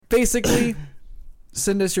basically,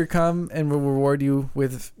 send us your cum and we'll reward you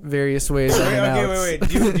with various ways. Wait.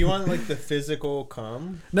 Do you want like the physical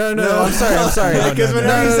cum? No. I'm sorry. Because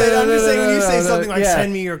whenever you say, I'm just saying when you say something like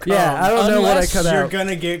 "send me your cum," I don't know what I cut out. You're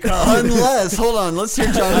gonna get cum. Hold on, let's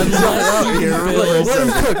hear John.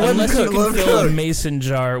 Unless you can fill a mason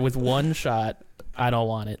jar with one shot, I don't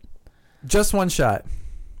want it. Just one shot.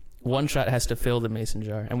 One shot has to fill the mason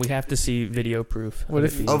jar, and we have to see video proof. What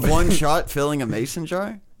if of one shot filling a mason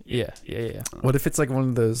jar? Yeah. What if it's like one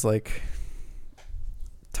of those like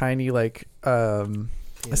tiny like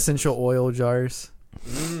essential oil jars?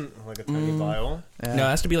 Like a tiny vial? Yeah. No, it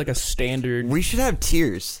has to be like a standard. We should have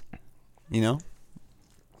tiers. You know?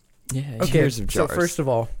 Yeah. Okay, tiers of jars. so first of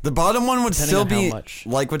all, the bottom one would Depending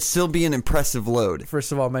still be an impressive load.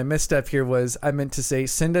 First of all, my misstep here was I meant to say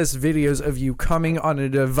send us videos of you coming on a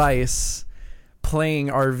device playing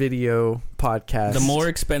our video podcast. The more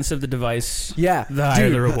expensive the device, the higher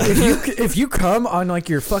the reward. If you come on like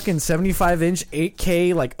your fucking 75-inch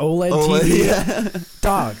 8K like OLED TV,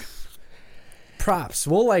 dog. Props.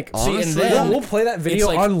 We'll like honestly, and then we'll play that video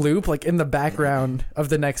like, on loop like in the background of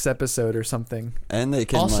the next episode or something. And they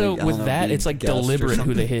can also like, with that it's like deliberate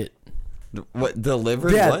who they hit. What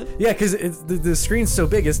deliberate? Yeah, what? Yeah, because the screen's so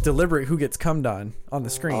big, it's deliberate who gets cummed on the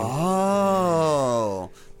screen. Oh,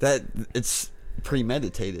 that it's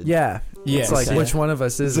premeditated. Yeah, it's like which one of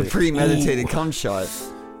us is it? It's a premeditated cum shot.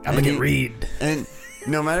 I'm gonna get read. And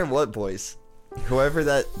no matter what, boys, whoever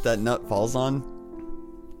that nut falls on,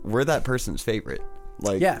 we're that person's favorite.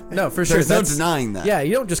 Like, yeah, no, for sure. There's no denying that. Yeah,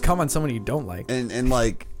 you don't just come on someone you don't like. And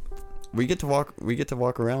like, we get to walk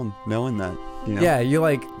around knowing that. You know? Yeah, you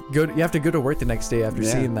have to go to work the next day after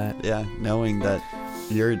seeing that. Yeah, knowing that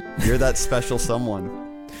you're that special someone.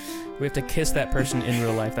 We have to kiss that person in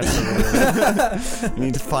real life. That's the rule. You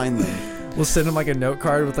need to find them. We'll send them like a note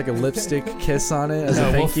card with like a lipstick kiss on it as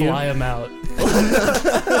a thank you. We'll fly them out.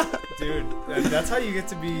 Dude, that's how you get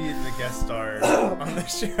to be the guest star on the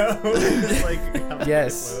show. Just like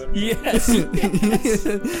yes.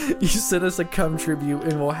 You send us a cum tribute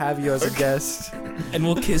and we'll have you as a guest. And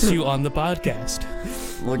we'll kiss you on the podcast.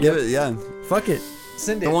 We'll give it, yeah. Fuck it.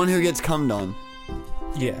 Send it. The one who gets cummed on.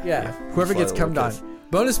 Yeah. Whoever gets cummed on.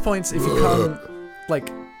 Bonus points if you come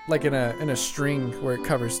like in a string where it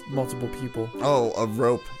covers multiple people. Oh, a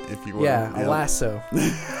rope, if you will. Yeah, a lasso.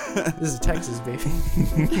 This is Texas, baby.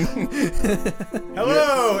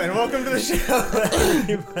 Hello, and welcome to the show,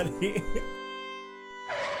 everybody.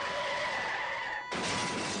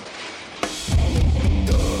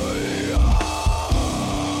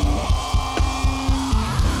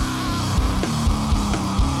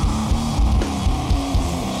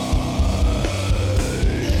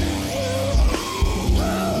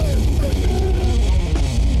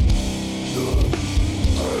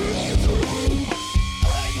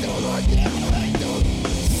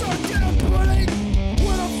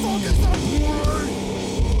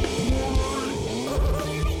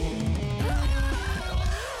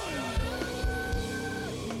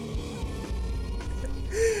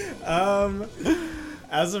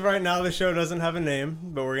 As of right now, the show doesn't have a name,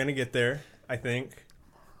 but we're gonna get there, I think.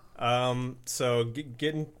 So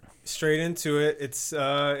getting straight into it, it's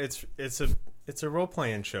a role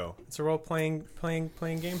playing show. It's a role playing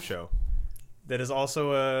game show that is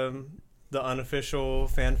also the unofficial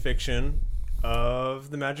fan fiction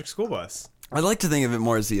of the Magic School Bus. I'd like to think of it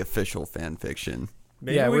more as the official fan fiction.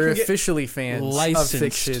 Maybe we're officially fans licensed. Of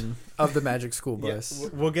fiction of the Magic School Bus.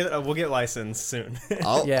 Yeah, we'll get licensed soon.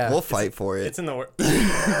 We'll fight for it. It's in the works.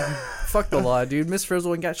 Fuck the law, dude. Miss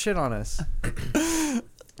Frizzle ain't got shit on us.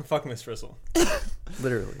 Fuck Miss Frizzle.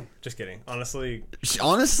 Literally. Just kidding. Honestly, she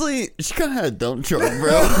kind of had a dump truck,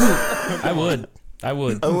 bro. I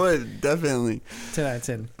would, definitely. 10 out of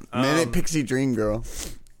 10. Manic Pixie Dream Girl.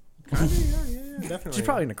 Yeah, definitely. She's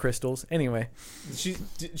probably into crystals. Anyway. She's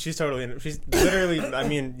totally she's literally, I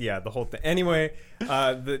mean, yeah, the whole thing. Anyway,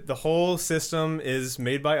 the whole system is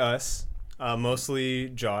made by us, mostly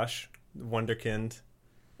Josh, Wonderkind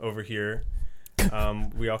over here.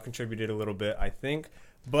 We all contributed a little bit, I think.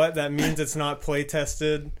 But that means it's not play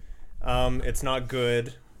tested. It's not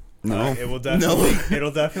good. No, it will definitely.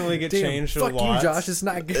 It'll definitely get changed a lot. Fuck you, Josh. It's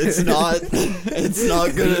not good. It's not. It's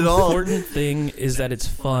not good at all. The important thing is that it's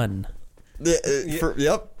fun.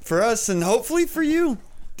 For us and hopefully for you,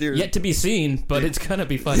 dear. Yet to be seen, but it's gonna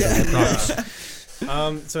be fun. I promise.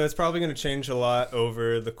 So it's probably going to change a lot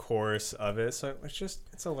over the course of it. So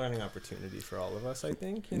it's a learning opportunity for all of us, I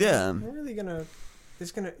think. Yeah. We're really gonna.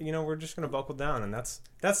 We're just gonna buckle down, and that's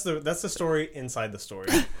the story inside the story.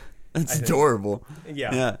 That's adorable.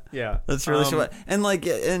 Yeah. That's really sweet. And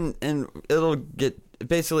and it'll get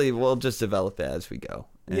basically we'll just develop it as we go.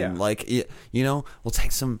 And Yeah. like, we'll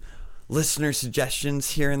take some listener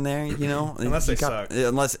suggestions here and there, Unless they suck.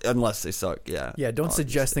 Unless they suck, yeah. Yeah, don't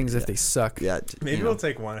suggest things if they suck. Yeah. Maybe we'll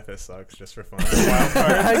take one if it sucks, just for fun. Wild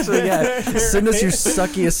card. Actually, yeah. Send us your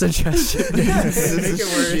suckiest suggestion. Make it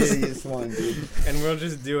worse. Shittiest one, dude. And we'll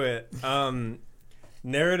just do it.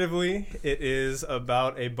 Narratively, it is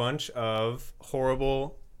about a bunch of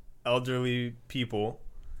horrible elderly people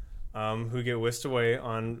who get whisked away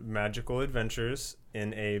on magical adventures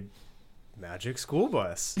in a magic school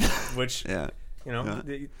bus, which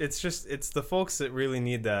it's the folks that really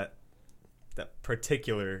need that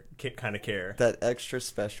particular kind of care, That extra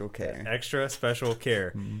special care.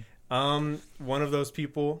 Mm-hmm. One of those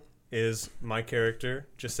people is my character,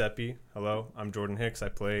 Giuseppe. Hello, I'm Jordan Hicks. I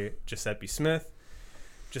play Giuseppe Smith.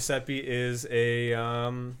 Giuseppe is he's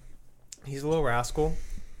a little rascal.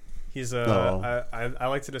 He's I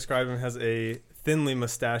like to describe him as a thinly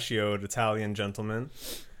mustachioed Italian gentleman.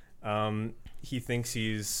 He thinks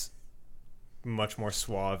he's much more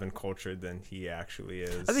suave and cultured than he actually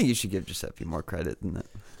is. I think you should give Giuseppe more credit than that.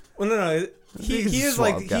 Well, no. He he's a is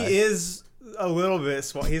suave guy. he is a little bit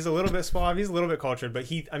suave. He's a little bit suave. He's a little bit cultured, but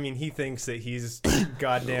he thinks that he's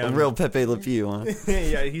goddamn A real Pepe Le Pew, huh?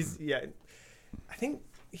 yeah. I think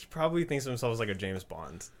he probably thinks of himself as like a James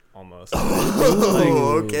Bond almost.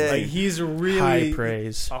 Okay. Like he's really High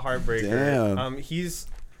praise. a heartbreaker. Damn. He's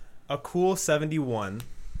a cool 71.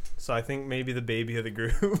 So I think maybe the baby of the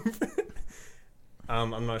group.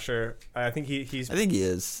 I'm not sure. I think he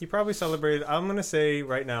is. He probably celebrated. I'm gonna say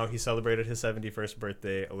right now he celebrated his 71st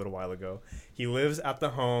birthday a little while ago. He lives at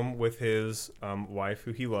the home with his wife,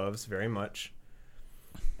 who he loves very much.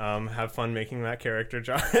 Have fun making that character,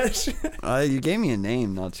 Josh. You gave me a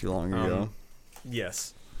name not too long ago.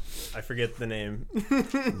 Yes, I forget the name.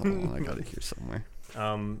 Hold on, I got it here somewhere.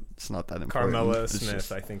 It's not that important. Carmela It's Smith,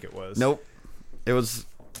 just- I think it was. Nope. It was.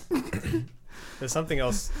 There's something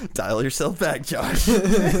else. Dial yourself back, Josh.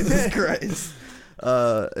 Jesus Christ.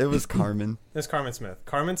 It was Carmen. It's Carmen Smith.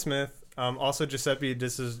 Carmen Smith. Also Giuseppe.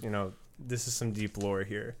 This is some deep lore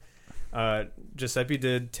here. Giuseppe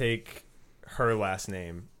did take her last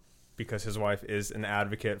name because his wife is an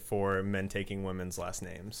advocate for men taking women's last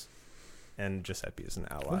names, and Giuseppe is an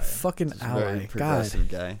ally. What a fucking He's a very ally. God. progressive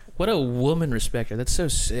guy. What a woman respecter. That's so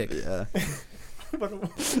sick. Yeah.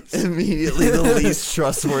 Immediately the least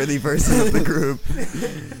trustworthy person of the group.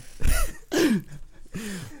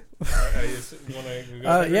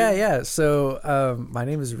 Yeah. So my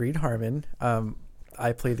name is Reed Harmon.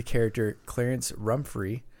 I play the character Clarence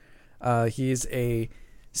Rumfrey. He's a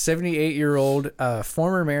 78-year-old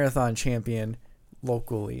former marathon champion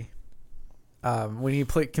locally. When he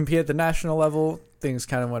competed at the national level, things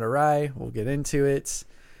kind of went awry. We'll get into it.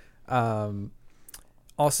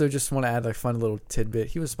 Also, just want to add a fun little tidbit.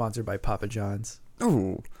 He was sponsored by Papa John's.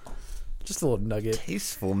 Ooh, Just a little nugget.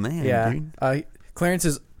 tasteful man. Yeah. Dude. Clarence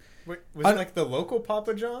is. Wait, was it like the local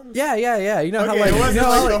Papa John's? Yeah. You know Okay, how like it wasn't you know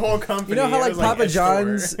like how, the like, whole company. you know how it like was Papa a store.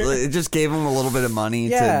 John's. It just gave him a little bit of money.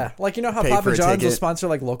 Yeah, like you know how pay Papa for a John's will ticket. sponsor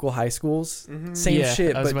like local high schools. Mhm. Same Yeah,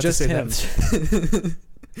 shit, I was but about to just say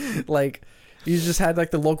him. Like he just had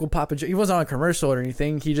like the local Papa John. He wasn't on a commercial or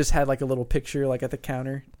anything. He just had like a little picture like at the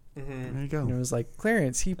counter. Mhm. There you go. And it was like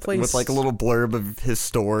Clarence. He plays With like a little blurb of his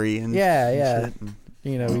story and Yeah. shit.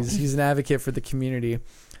 You know, he's an advocate for the community.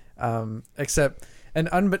 Except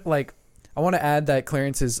like I want to add that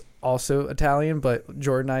Clarence is also Italian, but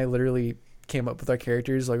Jordan and I literally came up with our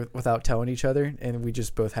characters like without telling each other, and we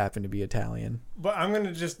just both happen to be Italian. But I'm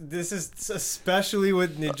gonna this is especially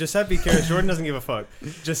with Giuseppe cares. Jordan doesn't give a fuck.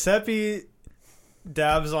 Giuseppe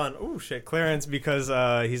dabs on Clarence because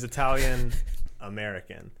he's Italian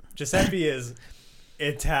American. Giuseppe is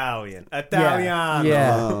Italian. Italiano.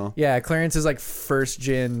 Yeah. Oh. Yeah, Clarence is like first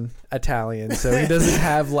gen Italian, so he doesn't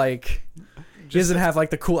have like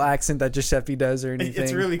the cool accent that Giuseppe does or anything.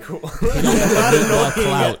 It's really cool.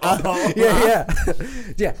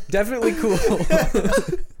 Yeah, definitely cool.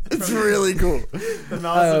 It's really cool. The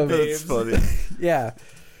mouths of That's babes. funny. Yeah.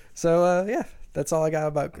 So that's all I got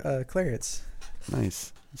about Clarence.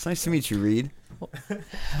 Nice. It's nice to meet you, Reed.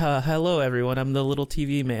 Hello, everyone. I'm the little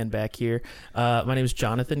TV man back here. My name is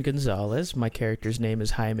Jonathan Gonzalez. My character's name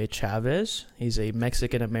is Jaime Chavez. He's a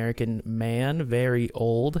Mexican-American man, very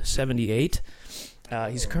old, 78.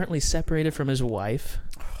 He's currently separated from his wife.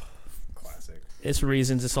 Classic. It's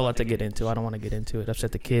reasons. It's a lot to get into. I don't want to get into it.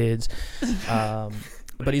 Upset the kids.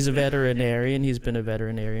 But he's a veterinarian. He's been a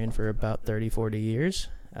veterinarian for about 30, 40 years.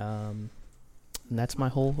 And that's my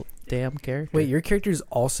whole damn character. Wait, your character is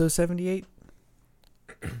also 78?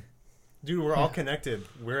 Dude, we're all connected.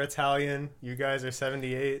 We're Italian. You guys are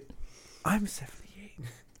 78. I'm 78.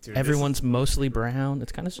 Dude, Everyone's mostly brown.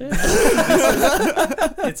 It's kind of sad.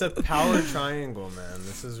 it's a power triangle, man.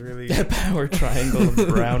 This is really A power triangle of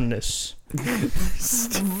brownness.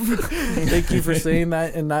 Thank you for saying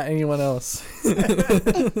that and not anyone else. Look,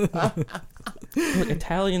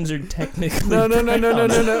 Italians are technically No. brown. No. No, you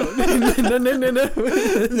know what? Let's get into it.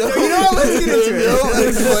 No,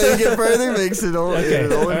 explaining it further makes it all. Okay,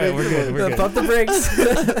 it only all right, makes we're it good, worse. we're good. Pump the brakes.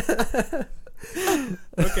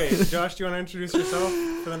 Okay, Josh, do you want to introduce yourself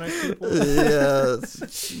for the nice people? Yeah,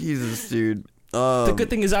 Jesus, dude. The good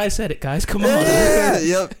thing is I said it, guys. Come on. Yeah,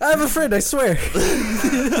 yep. I have a friend, I swear.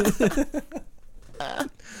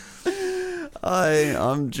 Hi,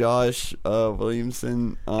 I'm Josh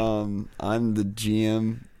Williamson. I'm the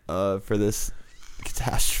GM for this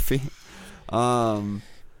catastrophe.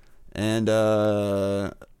 And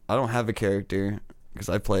I don't have a character because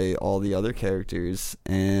I play all the other characters.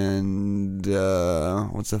 And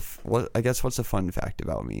what's a fun fact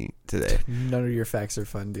about me today? None of your facts are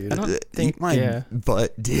fun, dude. I don't Eat think. my Yeah.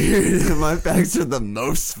 butt, dude. My facts are the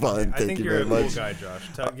most fun. I Thank think you you're a very cool much. guy, Josh.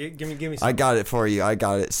 Give me. I got it for you. I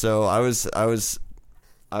got it. So I was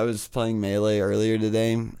playing Melee earlier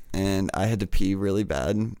today, and I had to pee really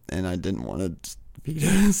bad, and I didn't want to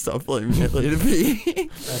stop playing Melee to pee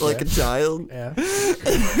like a child. Yeah.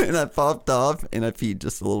 And I popped off, and I peed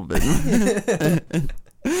just a little bit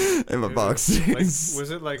in my boxers. Like,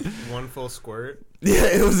 was it like one full squirt? Yeah,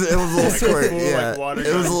 it was a little Like squirt. full, Yeah, like, water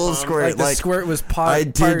it was a gun little pump? squirt. Like the squirt was I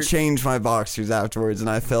did change my boxers afterwards, and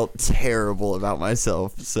I felt terrible about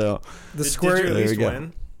myself. So the Did squirt. you at There least we go.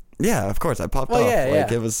 win? yeah, of course I popped Well, off. yeah,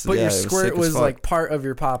 Like yeah. it was. But yeah, your it was squirt sick as was fuck. like part of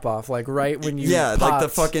your pop off, like right when you like the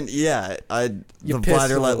popped. fucking You the pissed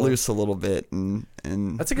bladder a let little. loose a little bit, and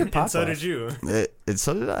That's a good pop And so off. did you.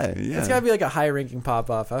 so did I. Yeah, It's gotta be like a high ranking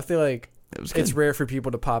pop off. I feel like it was good. it's rare for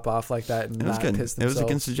people to pop off like that and It was not good. piss It was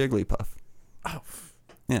themselves. against the Jigglypuff.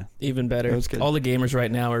 Even better. It was good. All the gamers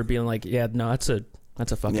right now are being like, "Yeah, no, that's a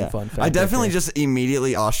fucking Yeah. fun fact." I definitely right just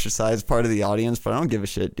immediately ostracized part of the audience, but I don't give a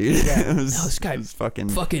shit, dude. Yeah. It was, No, this guy it was fucking.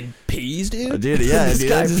 there. Fucking peas, dude. Dude, yeah, This dude.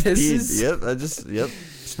 guy I just pisses? peed. Yep, just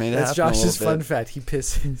made it That's happen. Josh's a little fun bit. fact. He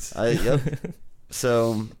pisses. Yep.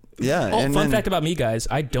 So yeah, Oh, and fun then, fact about me, guys.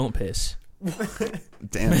 I don't piss.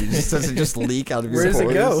 damn, does it just leak out of your Where does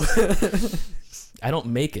it go? pores? I don't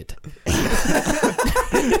make it.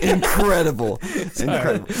 Incredible.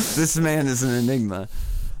 Incredible. This man is an enigma.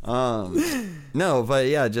 No, but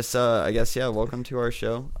yeah, just I guess welcome to our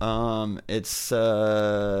show. It's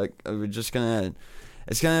we're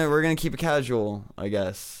gonna keep it casual, I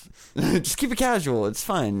guess. Just keep it casual. It's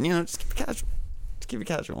fine. Just keep it casual. Just keep it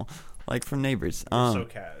casual. Like from Neighbors. So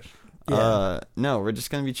cash. No, we're just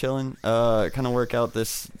gonna be chilling. Kind of work out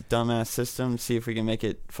this dumbass system, see if we can make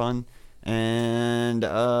it fun. And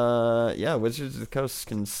Wizards of the Coast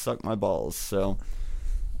can suck my balls. So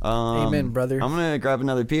Amen, brother. I'm gonna grab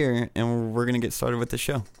another beer and we're gonna get started with the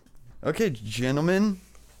show. Okay, gentlemen.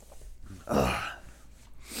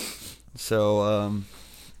 So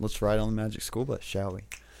let's ride on the Magic School Bus, shall we?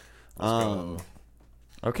 Let's go.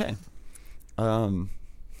 Okay.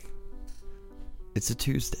 It's a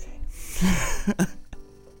Tuesday.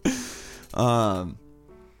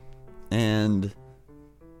 And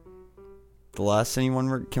the last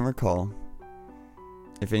anyone can recall,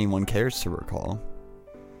 if anyone cares to recall,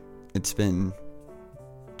 it's been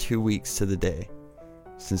 2 weeks to the day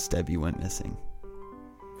since Debbie went missing.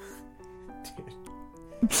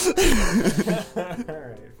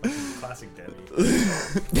 Alright, fucking classic Debbie.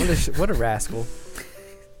 What a rascal.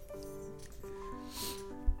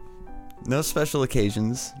 No special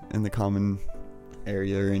occasions in the common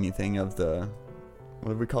area or anything of the,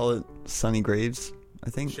 what do we call it? Sunny Graves,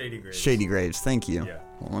 I think? Shady Graves. Shady Graves, thank you. Yeah.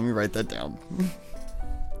 Well, let me write that down.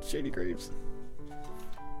 Shady Graves.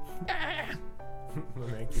 My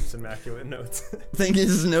man keeps immaculate notes. Think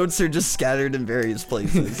his notes are just scattered in various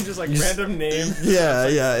places. Just like random names.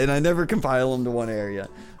 Yeah, and I never compile them to one area.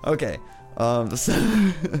 Okay, so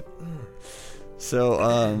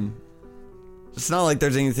it's not like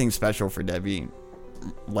there's anything special for Debbie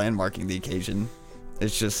landmarking the occasion.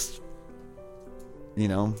 It's just,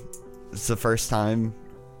 it's the first time,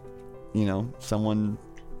 someone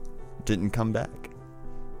didn't come back.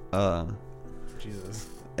 Jesus.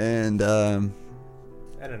 And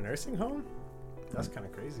At a nursing home? That's kind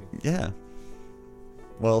of crazy. yeah.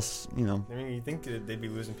 Well, I mean, you think they'd be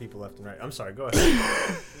losing people left and right. I'm sorry, go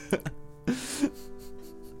ahead.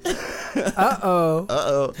 Uh-oh.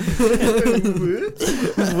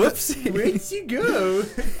 Whoopsie. Where'd you go?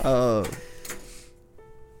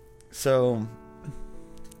 So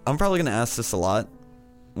I'm probably gonna ask this a lot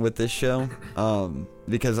with this show,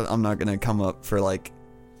 because I'm not gonna come up for like,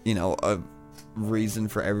 a reason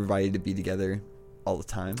for everybody to be together all the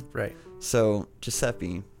time. Right. So,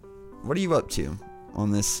 Giuseppe, what are you up to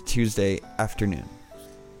on this Tuesday afternoon?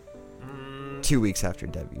 2 weeks after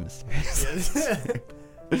Debbie Mysterio.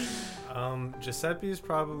 Giuseppe's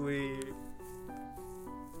probably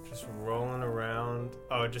just rolling around.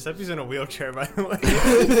 Oh, Giuseppe's in a wheelchair, by the way.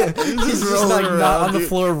 He's just like not on the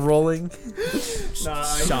floor rolling.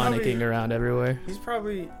 Sonicking around everywhere. He's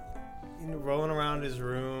probably rolling around his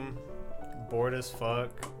room, bored as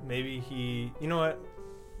fuck. Maybe you know what?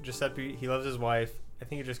 Giuseppe, he loves his wife. I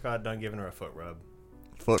think he just got done giving her a foot rub.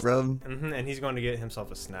 Foot rub? And he's going to get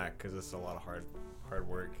himself a snack because it's a lot of hard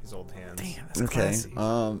work. His old hands. Damn, that's Okay. classy.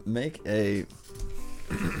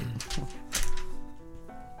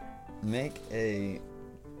 Make a.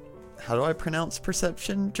 How do I pronounce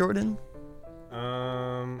perception, Jordan?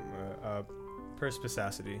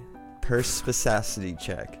 Perspicacity. Perspicacity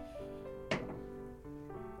check.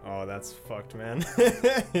 Oh, that's fucked, man.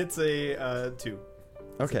 It's a 2. It's a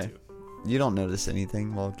Okay. 2. You don't notice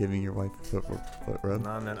anything while giving your wife a foot rub?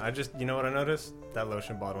 Nah, man. You know what I noticed? That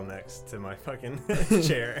lotion bottle next to my fucking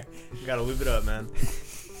chair. You gotta lube it up, man.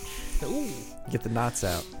 Ooh. Get the knots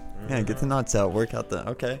out. Yeah, get the knots out. Work out the.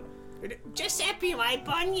 Okay. Giuseppe, my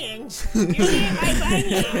bunions. You need my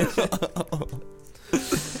bunions.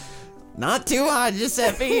 Not too hard,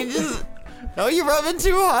 Giuseppe. No, you're rubbing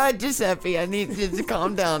too hard, Giuseppe. I need you to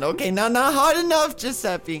calm down. Okay, now not hard enough,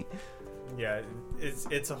 Giuseppe. Yeah, it's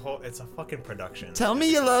a fucking production. Tell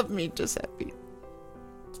me you love me, Giuseppe.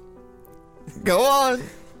 Go on.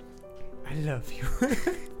 I love you.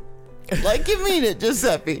 Like you mean it,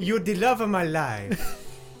 Giuseppe. You're the love of my life.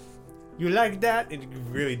 You like that? You're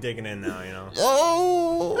really digging in now, you know.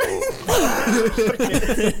 Oh.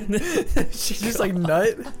 She's just like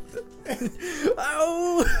nut.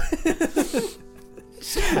 Oh.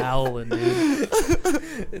 Howling, dude.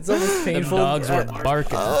 It's almost Them painful. dogs were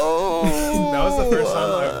barking. Oh. That was the first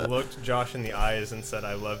time I've looked Josh in the eyes and said,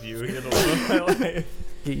 I love you. You're the love of my life.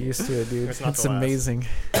 Get used to it, dude. It's not It's the last. amazing.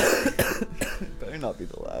 Better not be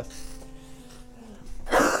the last.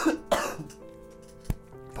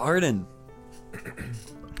 Pardon.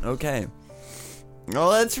 Okay. Well,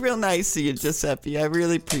 that's real nice of you, Giuseppe. I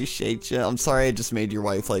really appreciate you. I'm sorry I just made your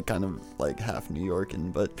wife kind of half New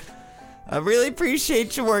Yorkan, but I really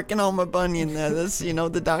appreciate you working on my bunion there. This,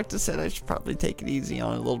 the doctor said I should probably take it easy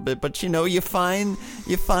on it a little bit, but you find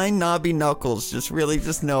knobby knuckles.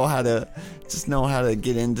 Just know how to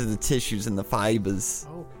get into the tissues and the fibers.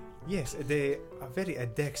 Oh, yes, they are very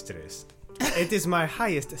dexterous. It is my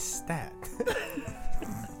highest stat.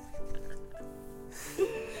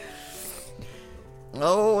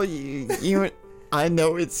 Oh, you I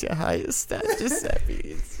know it's your highest stat, Giuseppe.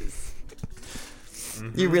 It's just,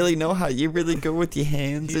 you really know how you really go with your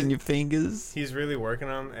hands and your fingers. He's really working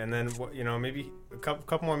them, and then maybe a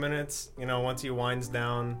couple more minutes. Once he winds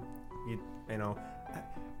down,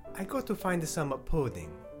 I go to find some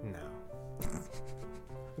pudding now.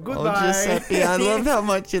 Goodbye. Oh, Giuseppe, I love how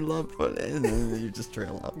much you love pudding. And then you just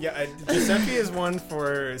trail up. Yeah, Giuseppe is one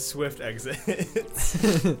for swift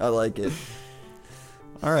exits. I like it.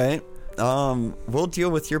 All right. We'll deal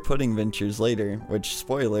with your pudding ventures later, which,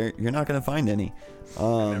 spoiler, you're not going to find any.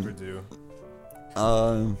 I never do.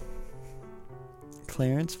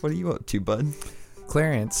 Clarence, what are you up to, bud?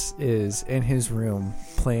 Clarence is in his room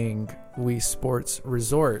playing Wii Sports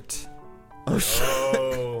Resort.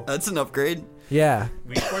 Oh. That's an upgrade. Yeah.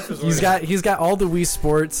 Wii Sports Resort. He's got all the Wii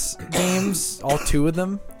Sports games, all 2 of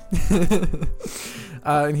them.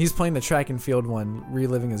 And he's playing the track and field one,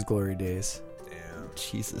 reliving his glory days. Damn.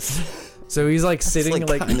 Jesus. So he's like sitting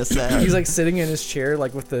like kinda sad. he's like sitting in his chair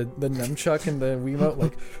like with the nunchuck and the Wiimote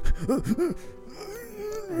like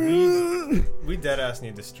We deadass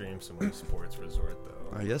need to stream some Wii Sports Resort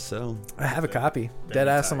though. I guess so. I have a copy. Very Dead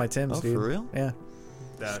ass tight. on my Tim's, Oh, dude. for real? Yeah.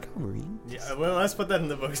 That. Read. Yeah, well, let's put that in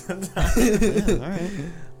the book sometime. Yeah, all right.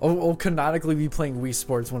 I'll canonically be playing Wii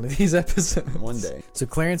Sports one of these episodes. One day. So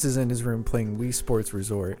Clarence is in his room playing Wii Sports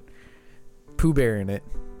Resort. Pooh Bear in it.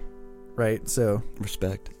 Right? So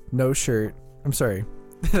Respect. no shirt. I'm sorry.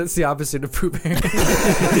 That's the opposite of Pooh Bear.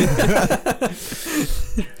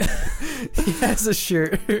 He has a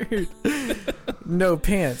shirt. No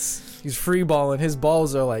pants. He's free balling. His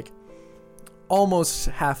balls are like almost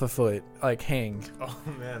half a foot, like hang. Oh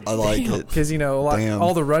man. I like it. Because Damn.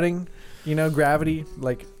 all the running, gravity,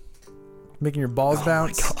 like making your balls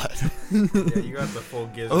bounce. Oh my god. Yeah, you got the full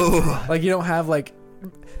gizzard. Oh. Like you don't have like.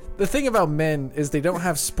 The thing about men is they don't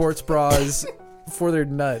have sports bras for their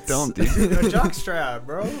nuts. Don't, dude. A jockstrap,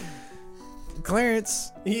 bro.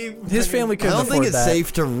 Clarence, His his family I couldn't don't think afford it's that.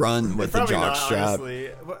 safe to run with the Probably jock not, strap. honestly.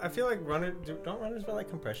 But I feel like don't runners wear like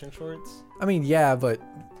compression shorts? I mean, yeah, but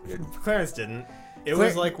Clarence didn't. It Clar-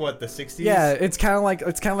 was like what, the 60s? yeah, it's kind of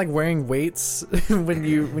like wearing weights when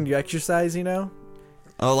you exercise, you know?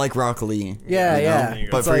 Oh, like Rock Lee. Yeah, you know? yeah. There you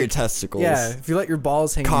go. But It's for your like- testicles. Yeah, if you let your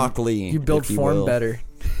balls hang, Cock Lee. you build if you form will. better.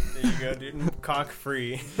 There you go, dude. Cock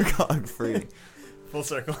free. Cock free. Full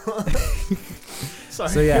circle. Sorry.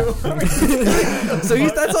 So yeah, so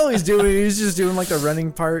that's all he's doing. He's just doing like the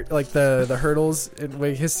running part, like the hurdles. And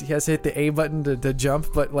he has to hit the A button to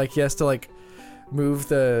jump, but like he has to like move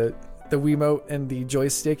the Wiimote and the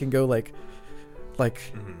joystick and go like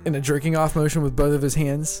in a jerking off motion with both of his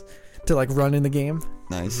hands to like run in the game.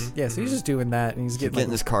 Nice. Yeah, so he's just doing that, and he's Getting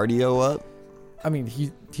getting his cardio up. I mean,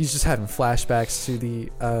 he's just having flashbacks to the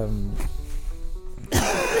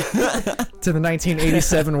to the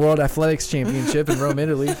 1987 World Athletics Championship in Rome,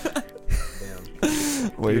 Italy.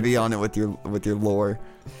 Way to be on it with your lore.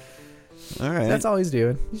 All right. That's all he's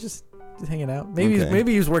doing. He's just hanging out. Maybe Okay.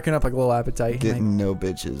 maybe he's working up like a little appetite. Getting no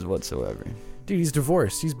bitches whatsoever. Dude, he's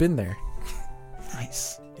divorced. He's been there.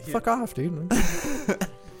 Nice. Fuck off, dude.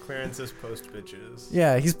 Clarence's post bitches.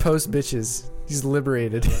 Yeah, he's post bitches. He's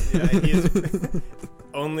liberated. Yeah, he is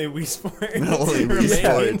only Wii Sports. Only Wii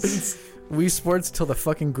remains. Wii Sports till the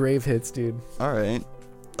fucking grave hits, dude. All right.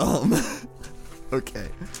 Okay.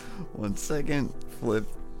 1 second. Flip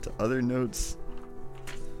to other notes.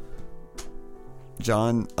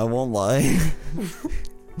 John, I won't lie.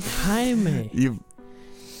 Jaime.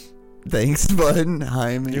 Thanks, bud.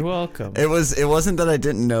 Jaime. You're welcome. It wasn't that I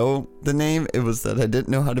didn't know the name. It was that I didn't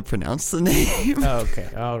know how to pronounce the name. Okay,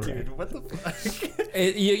 all right. Dude, what the fuck?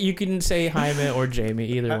 You can say Jaime or Jamie.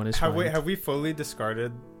 Either one is fine. Have we fully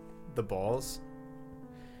discarded the balls?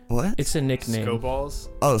 What? It's a nickname. Skull balls?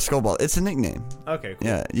 Oh, Skullball. It's a nickname. Okay, cool.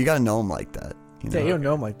 Yeah, you gotta know him like that. You know? Yeah, you don't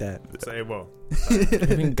know him like that. Say, whoa. I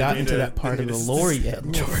haven't gotten Need to to- that part of need the to lore yet,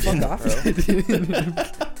 Jordan. Fuck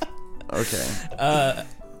off. Okay.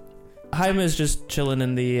 Jaime is just chilling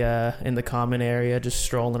in the common area, just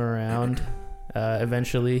strolling around.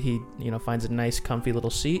 Eventually, he finds a nice, comfy little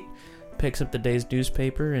seat, picks up the day's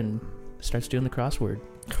newspaper, and starts doing the crossword.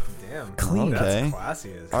 Damn. Clean. Okay. That's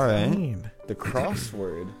classy as All right. Clean. The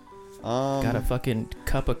crossword. Got a fucking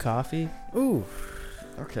cup of coffee, Ooh.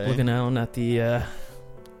 Okay. looking out at the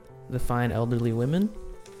fine elderly women.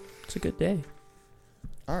 It's a good day.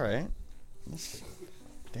 All right.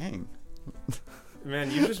 Dang. Man,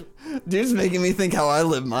 you just Dude's making me think how I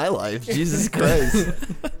live my life. Jesus Christ.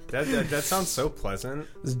 that sounds so pleasant.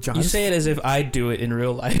 Is You John's, say it as if I do it in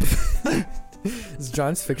real life. does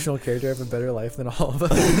John's fictional character have a better life than all of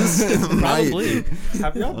us? Probably.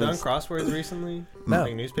 Have y'all done crosswords recently? No.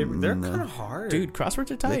 Like newspaper? They're No. kind of hard. Dude,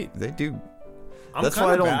 crosswords are tight. They do. I'm that's kinda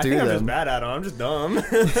why I don't bad. do I think I'm just them. bad at them. I'm just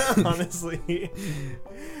dumb. Honestly.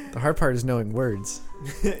 The hard part is knowing words.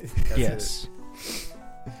 That's Yes.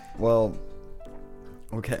 Well,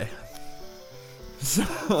 okay.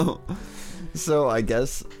 So I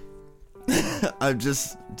guess I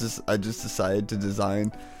just decided to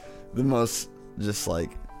design the most just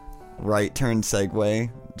like right turn segue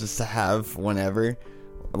just to have whenever,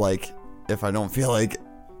 like if I don't feel like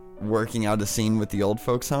working out a scene with the old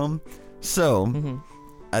folks home. So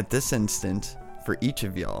at this instant, for each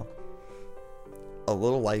of y'all, your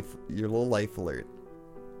little life alert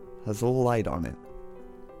has a little light on it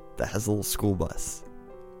that has a little school bus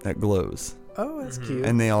that glows, Oh, that's cute.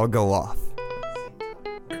 and they all go off,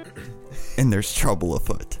 and there's trouble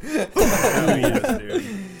afoot. it. Oh, yes, dude.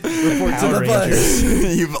 Report to Power the bus.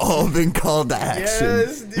 You've all been called to action.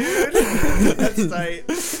 Yes, dude. That's tight.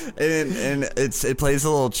 And it plays a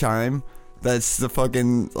little chime. That's the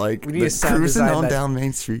fucking like We need the a sound cruising design on that- down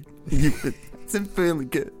Main Street. It's feeling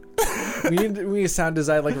good. we need to sound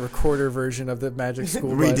design like a recorder version of the Magic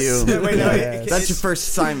School We Bus. do. Wait, no, Yes. That's your first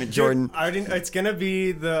assignment, Jordan. Dude, I already, it's gonna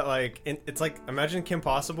be the like. It's like imagine Kim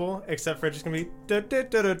Possible, except for it's just gonna be.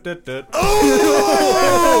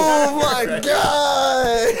 Oh my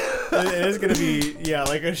god! It is gonna be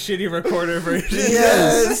like a shitty recorder version.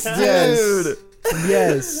 Yes, Yes. dude.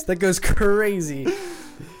 Yes, that goes crazy.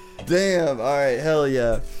 Damn. All right. Hell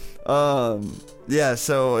yeah. Yeah.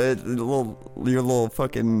 So your little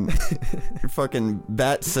fucking your fucking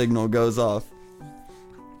bat signal goes off,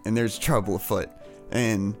 and there's trouble afoot,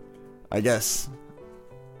 and I guess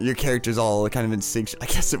your character's all kind of instinctual. I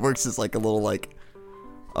guess it works as like a little like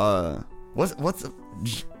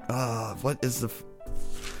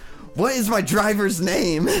what is my driver's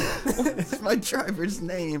name? What is my driver's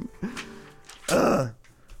name? Trying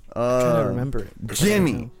to remember it.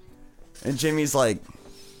 Jimmy. And Jimmy's like,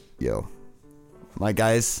 yo, my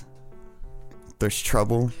guys, there's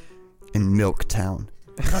trouble in Milktown.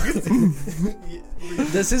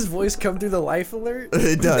 Does his voice come through the life alert?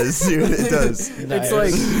 It does, dude. It does. It's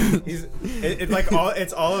like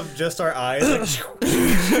it's all of just our eyes, like,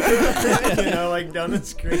 like down the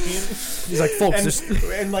screen. he's like, folks,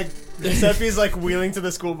 And like Giuseppe's like wheeling to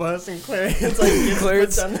the school bus, and Clarence like gets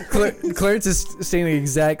Clarence, down the Clarence is staying the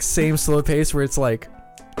exact same slow pace where it's like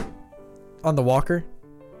on the walker,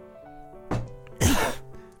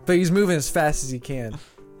 but he's moving as fast as he can.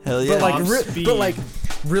 Hell yeah. But like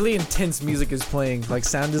really intense music is playing. Like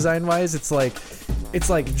sound design wise, it's like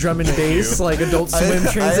drum and bass, like Adult Swim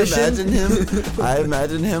transition. I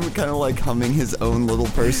imagine him kind of like humming his own little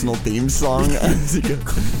personal theme song as he goes.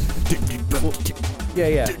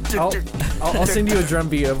 Yeah. I'll send you a drum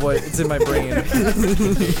beat of what it's in my brain.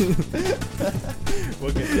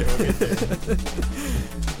 We'll get there.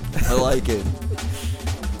 I like it.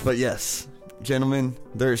 But yes, gentlemen,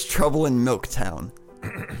 there's trouble in Milktown.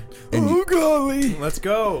 Oh golly, Let's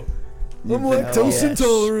go. I'm lactose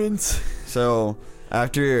intolerant. So,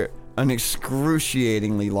 after an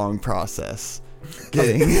excruciatingly long process,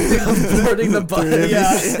 getting Boarding the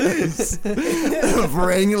bus. of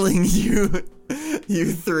wrangling you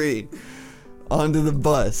three onto the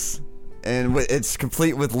bus, and it's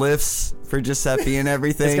complete with lifts for Giuseppe and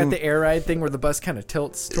everything. It's got the air ride thing where the bus kind of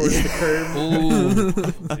tilts towards the curb. Ooh.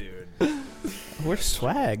 Dude. We're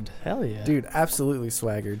swagged. Hell yeah. Dude, absolutely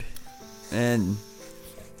swaggered. And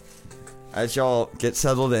as y'all get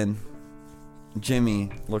settled in, Jimmy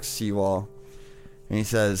looks to you all and he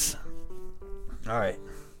says, "Alright."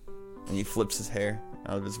 And he flips his hair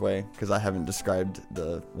out of his way, because I haven't described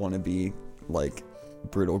the wannabe, like,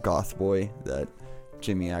 brutal goth boy that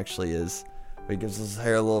Jimmy actually is. But he gives his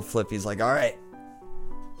hair a little flip. He's like, "Alright.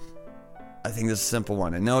 I think this is a simple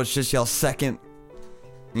one. I know it's just y'all's second,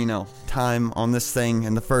 time on this thing,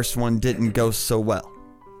 and the first one didn't go so well.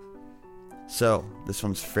 So, this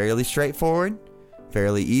one's fairly straightforward,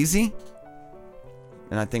 fairly easy,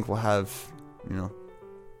 and I think we'll have,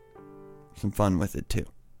 some fun with it too,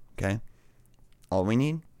 okay? All we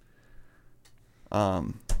need, let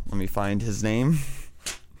me find his name.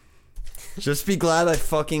 Just be glad I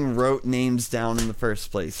fucking wrote names down in the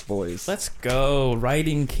first place, boys. Let's go.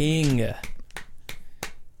 Writing king.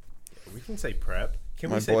 We can say prep. Can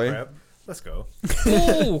My we say boy. prep? Let's go.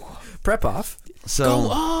 Ooh. Prep off. So, Go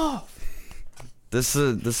off. This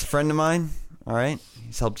is a friend of mine, alright?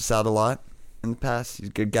 He's helped us out a lot in the past. He's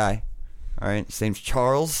a good guy, alright? His name's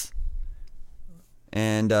Charles,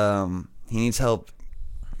 and he needs help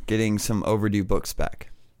getting some overdue books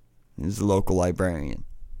back. He's a local librarian,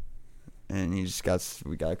 and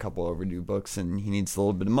we got a couple overdue books, and he needs a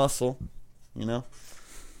little bit of muscle, a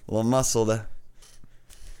little muscle to,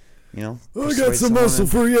 I got persuade some someone muscle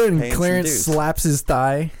for you. And paying some Clarence dues. slaps his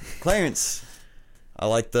thigh. Clarence, I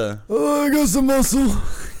like the Oh, I got some muscle.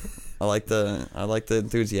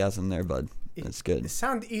 enthusiasm there, bud. That's good. It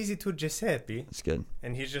sounds easy to Giuseppe, It's good.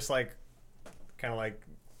 and he's just like, kind of like,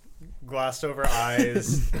 glassed over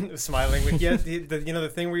eyes, smiling. With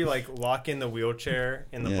the thing where you like lock in the wheelchair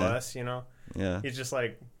in the Yeah. bus. Yeah. He's just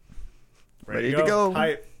like Ready to go.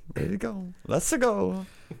 Hype. Ready to go. Let's go.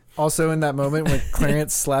 Also, in that moment when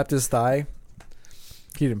Clarence slapped his thigh,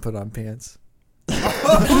 he didn't put on pants.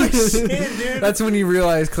 Oh shit, dude! That's when you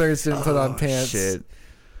realize Clarence didn't put on pants. Shit.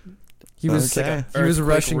 He was Okay. he was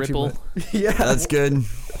Earthquake rushing ripple. too much. Yeah, That's good.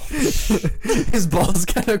 his balls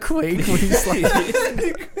kind of quake when he's like.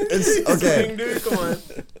 It's okay. Dang, dude, come on.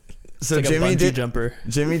 So Like a Jimmy bungee jumper.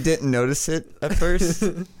 didn't notice it at first,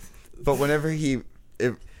 but whenever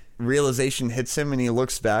realization hits him and he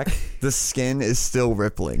looks back, the skin is still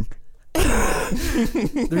rippling.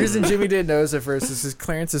 The reason Jimmy didn't notice at first is because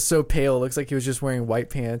Clarence is so pale. It looks like he was just wearing white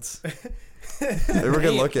pants. They were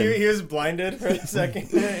good looking. He was blinded for a second.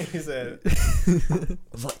 He said,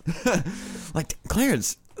 Like,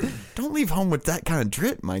 Clarence, don't leave home with that kind of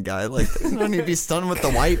drip, my guy. Like, you don't need to be stunned with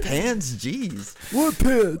the white pants. Jeez. What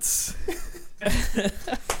pants?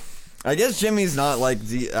 I guess Jimmy's not like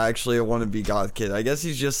actually a wannabe goth kid. I guess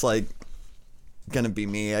he's just like gonna be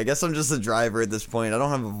me. I guess I'm just a driver at this point. I don't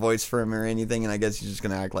have a voice for him or anything, and I guess he's just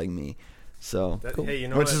gonna act like me. So, "Hey, you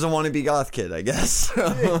know which what? is a wannabe goth kid, I guess.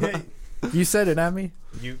 Hey, You said it, not me.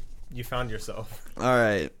 you found yourself." All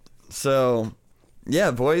right. So, yeah,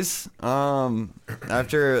 boys.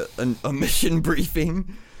 After a mission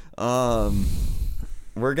briefing, we're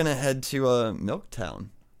gonna head to Milktown.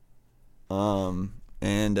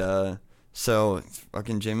 So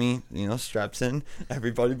fucking Jimmy, straps in.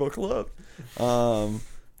 Everybody buckle up. And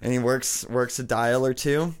he works a dial or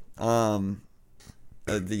two.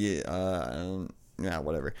 yeah,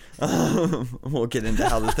 whatever. We'll get into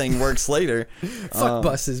how the thing works later. Fuck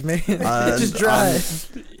buses, man. Just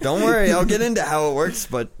drive. Don't worry, I'll get into how it works,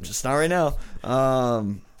 but just not right now.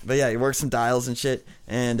 But yeah, he works some dials and shit,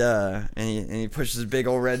 and he pushes a big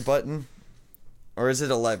old red button. Or is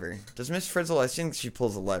it a lever? Does Miss Frizzle? I think she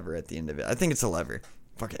pulls a lever at the end of it. I think it's a lever.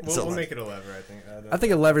 Fuck it. We'll make it a lever, I think. I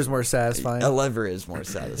think a lever's more satisfying. A lever is more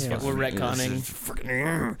satisfying. Yeah, we're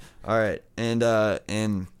retconning. All right, and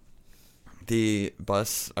the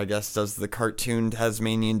bus, I guess, does the cartoon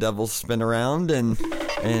Tasmanian devil spin around and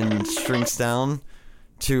shrinks down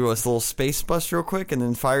to a little space bus real quick, and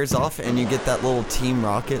then fires off, and you get that little Team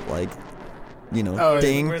Rocket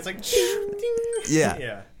ding. Where it's like, yeah,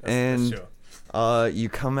 yeah, and that's you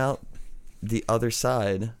come out the other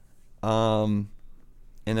side,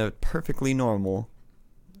 in a perfectly normal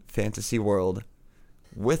fantasy world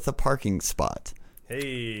with a parking spot.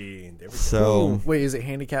 Hey, there we go. So, wait, is it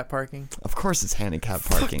handicap parking? of course it's handicap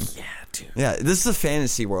parking. Yeah, dude. Yeah, this is a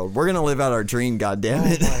fantasy world. We're gonna live out our dream,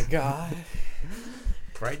 goddammit. Oh my god.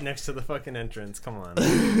 Right next to the fucking entrance. Come on.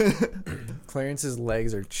 Clarence's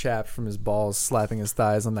legs are chapped from his balls slapping his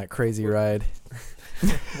thighs on that crazy ride.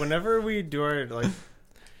 Whenever we do our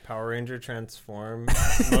Power Ranger transform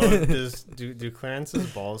mode, do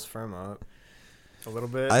Clarence's balls firm up a little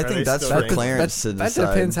bit? I Are think they that's still for wrinkled? Clarence to That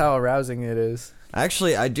decide. depends how arousing it is.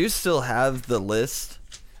 Actually, I do still have the list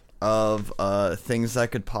of things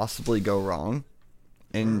that could possibly go wrong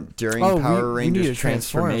during Power we need Rangers to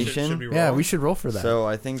transform. transformation. Should we roll? Yeah, we should roll for that. So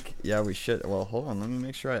I think, yeah, we should. Well, hold on. Let me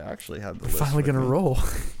make sure I actually have the We're list. finally with gonna me. roll.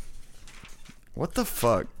 What the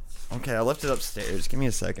fuck? Okay, I left it upstairs. Give me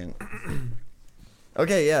a second.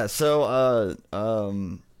 Okay, yeah. So,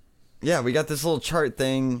 yeah, we got this little chart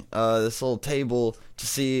thing, this little table to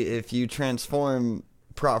see if you transform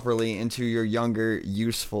properly into your younger,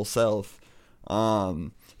 useful self.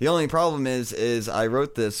 The only problem is I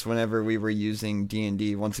wrote this whenever we were using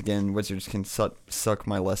D&D. Once again, wizards can suck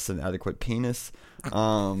my less than adequate penis.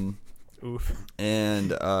 Oof.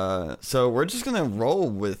 And so we're just gonna roll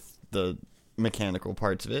with the mechanical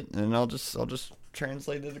parts of it, and I'll just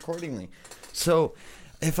translate it accordingly. So,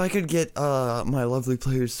 if I could get my lovely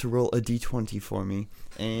players to roll a d20 for me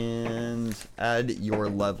and add your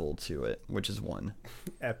level to it, which is 1.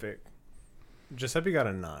 Epic. Giuseppe got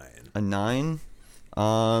a 9. A 9.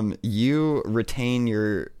 You retain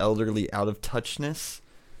your elderly out of touchness.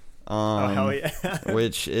 Oh, hell yeah.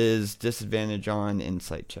 Which is disadvantage on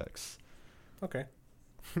insight checks. Okay.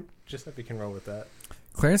 Giuseppe can roll with that.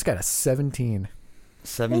 Clarence got a 17.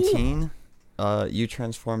 17. You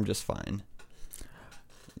transform just fine.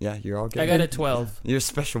 Yeah, you're all good. I got a 12. You're a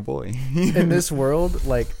special boy. In this world,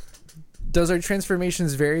 like, does our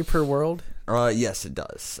transformations vary per world? Yes, it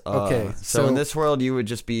does. Okay, so in so- this world, you would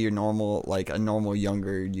just be your normal, like a normal,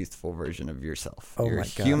 younger, youthful version of yourself. Oh you're my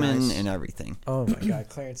God. human Nice. and everything. Oh my god,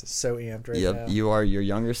 Clarence is so amped right Yep, now. you are your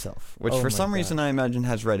younger self, which Oh for my some God. reason I imagine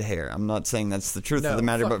has red hair. I'm not saying that's the truth No, of the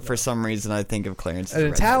matter, fuck but for no. some reason I think of Clarence as An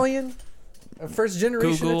red hair. Italian? A first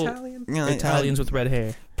generation Google- Italian? You know, Italians with red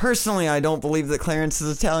hair. personally, I don't believe that Clarence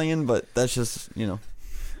is Italian, but that's just, I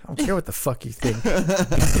don't care what the fuck you think.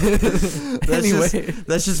 that's Anyway.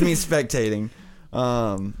 that's just me spectating.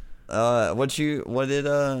 What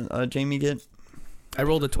did Jamie get? I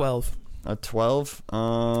rolled a 12. A 12.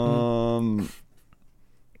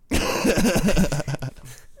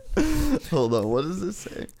 Hold on. What does this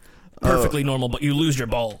say? Perfectly normal, but you lose your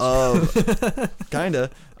balls. Kinda.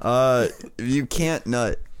 You can't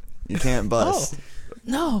nut. You can't bust.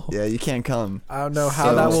 No. Yeah, you can't come. I don't know how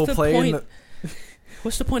So- that What's will the play in point? the...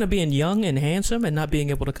 What's the point of being young and handsome and not being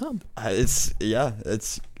able to come? It's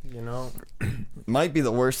might be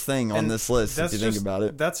the worst thing on And this list if you think about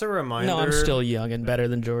it. That's a reminder. No, I'm still young and better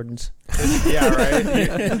than Jordan's. Yeah,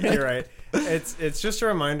 right. You're right. It's just a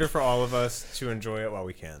reminder for all of us to enjoy it while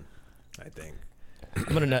we can, I think. I'm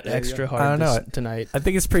gonna nut extra I hard don't know. tonight. I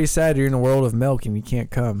think it's pretty sad you're in a world of milk and you can't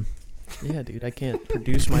come. Yeah, dude, I can't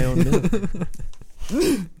produce my own milk.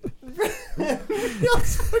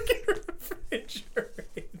 Fucking refrigerator.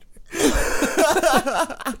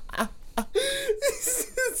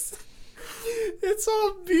 It's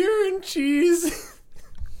all beer and cheese.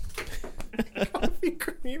 Coffee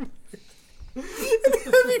cream.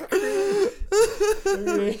 Heavy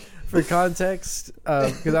cream. For context,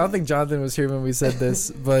 because I don't think Jonathan was here when we said this,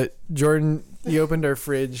 but Jordan, he opened our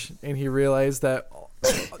fridge and he realized that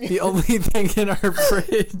the only thing in our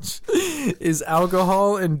fridge is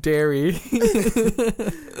alcohol and dairy.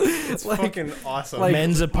 It's fucking awesome. like-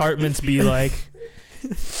 Men's apartments be like,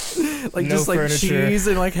 Like No just like furniture. cheese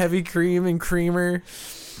and like heavy cream and creamer.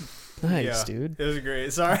 nice, Yeah. dude. It was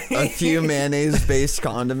great. Sorry. A few mayonnaise-based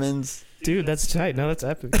condiments. Dude, that's tight. No, that's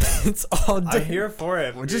epic. It's all I'm day. here for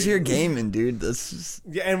it. We're just here gaming, dude. That's just...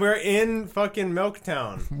 Yeah, and we're in fucking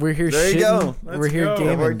Milktown. We're here. There you go. We're here go.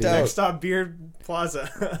 gaming. It worked dude. out. Next stop, Beer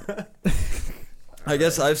Plaza. I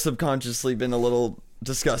guess I've subconsciously been a little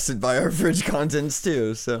disgusted by our fridge contents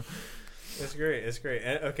too, so... It's great. It's great.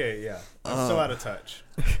 And, okay, yeah. I'm so out of touch.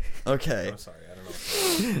 Okay. I'm sorry. I don't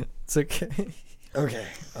know. It's okay. Okay.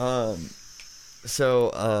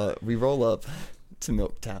 So we roll up to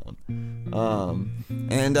Milktown.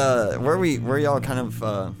 And where y'all kind of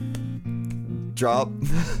drop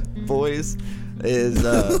boys is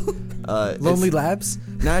Lonely Labs.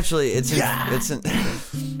 naturally it's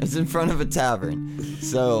in front of a tavern.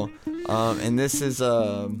 So and this is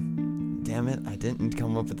damn it, I didn't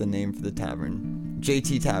come up with a name for the tavern.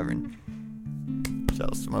 JT Tavern.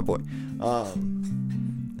 Shouts to my boy.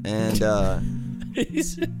 And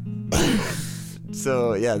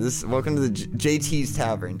so yeah, welcome to the JT's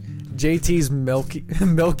Tavern. JT's Milky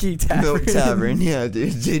Tavern. Milk Tavern, yeah,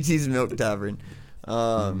 dude. JT's Milk Tavern.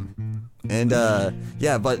 Yeah,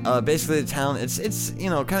 but basically the town, it's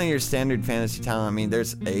kind of your standard fantasy town. I mean,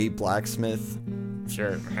 there's a blacksmith,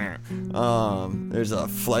 sure. There's a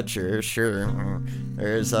Fletcher, sure.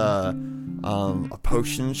 There's a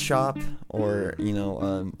potion shop, or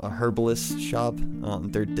a herbalist shop.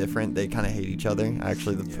 They're different. They kind of hate each other.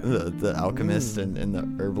 Actually, the alchemist and the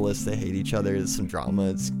herbalist, they hate each other. There's some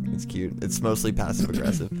drama. It's cute. It's mostly passive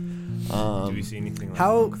aggressive. Do we see anything like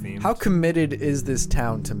How milk themed? how committed is this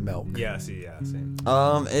town to milk? Yeah, same.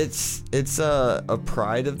 It's a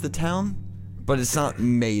pride of the town, but it's not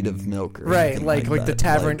made of milk or Right, anything like the that.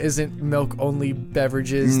 tavern Like, isn't milk only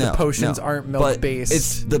beverages. no, The potions no, aren't milk but based.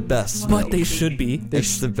 It's the best But milk. they should be.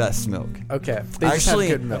 It's the best milk. Okay, they Actually,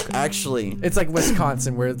 just have good milk. actually, It's like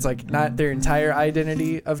Wisconsin, where it's like not their entire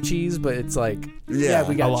identity of cheese, but it's like Yeah,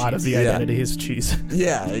 we A got lot of the cheese. identity is cheese.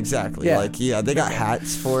 yeah, exactly. Yeah. Like, yeah, they got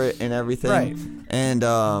hats for it and everything. Right. And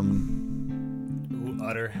Ooh,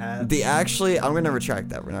 utter hats. I'm gonna retract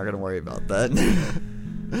that. We're not gonna worry about that.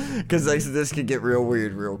 Because this could get real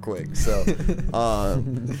weird real quick. So,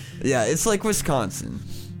 yeah, it's like Wisconsin.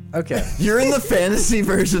 Okay. You're in the fantasy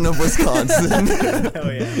version of Wisconsin.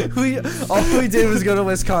 Hell yeah. All we did was go to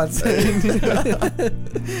Wisconsin.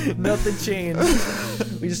 Nothing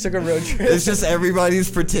changed. We just took a road trip. It's just everybody's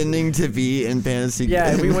pretending to be in fantasy.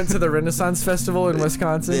 Yeah, we went to the Renaissance Festival in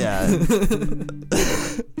Wisconsin. Yeah. I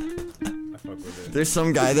fuck with it. There's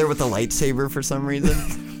some guy there with a lightsaber for some reason.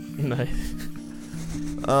 Nice.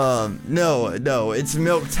 No, it's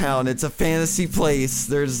Milktown. It's a fantasy place.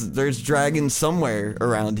 There's dragons somewhere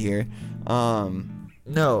around here.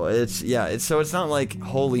 No, it's not like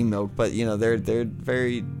holy milk, but they're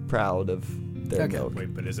very proud of their Okay. milk.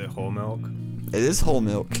 Wait, but is it whole milk? It is whole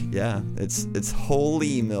milk. Yeah, it's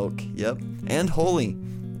holy milk. Yep, and holy.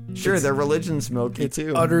 Sure, their religion's milky It's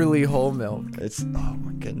too. utterly whole milk. It's oh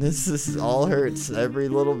my goodness, this all hurts. Every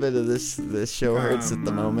little bit of this show hurts at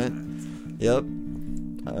the moment. Yep.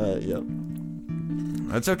 Yep.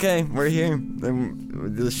 That's okay. We're here.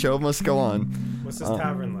 The show must go on. What's this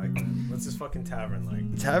tavern like? What's this fucking tavern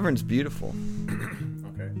like? The tavern's beautiful.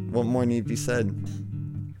 Okay. What more need be said?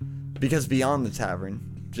 Because beyond the tavern,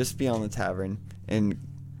 just beyond the tavern, in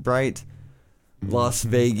bright Las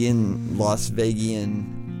Vegan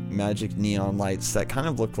magic neon lights that kind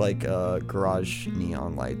of look like garage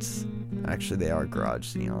neon lights. Actually, they are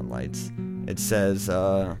garage neon lights. It says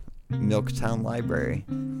Milktown Library,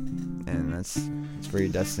 and that's where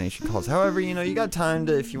your destination calls. However, you got time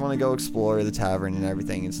to, if you want to go explore the tavern and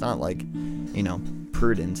everything. It's not like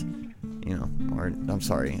prudent, or I'm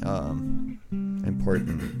sorry,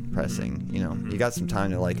 important, pressing. You got some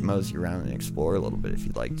time to like mosey around and explore a little bit if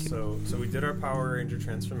you'd like to. So we did our Power Ranger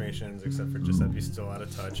transformations, except for Giuseppe's still out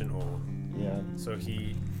of touch and old. Yeah. So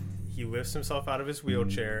he lifts himself out of his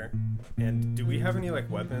wheelchair. And do we have any like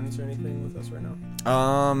weapons or anything with us right now?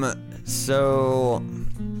 So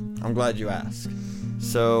I'm glad you asked.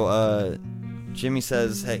 So Jimmy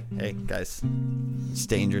says, hey guys, it's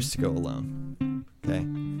dangerous to go alone. Okay,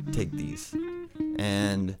 take these.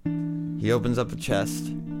 And he opens up a chest,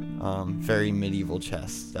 very medieval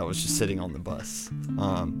chest that was just sitting on the bus.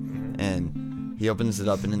 And he opens it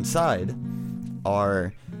up, and inside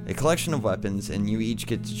are a collection of weapons, and you each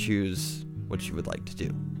get to choose what you would like to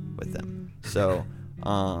do with them. So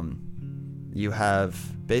you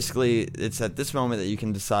have basically, it's at this moment that you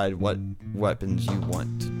can decide what weapons you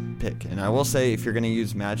want to pick. And I will say, if you're going to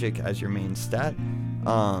use magic as your main stat,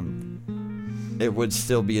 it would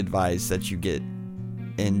still be advised that you get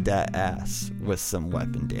in that ass with some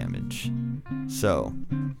weapon damage. So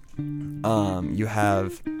you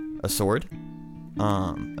have a sword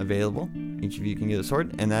available, Each of you can get a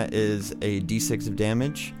sword, and that is a d6 of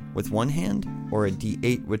damage with one hand, or a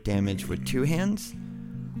d8 with damage with two hands.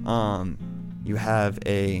 You have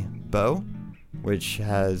a bow, which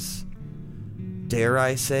has, dare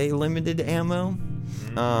I say, limited ammo.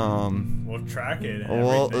 We'll track it. And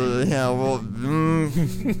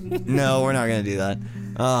no, we're not gonna do that.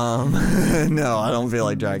 No, I don't feel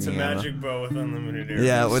like dragging. It's a magic bow with unlimited arrows.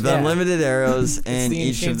 Yeah, with unlimited arrows, and the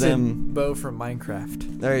each of enchanted them. bow from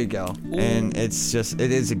Minecraft. There you go. Ooh. And it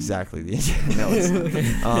is exactly the.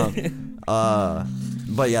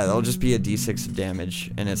 But yeah, that'll just be a d6 of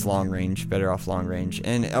damage, and it's long range, better off long range.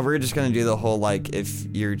 And we're just gonna do the whole, like, if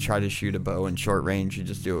you try to shoot a bow in short range, you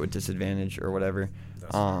just do it with disadvantage or whatever.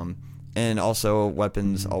 And also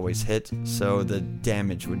weapons always hit, so the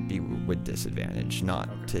damage would be with disadvantage,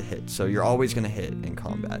 not to hit. So you're always gonna hit in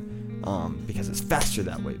combat, because it's faster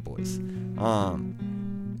that way, boys.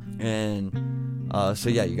 So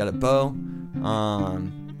yeah, you got a bow,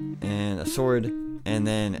 and a sword, and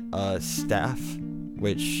then a staff,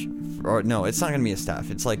 which, or no, it's not gonna be a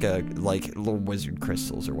staff. It's like little wizard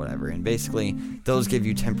crystals or whatever, and basically those give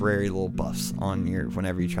you temporary little buffs on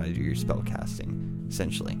whenever you try to do your spell casting,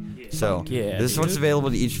 essentially. So this is what's available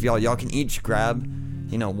to each of y'all. Y'all can each grab,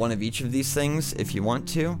 one of each of these things if you want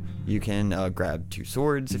to. You can grab two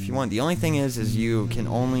swords if you want. The only thing is you can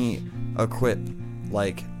only equip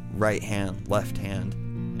like right hand, left hand,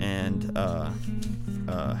 and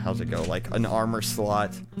how's it go? Like an armor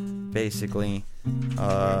slot, basically. We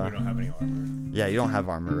don't have any armor. Yeah, you don't have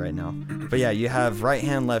armor right now. But yeah, you have right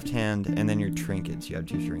hand, left hand, and then your trinkets. You have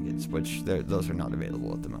two trinkets, which those are not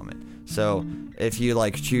available at the moment. So if you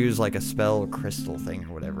choose a spell crystal thing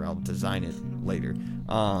or whatever, I'll design it later.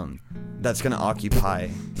 That's gonna occupy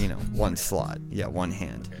one slot. Yeah, one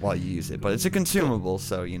hand while you use it. But it's a consumable,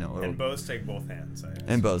 so And bows take both hands.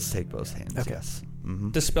 And bows take both hands. Okay. Yes.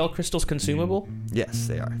 Mm-hmm. The spell crystals consumable? Yes,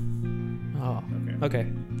 they are. Oh.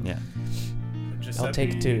 Okay. Yeah. I'll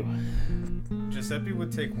take two. Giuseppe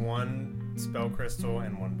would take one spell crystal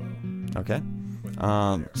and one bow. Okay.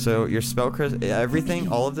 So your spell crystal, everything,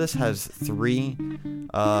 all of this has three,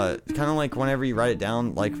 kind of like whenever you write it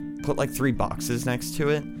down, put 3 boxes next to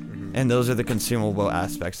it, and those are the consumable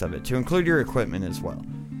aspects of it, to include your equipment as well.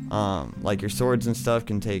 Your swords and stuff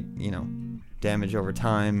can take, damage over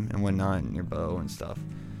time and whatnot, and your bow and stuff.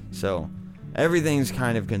 So everything's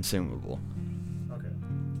kind of consumable.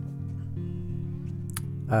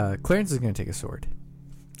 Clarence is going to take a sword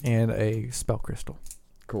and a spell crystal.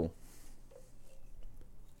 Cool.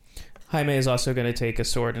 Jaime is also going to take a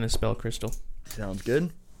sword and a spell crystal. Sounds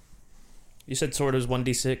good. You said sword was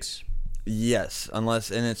 1d6? Yes, and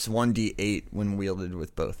it's 1d8 when wielded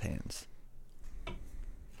with both hands.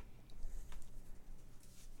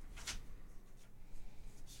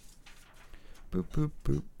 Boop, boop,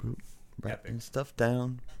 boop, boop. Writing stuff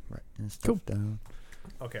down. Down.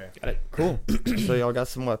 Okay. Got it. Cool. So y'all got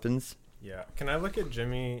some weapons. Yeah. Can I look at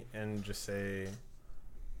Jimmy and just say,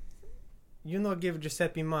 give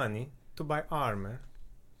Giuseppe money to buy armor?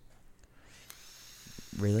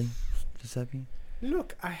 Really, Giuseppe?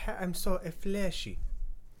 Look, I'm so fleshy.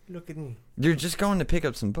 Look at me. You're just going to pick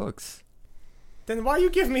up some books. Then why you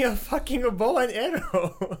give me a bow and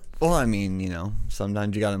arrow? Well, I mean,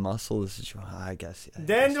 sometimes you gotta muscle. This is, I guess. Yeah,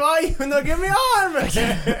 then why you not give me armor?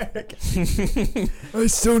 I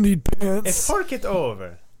still need pants. Fork it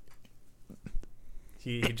over.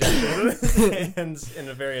 He just with his hands in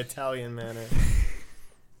a very Italian manner.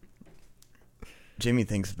 Jimmy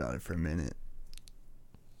thinks about it for a minute.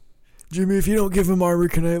 Jimmy, if you don't give him armor,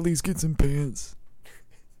 can I at least get some pants?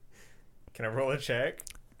 Can I roll a check?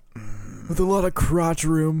 With a lot of crotch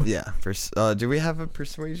room. Yeah. Do we have a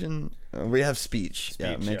persuasion? We have speech.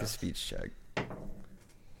 Yeah, make a speech check.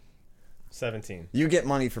 17. You get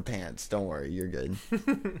money for pants. Don't worry. You're good.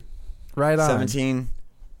 Right on. 17.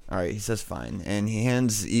 All right. He says fine. And he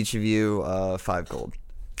hands each of you 5 gold.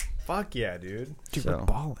 Fuck yeah, dude. Dude, we're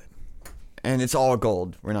balling. And it's all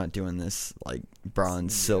gold. We're not doing this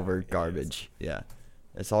bronze, silver garbage. Yeah.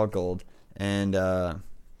 It's all gold. And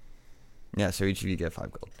yeah, so each of you get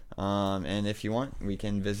 5 gold. And if you want, we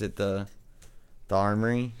can visit the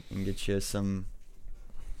armory and get you some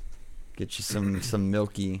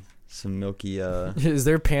milky Is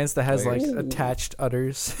there pants that has attached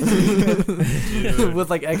udders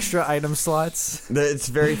with extra item slots? It's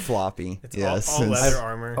very floppy. It's yes, all leather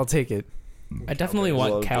armor. I'll take it. I definitely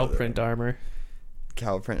want cow print armor.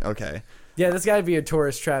 Cow print. Okay. Yeah, this got to be a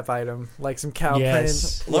tourist trap item, some cow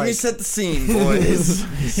print. Let me set the scene, boys.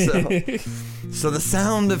 So the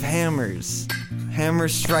sound of hammers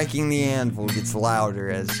striking the anvil gets louder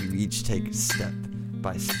as you each take a step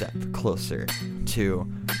by step closer to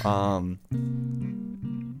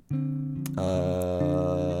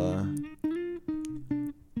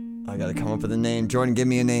I gotta come up with a name. Jordan, give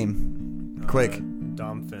me a name. Quick.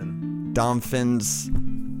 Domfin. Domfin's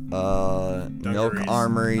Milk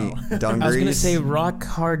Armory Dungarees. I was gonna say rock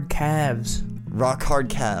hard calves. Rock hard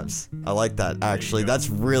calves. I like that, actually. That's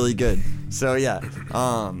really good. So yeah,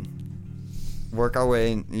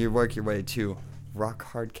 you work your way to rock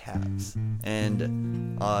hard calves,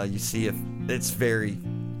 and you see if it's very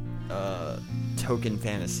token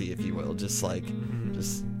fantasy, if you will, just a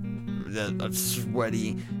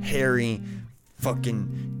sweaty, hairy,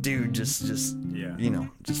 fucking dude, just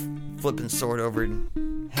flipping sword over,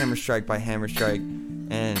 hammer strike by hammer strike,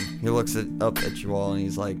 and he looks up at you all, and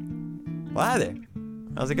he's like, "Well, hi there.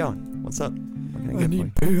 How's it going? What's up? What can I get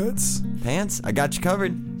need for you?" pants. Pants? I got you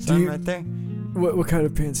covered. Son, right there. What kind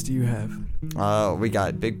of pants do you have? We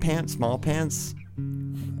got big pants, small pants,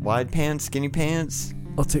 wide pants, skinny pants,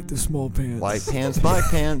 I'll take the small pants. white pants, black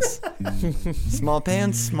pants, small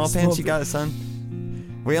pants, you got it, son.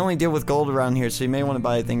 We only deal with gold around here, so you may want to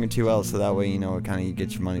buy a thing or two else, so that way you kind of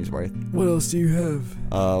get your money's worth. What else do you have?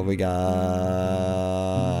 We got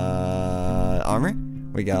armor,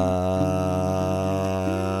 we got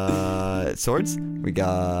swords, we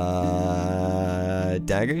got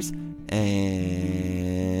daggers,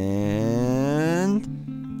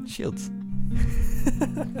 and shields.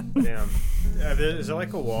 Damn. Is there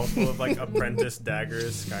like a wall full of like apprentice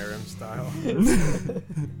daggers, Skyrim style?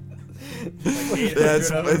 Yeah,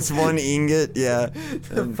 it's one ingot, yeah.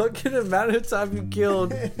 The fucking amount of time you killed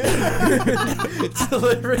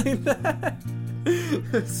delivering that.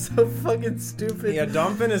 It's so fucking stupid. Yeah,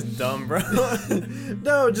 Domfin is dumb, bro.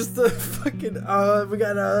 No, just the fucking we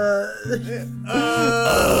got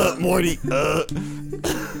Morty. God.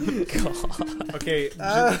 Okay,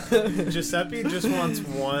 Giuseppe just wants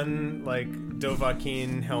one like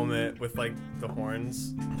Dovahkiin helmet with like the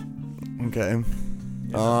horns. Okay.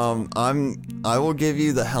 I will give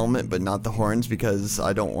you the helmet, but not the horns, because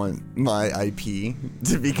I don't want my IP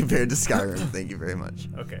to be compared to Skyrim. Thank you very much.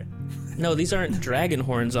 Okay. No, these aren't dragon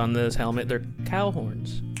horns on this helmet. They're cow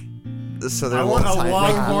horns. So they're I want a tiny.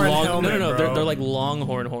 longhorn helmet, No. bro. They're like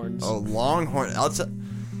longhorn horns. Oh, longhorn.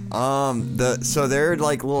 So they're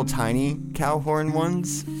like little tiny cow horn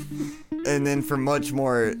ones, and then for much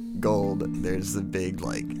more gold, there's the big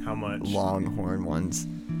How much? longhorn ones.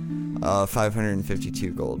 552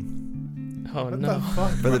 gold Oh What no. the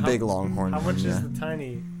fuck? for the bro? big longhorn. How much one, is the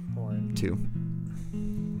tiny horn? 2?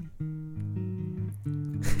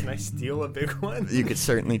 Can I steal a big one? You could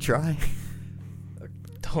certainly try.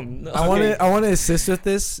 Oh no. I want to assist with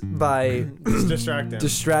this by Just distract him.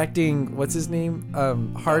 distracting what's his name?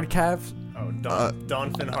 Hard calf. Oh,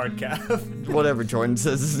 Donphin Hardcalf. Whatever Jordan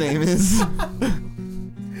says his name is.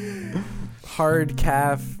 Hard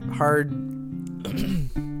calf. Hard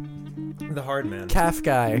The hard man. calf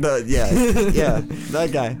guy. Yeah, that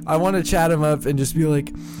guy. I want to chat him up and just be like,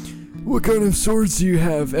 "What kind of swords do you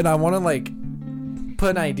have?" And I want to like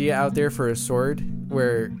put an idea out there for a sword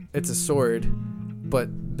where it's a sword, but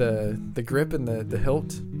the grip and the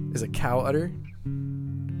hilt is a cow udder,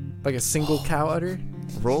 like a single cow udder.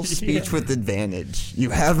 Roll speech with advantage. You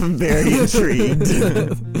have him very intrigued.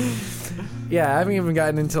 Yeah, I haven't even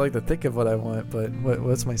gotten into like the thick of what I want, but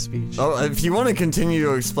what's my speech? Oh, if you want to continue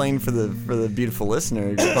to explain for the beautiful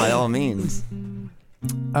listener, by all means.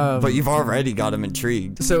 But you've already got him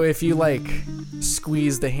intrigued. So if you like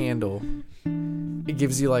squeeze the handle, it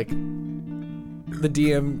gives you like the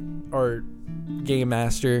DM or game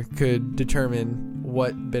master could determine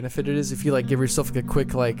what benefit it is. If you like give yourself like a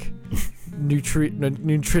quick like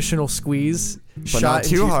nutritional squeeze, But not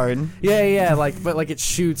too hard. Yeah, but like it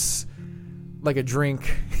shoots like a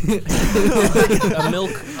drink,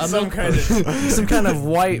 Some kind of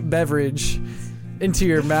white beverage into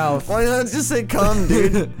your mouth. Why not just say come,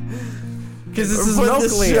 dude? Because this Or is put milk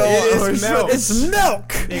the later. show- It is milk. It's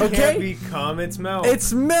milk. It Okay, can't be cum, it's milk.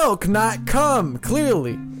 it's milk, not cum.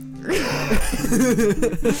 Clearly.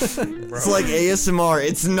 It's like ASMR.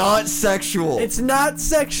 It's not sexual. It's not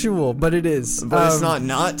sexual, but it is. But it's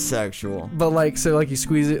not sexual. But like, so like you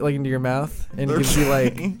squeeze it like into your mouth, and it gives you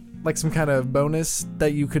like some kind of bonus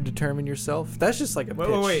that you could determine yourself. That's just like a pitch.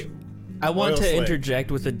 Wait. I want Oil to slick.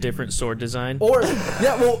 interject with a different sword design. Or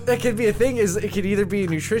yeah, well, it could be a thing. Is it could either be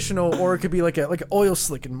nutritional or it could be like an oil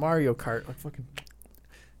slick in Mario Kart, like fucking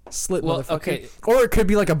slit Well, motherfucker. okay. Or it could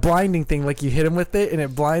be like a blinding thing, like you hit them with it and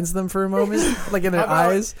it blinds them for a moment, like in their How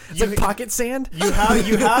about eyes. It's you- like pocket sand. You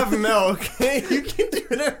have milk. You can do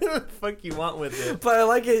whatever the fuck you want with it. But I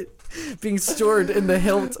like it being stored in the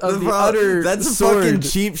hilt of the Bro, other that's a sword. fucking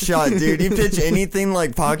cheap shot, dude. You pitch anything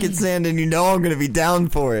like pocket sand, and you know I'm gonna be down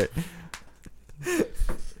for it.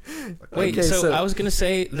 Wait, Okay, so so- I was gonna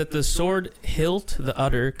say that the sword hilt, the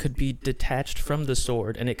udder, could be detached from the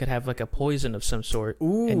sword, and it could have like a poison of some sort,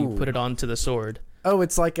 and you Ooh. put it onto the sword. Oh,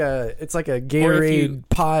 it's like a Gatorade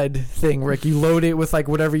pod thing where you load it with like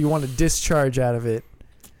whatever you want to discharge out of it.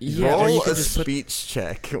 Yeah, or Roll you a could just put. speech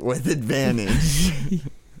check with advantage.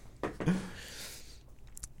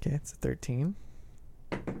 Okay, it's a 13.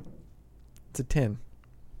 It's a 10.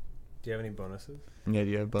 Do you have any bonuses? Yeah, do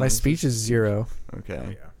you have My bonuses? speech is 0. Okay. Oh,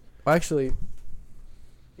 yeah. Well, actually,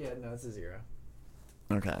 yeah, no, it's a 0.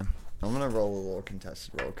 Okay. I'm gonna roll a little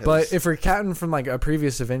contested roll. But if we're counting from like a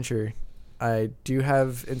previous adventure, I do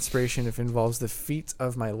have inspiration if it involves the feet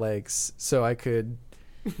of my legs, so I could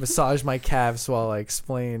massage my calves while I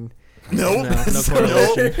explain. nope, No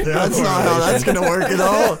correlation. that's not how that's gonna work at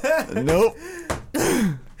all. Nope.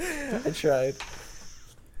 I tried.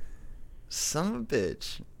 Son of a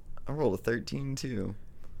bitch. I rolled a 13 too.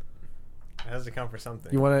 It has to count for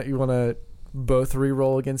something. You wanna both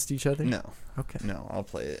re-roll against each other? No, Okay. no, I'll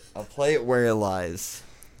play it. I'll play it where it lies.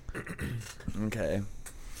 Okay.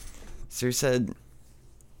 So you said,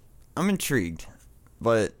 I'm intrigued,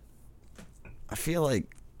 but I feel like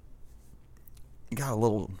you got a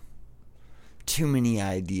little too many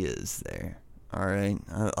ideas there. All right,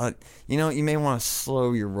 you may want to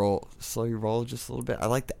slow your roll just a little bit. I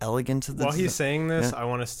like the elegance of this. While he's saying this, Yeah. I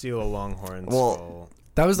want to steal a Longhorn. Well, so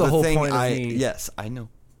That was the whole thing point of me. Yes, I know.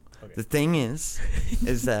 Okay. The thing is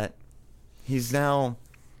that he's now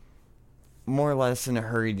more or less in a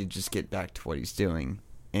hurry to just get back to what he's doing,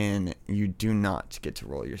 and you do not get to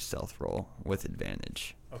roll your stealth roll with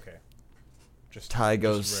advantage. Okay. Just Tie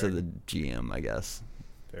goes just to rare. the GM, I guess,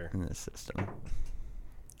 Fair. in this system.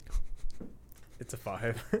 It's a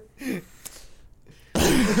 5.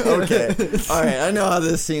 Okay. All right. I know how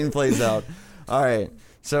this scene plays out. All right.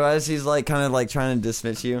 So as he's like kind of like trying to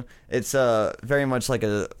dismiss you, it's very much like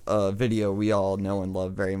a video we all know and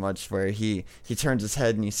love very much, where he turns his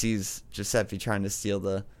head and he sees Giuseppe trying to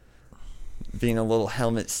steal being a little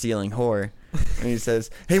helmet stealing whore, and he says,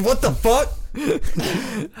 "Hey, what the fuck?"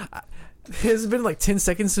 It's been like 10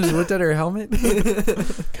 seconds since we looked at her helmet. Bro.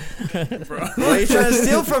 What are you trying to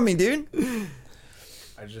steal from me, dude?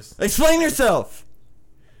 I just Explain yourself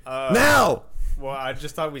now. Well, I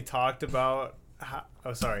just thought we talked about.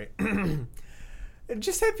 Oh, sorry.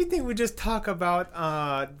 Just everything we just talk about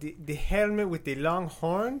the helmet with the long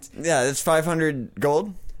horns. Yeah, it's 500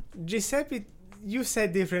 gold. Giuseppe, you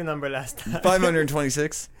said different number last time.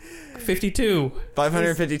 526. 52.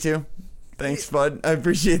 552. Thanks, bud. I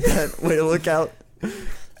appreciate that. Way to look out.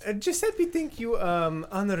 Giuseppe think you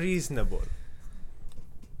unreasonable.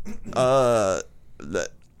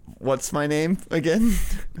 What's my name again?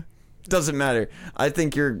 Doesn't matter. I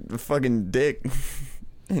think you're a fucking dick.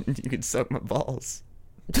 And you can suck my balls.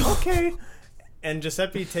 Okay. And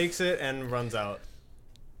Giuseppe takes it and runs out.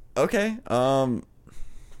 Okay. Can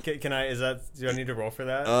I? Do I need to roll for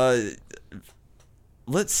that?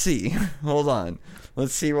 Let's see. Hold on.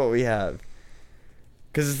 Let's see what we have.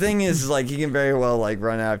 Because the thing is, like, he can very well, like,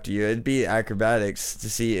 run after you. It'd be acrobatics to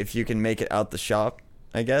see if you can make it out the shop,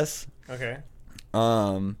 I guess. Okay.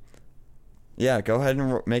 Yeah, go ahead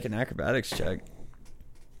and make an acrobatics check.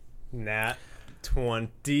 Nat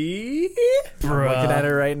 20. I'm looking at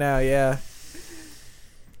her right now, yeah.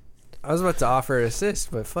 I was about to offer an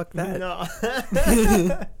assist, but fuck that. No.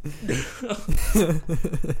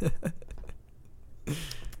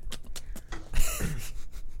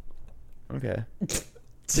 Okay.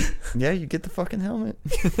 Yeah, you get the fucking helmet.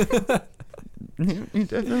 You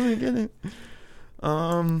definitely get it.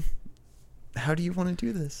 How do you want to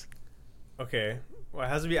do this? Okay. Well, it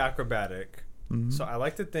has to be acrobatic. Mhm. So I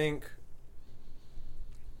like to think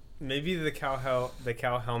maybe the cow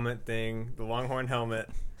helmet thing, the Longhorn helmet.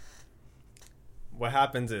 What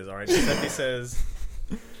happens is, all right, Giuseppe says,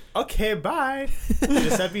 "Okay, bye."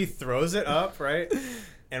 Giuseppe throws it up, right?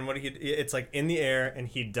 And it's like in the air, and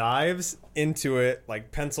he dives into it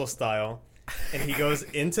like pencil style, and he goes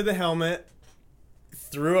into the helmet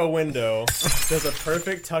through a window, does a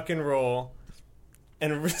perfect tuck and roll,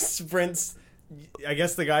 and sprints. I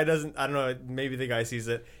guess the guy doesn't. I don't know. Maybe the guy sees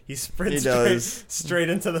it. He sprints straight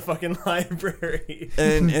into the fucking library.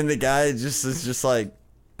 And the guy is just like,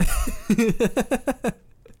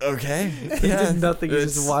 okay, He yeah, did nothing. He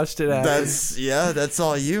just watched it happen. that's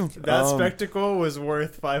all you. That spectacle was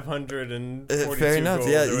worth 542 fair enough. gold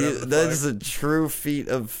Yeah, or whatever the that fuck. is a true feat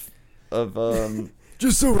of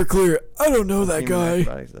Just so we're clear, I don't know that human guy.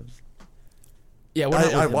 acrobatics. Yeah, we're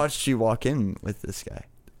not I with him. watched you walk in with this guy.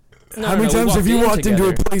 How many times have you walked into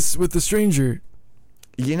a place with a stranger?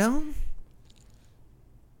 You know,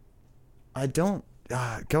 I don't.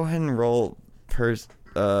 Go ahead and roll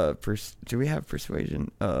do we have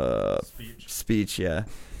persuasion? Speech, yeah.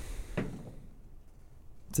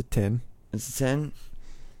 It's a 10. It's a 10.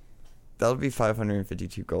 That'll be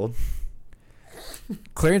 552 gold.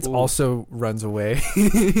 Clarence also runs away.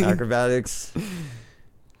 Acrobatics.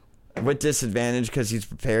 With disadvantage because he's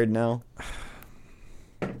prepared now.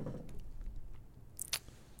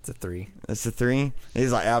 It's a 3. That's a 3.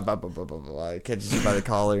 He's like, blah, blah, blah, blah, blah. Catches you by the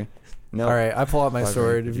collar. No. All right, I pull out my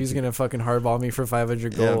sword. If he's gonna fucking hardball me for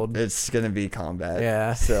 500 gold, it's gonna be combat.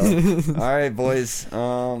 Yeah. So, all right, boys.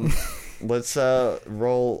 Let's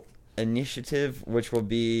roll initiative, which will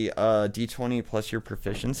be D20 plus your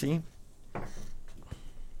proficiency.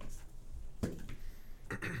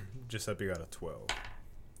 Giuseppe got a 12.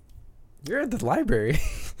 you're at the library.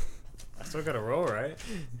 I still got to roll, right?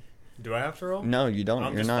 Do I have to roll? No, you don't.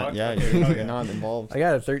 I'm You're just not. fucked? Yeah, Okay, you're not involved. I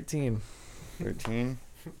got a 13. 13.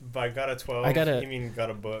 But I got a 12. You mean got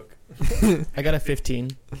a book? I got a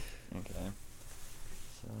 15. Okay.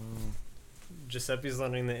 So Giuseppe's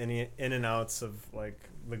learning the in and outs of like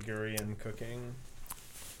Ligurian cooking.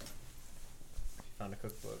 Found a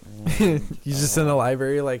cookbook. He's just in the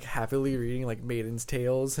library, like happily reading like Maiden's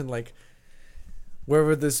Tales and like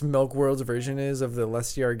wherever this Milk World's version is of the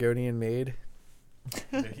Lusty Argonian Maid.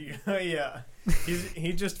 Yeah,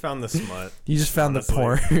 he just found the smut. You just found honestly. the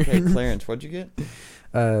porn. okay, Clarence, what'd you get?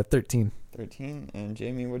 13. 13. And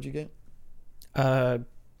Jamie, what'd you get?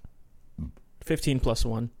 15 plus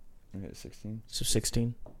 1. Okay, 16. So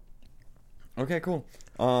 16. Okay, cool.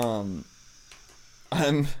 I'm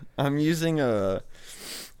using the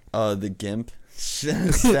GIMP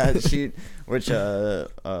stat sheet, which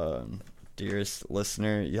dearest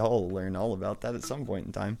listener, y'all will learn all about that at some point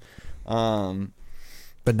in time.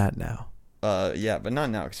 But not now. Yeah, but not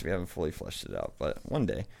now because we haven't fully fleshed it out. But one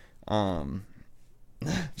day,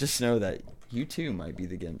 just know that you too might be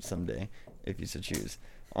the GIMP someday if you so choose.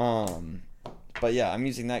 But yeah, I'm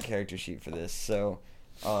using that character sheet for this. So,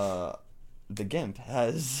 the GIMP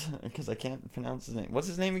has, because I can't pronounce his name. What's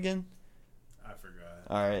his name again? I forgot.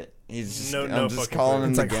 All right, he's just, No I'm just fucking calling clue. him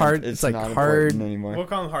It's the like GIMP. hard- It's it's like not hard- important anymore. We'll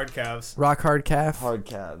call him hard calves. Rock hard calf. Hard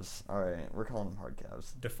calves. All right, we're calling him hard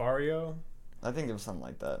calves. Defario. I think it was something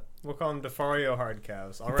like that. We'll call him Defario hard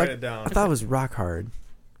calves. I'll I write thought- it down. I thought it was rock hard.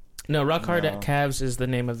 No, Rock Hard No. Calves is the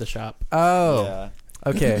name of the shop. Oh, Yeah.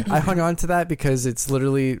 okay. I hung on to that because it's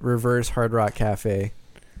literally reverse Hard Rock Cafe.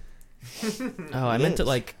 Oh, I It meant it is.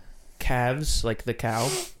 like calves, like the cow,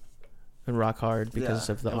 and Rock Hard because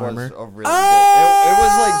Yeah, of the it armor. Was a really good. It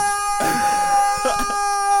was like.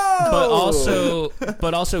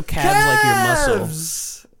 But also calves like your muscle.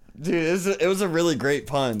 Calves! Dude, it was a really great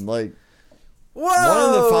pun. Like, Whoa!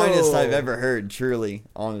 one of the finest I've ever heard, truly,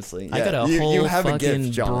 honestly. I Yeah, got a you whole have a fucking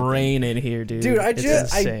gift, Jonathan. brain in here, dude. Dude, it's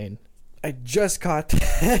insane. I just caught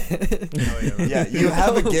that. Oh, yeah. Yeah, you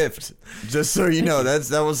have a gift. Just so you know, that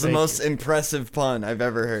was the Thank most impressive pun I've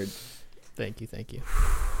ever heard. Thank you.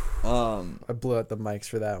 I blew out the mics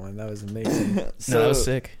for that one. That was amazing. So No, that was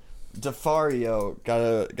sick. Defario got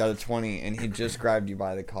a 20, and he just grabbed you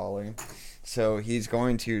by the collar. So he's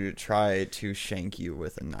going to try to shank you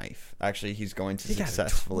with a knife. Actually, he's going to He got a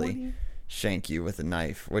successfully 20? shank you with a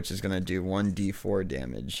knife, which is going to do 1d4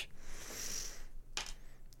 damage.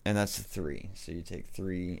 And that's a 3. So you take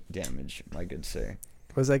 3 damage, my good sir.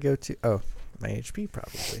 What does that go to? Oh, my HP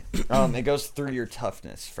probably. It goes through your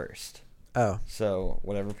toughness first. Oh, So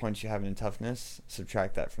whatever points you have in toughness,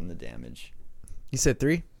 subtract that from the damage. you said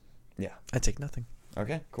 3? Yeah. I take nothing.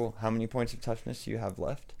 Okay, cool. How many points of toughness do you have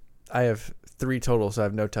left? I have 3 total, so I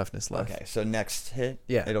have no toughness left. Okay, so next hit,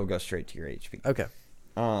 Yeah. it'll go straight to your HP. Okay.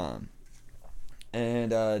 And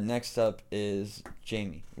next up is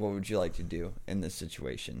Jamie. What would you like to do in this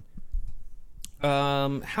situation?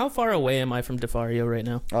 How far away am I from Defario right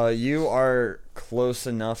now? You are close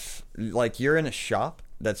enough. Like, you're in a shop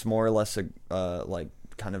that's more or less like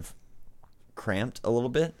kind of cramped a little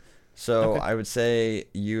bit. So Okay. I would say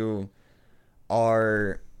you're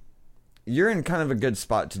in kind of a good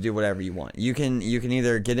spot to do whatever you want. You can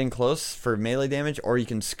either get in close for melee damage, or you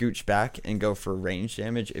can scooch back and go for range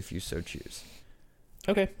damage if you so choose.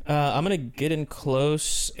 Okay. I'm gonna get in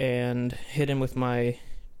close and hit him with my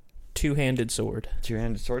two-handed sword.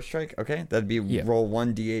 Two-handed sword strike. Okay, that'd be Yeah. roll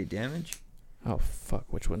 1d8 damage. Oh fuck!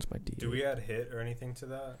 Which one's my D? Do we add hit or anything to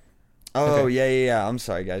that? Oh, Okay. yeah. I'm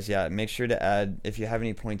sorry, guys. Yeah, make sure to add, if you have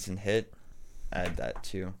any points in hit, add that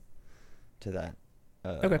too to that.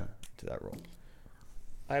 Okay. To that roll.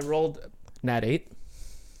 I rolled nat 8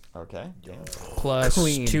 Okay. Damn. plus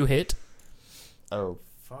Clean. 2 hit. Oh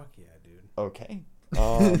Fuck yeah, dude. Okay.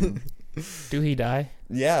 Do he die?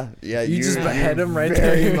 Yeah. You just behead him right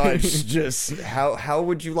very there. much just how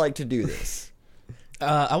would you like to do this?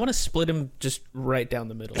 I want to split him just right down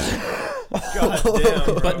the middle. God damn,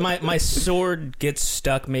 bro. But my sword gets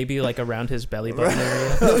stuck maybe like around his belly button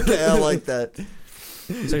area. Okay, I like that.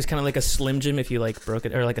 So he's kind of like a Slim Jim if you like broke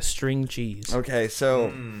it, or like a string cheese. Okay,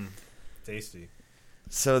 so Tasty.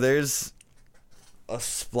 so there's a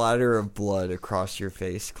splatter of blood across your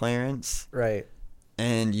face, Clarence, Right.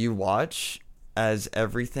 and you watch as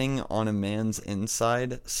everything on a man's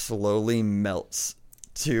inside slowly melts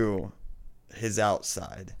to his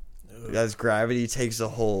outside. As gravity takes a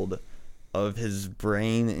hold of his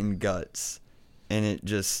brain and guts, and it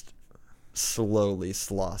just slowly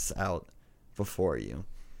sloughs out before you.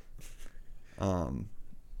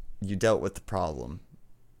 You dealt with the problem.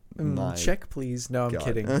 My Check, please. No, I'm God.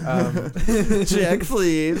 kidding. Check,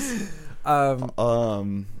 please. Yeah. Oh,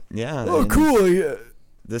 and cool. Yeah.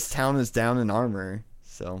 This town is down in armor,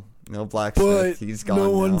 so no blacksmith. He's gone.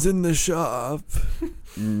 No one's now. in the shop.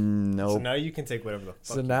 Nope. So now you can take whatever the fuck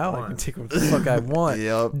So now you I want. can take what the fuck I want.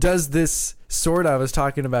 Yep. Does this sword I was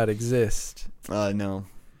talking about exist? No.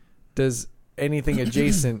 Does anything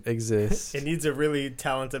adjacent exist? It needs a really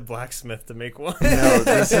talented blacksmith to make one. No,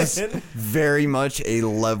 this is very much a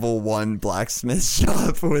level 1 blacksmith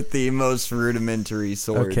shop with the most rudimentary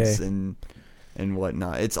swords Okay. and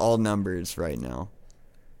whatnot. It's all numbers right now.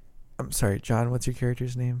 I'm sorry, John. What's your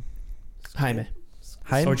character's name? Jaime.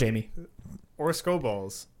 Jaime? Or Jamie. Or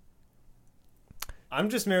Skullballs. I'm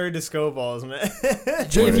just married to Skullballs, man.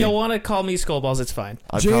 If you want to call me Skullballs, it's fine.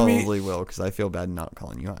 I Jamie- probably will because I feel bad not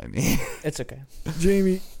calling you Jaime. It's okay.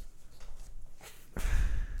 Jamie.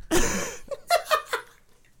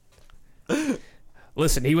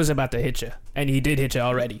 Listen, he was about to hit you, and he did hit you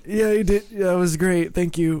already. Yeah, he did. Yeah, it was great.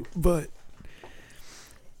 Thank you. But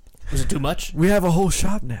Was it too much? we have a whole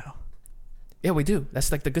shop now. Yeah, we do.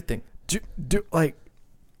 That's like the good thing.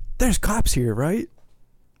 There's cops here, right?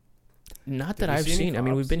 Not that Did you I've see any seen. I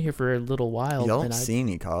mean, we've cops? been here for a little while, You don't and see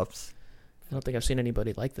any cops. I don't think I've seen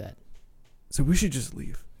anybody like that. So we should just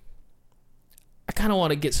leave. I kind of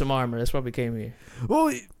want to get some armor. That's why we came here.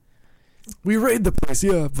 Well, we raid the place,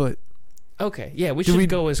 yeah, but Okay, yeah, we Should should we-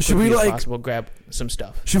 go as should quickly we, as like- possible. Grab some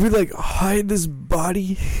stuff. should we hide this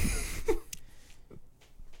body?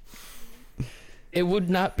 It would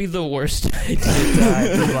not be the worst idea to hide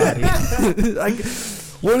the body.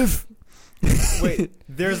 What if? Wait,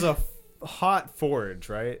 there's a hot forge,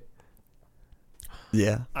 right?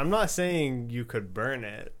 Yeah. I'm not saying you could burn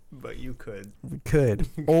it, but you could We could,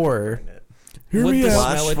 or burn it. hear Would me the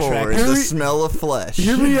out. smell Flash attract- forward, Hear the me- smell of flesh.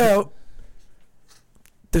 Hear me out.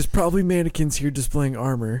 There's probably mannequins here displaying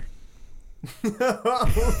armor.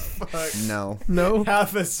 Fuck. No. No.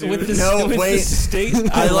 Half a suit. With the, No, with wait. the state,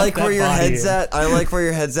 I left like that where your body head's here. at. I like where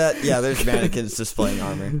your head's at. Yeah, there's mannequins displaying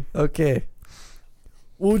armor. Okay.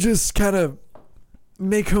 We'll just kind of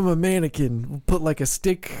make him a mannequin. We'll put a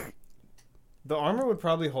stick. The armor would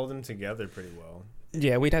probably hold him together pretty well.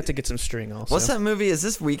 Yeah, we'd have to get some string also. What's that movie? Is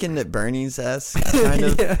this Weekend at Bernie's esque kind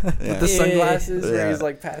of? Yeah. Yeah. With the sunglasses Yeah. where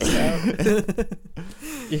he's passed out.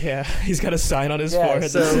 Yeah, he's got a sign on his Yeah, forehead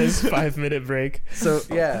so- that says 5-minute break. So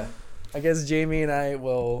yeah, I guess Jamie and I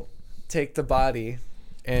will take the body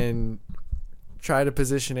and try to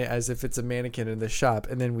position it as if it's a mannequin in the shop,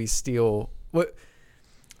 and then we steal what.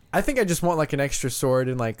 I think I just want an extra sword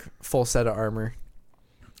and full set of armor.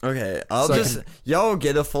 Okay, I'll So I just y'all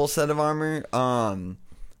get a full set of armor.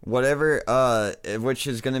 Whatever. Which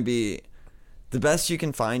is gonna be the best you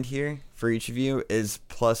can find here for each of you is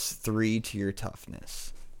 +3 to your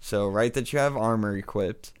toughness. So write that you have armor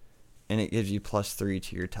equipped, and it gives you +3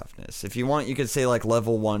 to your toughness. If you want, you could say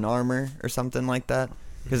level 1 armor or something like that,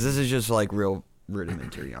 because this is just real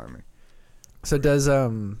rudimentary armor. So does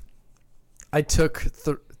I took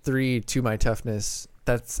 3 to my toughness.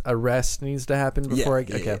 That's a rest needs to happen before I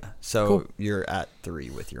okay. Yeah. So Cool. you're at 3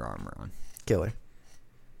 with your armor on. Killer.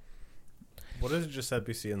 What does it just have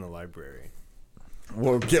you see in the library?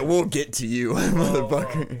 We'll get to you,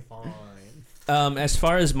 motherfucker. Oh, fine. As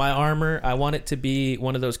far as my armor, I want it to be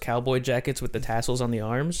one of those cowboy jackets with the tassels on the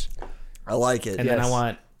arms, I like it. and then I Yes.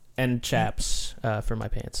 want end chaps for my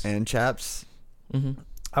pants. And chaps. Mm-hmm.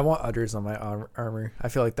 I want udders on my armor. I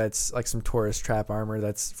feel like that's some tourist trap armor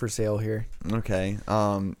that's for sale here. Okay.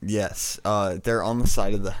 Yes. They're on the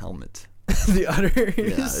side of the helmet. The udders. Yeah,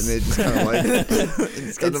 and they just kind of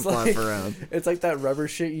it's kind of flap around. It's like that rubber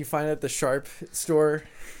shit you find at the Sharp store,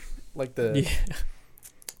 the. Yeah.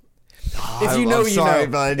 If you know, I'm you sorry,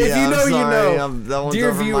 know. bud. If Yeah, you know, I'm you sorry. know. That one's Dear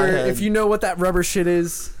over my viewer, head. if you know what that rubber shit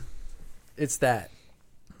is, it's that.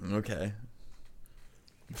 Okay.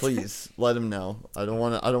 Please let him know. I don't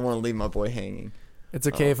want to leave my boy hanging. It's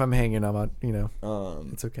okay if I'm hanging. I'm on.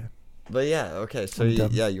 It's okay. But yeah, okay. So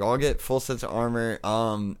you all get full sets of armor.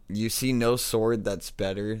 You see no sword that's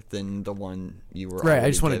better than the one you were. Right. I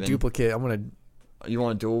just want to given. duplicate. You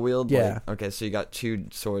want to dual wield? Yeah. Okay, so you got 2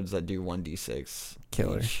 swords that do 1d6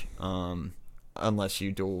 Killer. each. Unless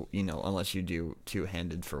you do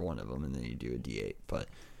 2-handed for one of them, and then you do a d8. But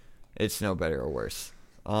it's no better or worse.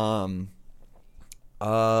 No,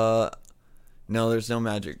 there's no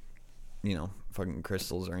magic, fucking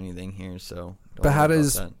crystals or anything here. So. But how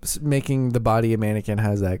does making the body a mannequin?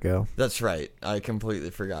 How does that go? That's right. I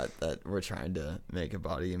completely forgot that we're trying to make a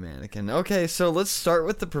body a mannequin. Okay, so let's start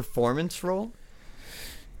with the performance roll.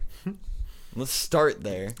 Let's start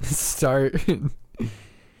there. Let's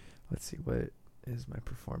see, what is my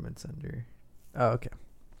performance under? Oh, okay.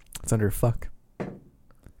 It's under fuck. Man,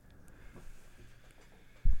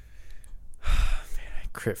 I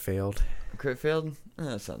crit failed. Crit failed?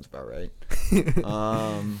 That sounds about right.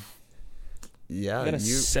 Yeah, I got a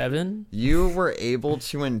 7. You were able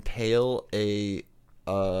to impale a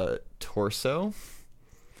torso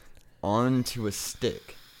onto a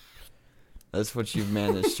stick. That's what you've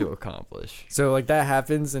managed to accomplish. So like that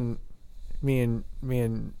happens, and me and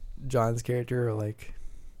John's character are like,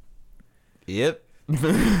 "Yep,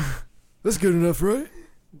 that's good enough, right?"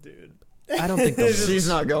 Dude, I don't think she's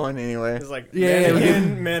not going anywhere. it's like Yeah,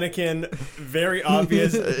 mannequin, very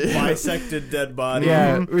obvious bisected dead body.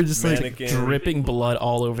 Yeah, we're just like mannequin. dripping blood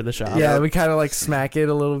all over the shop. Yeah, we kind of like smack it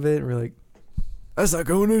a little bit. And we're like, that's not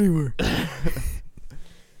going anywhere.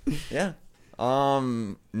 Yeah.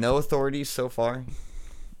 No authorities so far.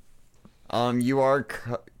 You are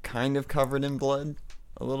kind of covered in blood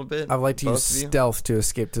a little bit. I'd like to use both of you. stealth to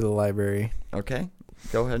escape to the library. Okay,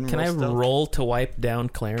 go ahead and Can I stealth. roll to wipe down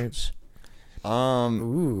Clarence?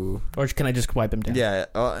 Ooh. Or can I just wipe him down? Yeah.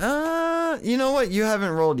 You know what? You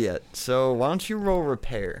haven't rolled yet, so why don't you roll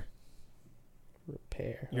repair?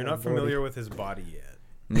 Repair. You're not familiar with his body yet.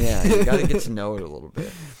 Yeah, you got to get to know it a little bit.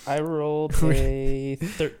 I rolled a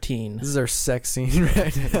 13. This is our sex scene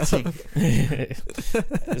right now. It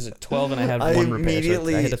was a 12 and I had one repair,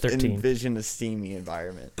 immediately so I hit a 13. envisioned a steamy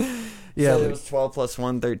environment. Yeah. So it was 12 plus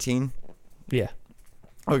 1, 13. Yeah.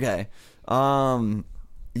 Okay. You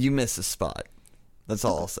miss a spot. That's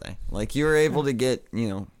all I'll say. Like, you were able to get,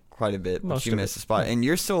 quite a bit, but Most you of missed it. a spot. And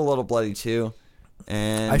you're still a little bloody, too.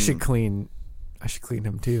 And I should clean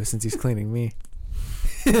him too, since he's cleaning me.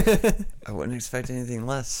 I wouldn't expect anything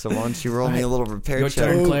less. So why don't you roll me a little repair Your check?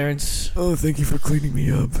 turn, Clarence. Oh, thank you for cleaning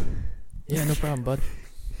me up. Yeah, no problem, bud.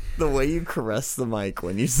 The way you caressed the mic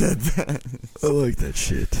when you said that. I like that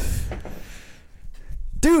shit.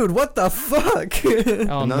 Dude, what the fuck?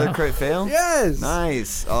 Oh, Another no. crit fail? Yes.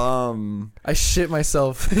 Nice. I shit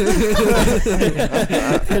myself.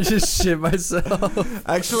 I just shit myself.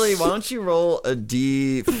 Actually, why don't you roll a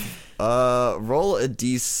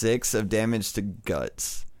d6 of damage to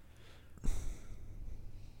guts?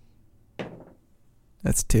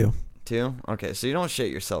 That's 2. 2? Okay, so you don't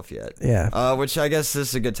shit yourself yet. Yeah. Which I guess this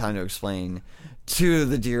is a good time to explain to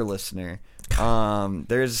the dear listener.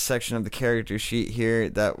 There's a section of the character sheet here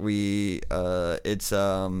that it's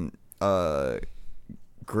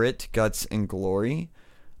grit, guts, and glory.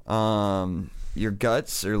 Your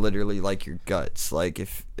guts are literally like your guts. Like,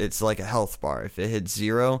 if it's like a health bar. If it hits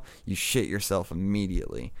 0, you shit yourself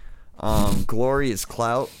immediately. Glory is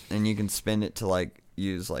clout, and you can spend it to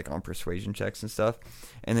use on persuasion checks and stuff.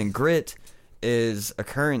 And then grit is a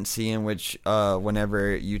currency in which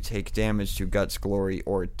whenever you take damage to guts, glory,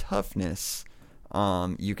 or toughness,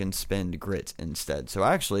 you can spend grit instead. So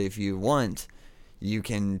actually, if you want, you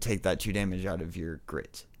can take that 2 damage out of your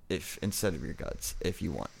grit instead of your guts if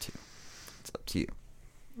you want to. It's up to you.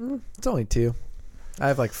 It's only 2. I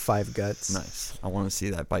have 5 guts. Nice. I want to see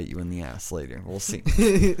that bite you in the ass later. We'll see.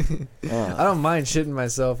 I don't mind shitting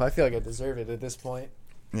myself. I feel like I deserve it at this point.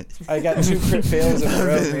 I got 2 crit fails in a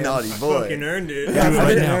row, man. Naughty boy. Fucking earned it.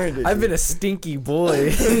 Yeah, I've been a stinky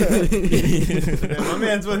boy. Man, my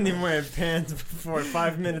man's wasn't even wearing pants before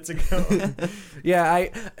 5 minutes ago. Yeah,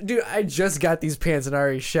 I just got these pants and I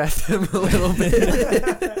already shat them a little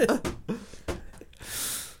bit.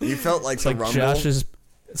 You felt like It's some like rumble.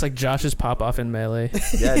 It's like Josh's pop off in Melee.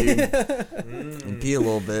 Yeah, dude. And pee a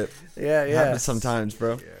little bit. Yeah. Happens sometimes,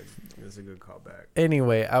 bro. Yeah, that's a good callback.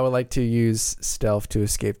 Anyway, I would like to use stealth to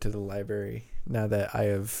escape to the library now that I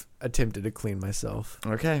have attempted to clean myself.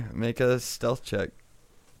 Okay, make a stealth check.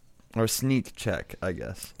 Or sneak check, I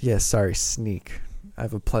guess. Yeah, sorry, sneak. I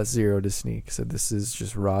have a +0 to sneak, so this is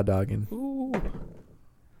just raw dogging. Ooh.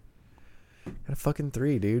 Got a fucking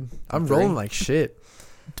 3, dude. I'm 3? rolling like shit.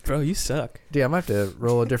 Bro, you suck. Dude, I might have to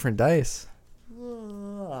roll a different dice.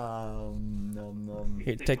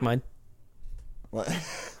 Here, take mine. What?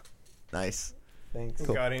 Nice. Thanks.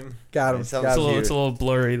 Got him. Got him. Nice. That Got was him. It's a little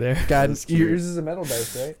blurry there. God, That's cute. yours is a metal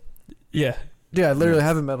dice, right? Yeah. Dude, I literally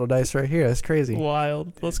have a metal dice right here. That's crazy.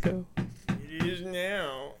 Wild. Let's go. It is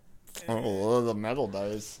now. Oh, the metal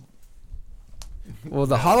dice. Well,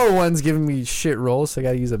 the hollow one's giving me shit rolls, so I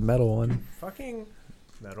gotta use a metal one. Fucking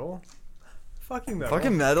metal. Fucking metal.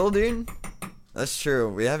 Fucking metal, dude. That's true.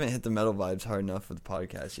 We haven't hit the metal vibes hard enough with the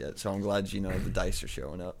podcast yet, so I'm glad the dice are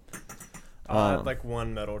showing up. I'll add like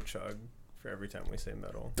one metal chug for every time we say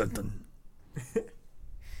metal.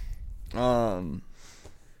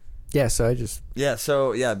 Yeah, so I just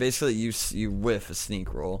basically you whiff a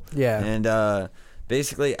sneak roll. yeah. And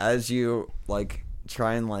basically as you like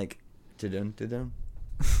try and like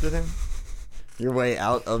your way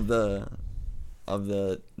out of the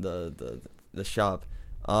shop,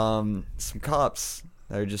 some cops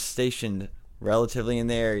that are just stationed relatively in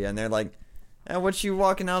the area, and they're like, "Hey, what you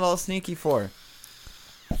walking out all sneaky for?"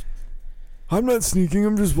 I'm not sneaking,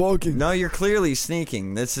 I'm just walking. No, you're clearly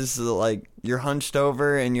sneaking. This is like you're hunched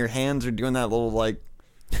over and your hands are doing that little like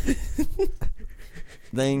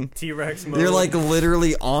thing. T-Rex mode. They're like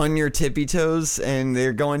literally on your tippy toes and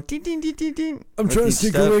they're going ding ding ding ding ding. I'm trying to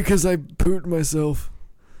sneak away because I pooped myself.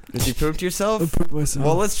 Did you pooped yourself? I pooped myself.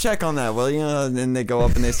 Well, let's check on that, will you? And then they go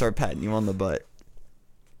up and they start patting you on the butt.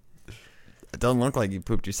 It doesn't look like you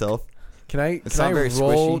pooped yourself. Can I It's not very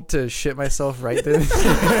roll squishy. to shit myself right then?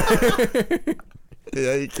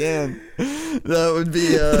 Yeah, you can. That would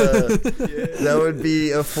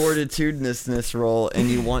be a fortitudinousness roll, and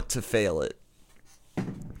you want to fail it. I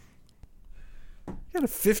got a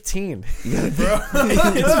 15.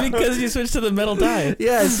 It's because you switched to the metal die.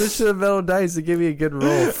 Yeah, I switched to the metal dice to give me a good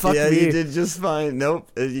roll. Fuck yeah, me. you did just fine. Nope,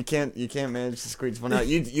 you can't manage to squeeze one out.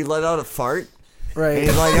 You let out a fart. And Right.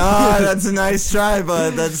 he's like, that's a nice try,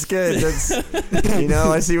 bud. That's good. That's,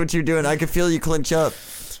 I see what you're doing. I can feel you clench up.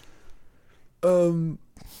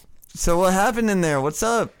 So what happened in there? What's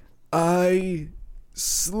up? I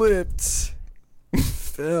slipped.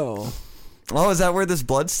 Fell. Oh, is that where this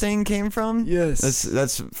blood stain came from? Yes.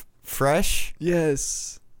 That's fresh.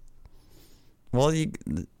 Yes. Well, you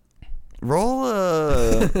roll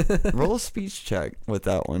a speech check with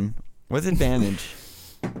that one with advantage.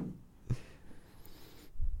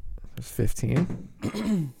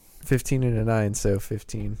 15. 15 and a 9, so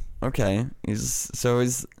 15. Okay, you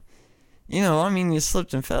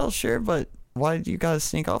slipped and fell, sure, but why do you gotta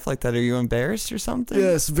sneak off like that? Are you embarrassed or something?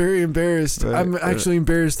 Yes, very embarrassed. Right, I'm actually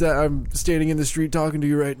embarrassed that I'm standing in the street talking to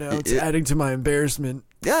you right now. It's adding to my embarrassment.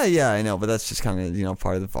 Yeah, I know, but that's just kind of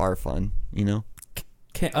part of our fun,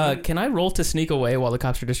 Can I roll to sneak away while the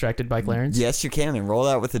cops are distracted by Clarence? Yes, you can, and roll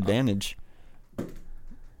that with advantage.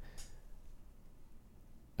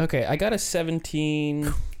 Okay, I got a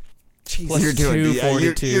 17 Jesus. plus You're doing 2 yeah,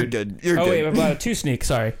 fortitude. You're good. You're Oh, good. wait, about 2 sneak,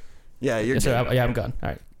 sorry. Yeah, you're Yes, good. sir, I'm gone. All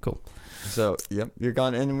right, cool. So, yep, you're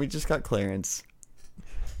gone, and we just got Clarence.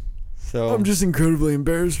 So I'm just incredibly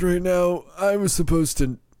embarrassed right now. I was supposed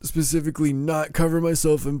to specifically not cover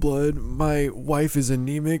myself in blood. My wife is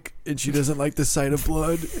anemic, and she doesn't like the sight of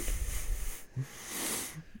blood.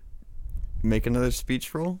 make another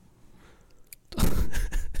speech roll.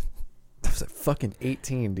 That was a fucking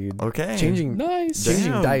 18, dude. Okay. Changing Nice.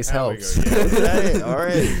 Damn. dice There we helps. go, yeah. Okay, all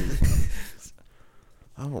right.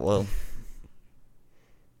 Oh well.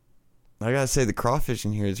 I gotta say the crawfish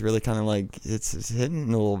in here is really kind of like it's hitting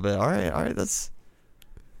a little bit. All right. That's.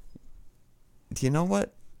 Do you know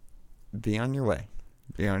what? Be on your way.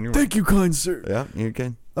 Be on your way. Thank you, kind sir. Yeah, you're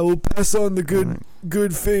good. I will pass on the All right.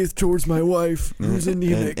 good faith towards my wife, who's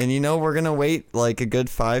anemic. And we're gonna wait like a good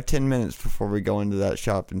 5-10 minutes before we go into that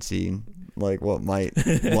shop and see like what might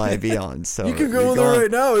lie beyond. So You can go in there right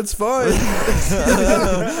now. It's fine.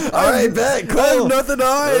 All right, bet. Cool. I have nothing to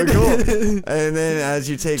hide. Cool. And then as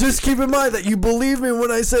you take Just keep in mind that you believe me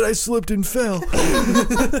when I said I slipped and fell.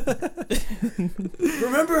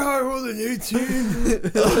 Remember how I was an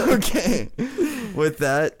 18? Okay. With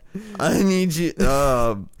that, I need you.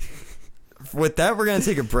 With that, we're gonna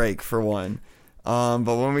take a break for one. But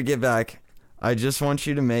when we get back, I just want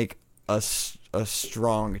you to make a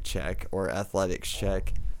strong check or athletics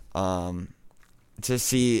check, to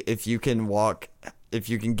see if you can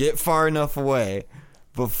get far enough away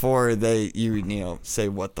before they say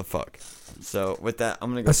what the fuck. So with that,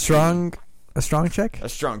 I'm gonna go A strong check? A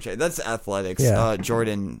strong check. That's athletics. Yeah.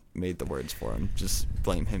 Jordan made the words for him. Just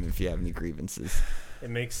blame him if you have any grievances. It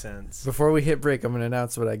makes sense. Before we hit break, I'm going to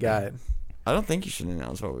announce what I got. I don't think you should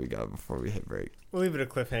announce what we got before we hit break. We'll leave it a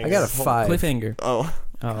cliffhanger. I got a 5. Cliffhanger. Oh,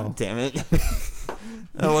 Oh. damn it.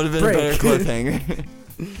 That would have been Break. a better cliffhanger.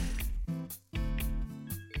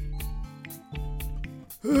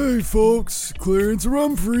 Hey folks, Clarence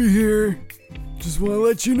Rumfrey here. Just want to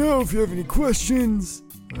let you know if you have any questions,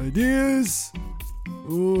 ideas,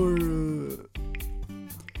 or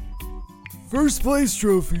first place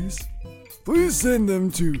trophies, please send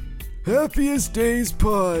them to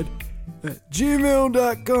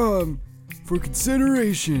happiestdayspod@gmail.com for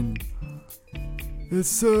consideration.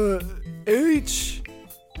 It's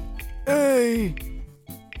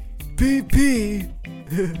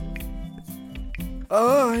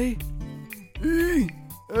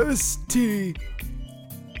HAPPIEST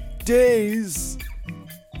days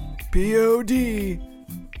POD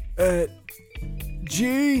at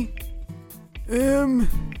gmail.com.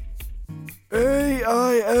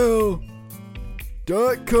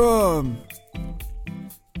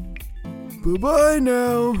 Bye-bye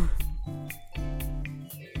now.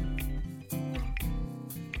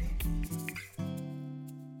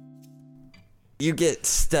 You get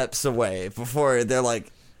steps away before they're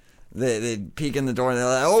like, they peek in the door and they're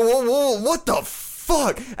like, oh, whoa, whoa, what the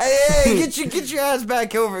fuck? Hey, get your ass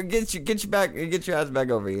back over, get your ass back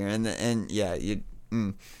over here, and yeah,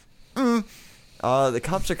 the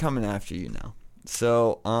cops are coming after you now.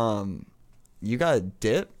 So, you got a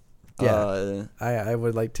dip. Yeah, I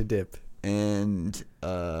would like to dip. And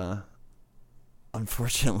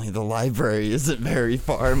unfortunately, the library isn't very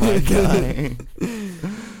far, my guy.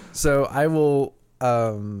 So I will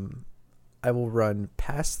run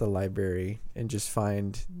past the library and just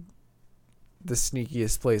find the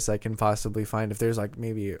sneakiest place I can possibly find. If there's like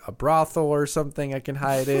maybe a brothel or something I can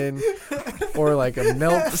hide in, or like a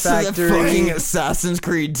milk factory. Fucking Assassin's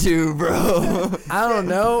Creed 2, bro. I don't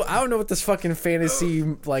know what this fucking fantasy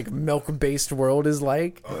like milk based world is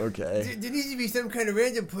like. Okay. There needs to be some kind of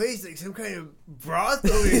random place, like some kind of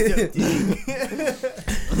brothel or something.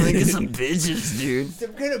 I'm gonna get some bitches, dude.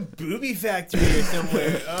 Some kind of booby factory or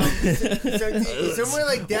somewhere. Somewhere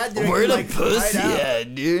like that. Where the like, pussy hide out.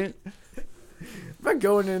 at, dude? I'm not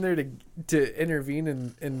going in there to intervene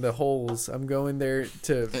in the holes. I'm going there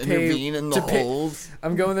to Intervene in the holes.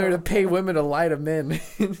 I'm going there to pay women to lie to men.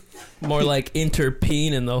 More like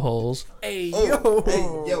interpene in the holes. Hey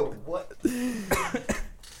what?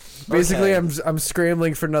 Basically, Okay. I'm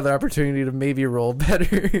scrambling for another opportunity to maybe roll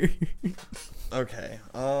better. Okay.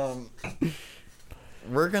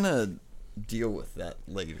 We're gonna deal with that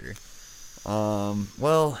later.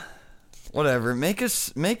 Well, whatever. Make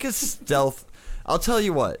us stealth. I'll tell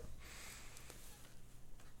you what.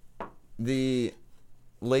 The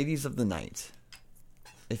ladies of the night,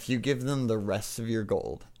 if you give them the rest of your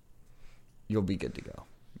gold, you'll be good to go.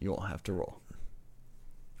 You won't have to roll.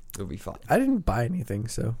 You'll be fine. I didn't buy anything,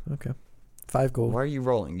 so okay. 5 gold. Why are you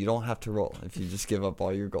rolling? You don't have to roll if you just give up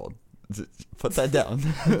all your gold. Put that down.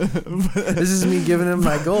 This is me giving him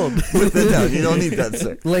my gold. Put that down. You don't need that,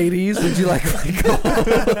 sir. Ladies, would you like my gold?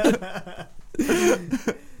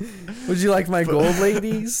 Would you like my gold,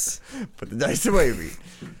 ladies? Put the dice away, Reed.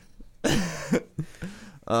 That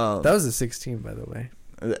was a 16, by the way.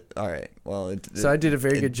 All right. Well, So I did a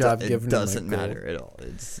very good job giving him It doesn't my gold. matter at all.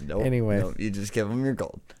 It's Anyway. you just give them your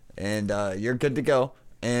gold, and you're good to go.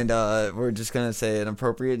 And we're just gonna say an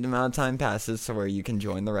appropriate amount of time passes to where you can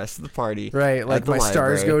join the rest of the party. Right, at like the my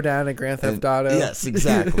stars library. go down at Grand Theft Auto. Yes,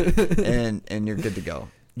 exactly. and you're good to go.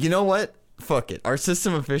 You know what? Fuck it. Our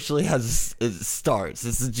system officially has stars.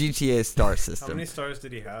 It's the GTA star system. How many stars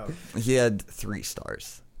did he have? He had 3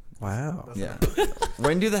 stars. Wow. Yeah.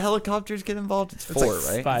 When do the helicopters get involved? It's 4,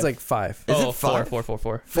 right? Five. It's like 5. Is Oh, it 5? four. 4.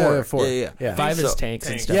 4. Yeah. Yeah. 5 is So- tanks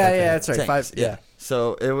and Tanks. stuff. Yeah, like yeah, that. that's right. Tanks, 5. Yeah.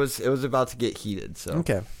 So it was about to get heated. So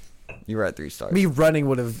Okay. you were at 3 stars. Me running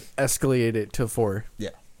would have escalated it to 4.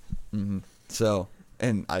 Mm-hmm. So,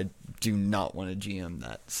 and I do not want to GM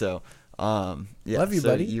that. So, yeah. Love you, so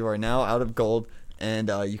buddy. You are now out of gold, and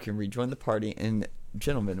you can rejoin the party. And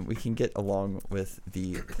gentlemen, we can get along with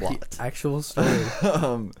the plot. The actual story.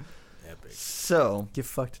 So Get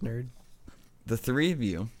fucked, nerd. the 3 of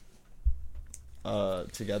you,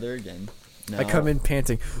 together again. Now, I come in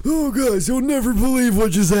panting. Oh, guys, you'll never believe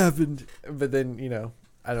what just happened. But then,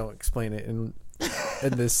 I don't explain it in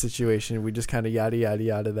this situation. We just kind of yada yada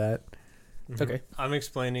yada that. Okay. I'm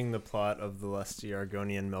explaining the plot of the lusty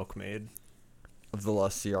Argonian milkmaid. of the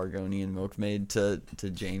lusty Argonian milkmaid to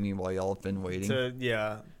Jamie while y'all have been waiting.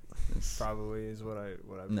 Yeah, It's- probably is what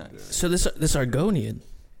I've been Nice. doing. So this Argonian,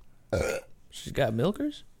 she's got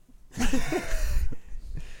milkers.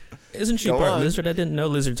 Isn't she Go part on. lizard? I didn't know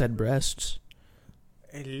lizards had breasts.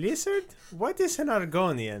 A lizard? What is an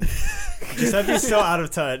Argonian? Giuseppe's so out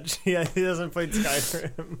of touch. Yeah, he doesn't play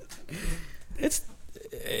Skyrim. It's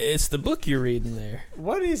It's the book you're reading there.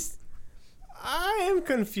 What is? I am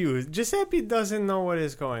confused. Giuseppe doesn't know what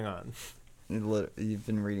is going on. You've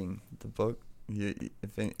been reading the book.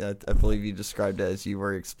 I believe you described it as you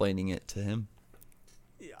were explaining it to him.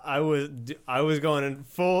 I was going in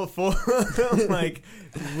full like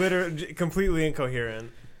literally completely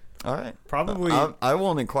incoherent. All right. Probably I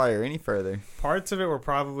won't inquire any further. parts of it were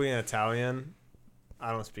probably in Italian.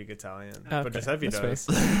 I don't speak Italian, Okay, but Giuseppe that's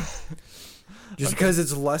does. Just because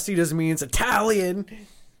it's lusty doesn't mean it's Italian.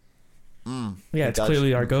 Yeah, it's Gotcha.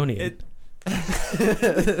 clearly Argonian.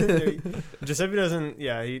 Giuseppe doesn't.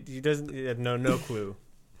 Yeah, he doesn't. He had no clue.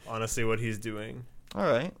 Honestly, what he's doing. All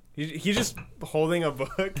right. He's just holding a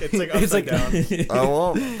book. It's like upside down. I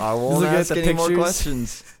won't looking at ask the any more pictures.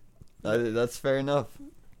 questions. That's fair enough.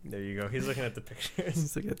 There you go. He's looking at the pictures.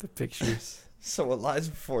 Let's look at the pictures. So what lies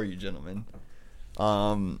before you, gentlemen,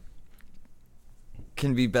 can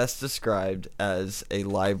be best described as a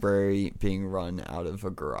library being run out of a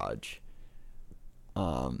garage.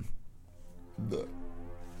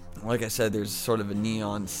 Like I said, there's sort of a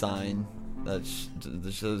neon sign that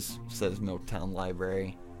says Milktown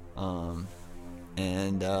Library,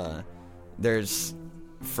 and there's,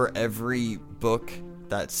 for every book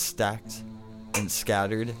that's stacked and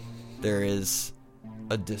scattered, there is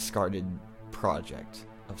a discarded project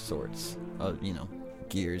of sorts.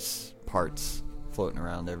 Gears, parts floating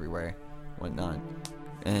around everywhere, whatnot.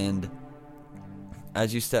 And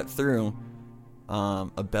as you step through,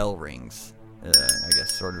 a bell rings. I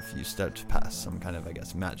guess sort of you stepped past some kind of,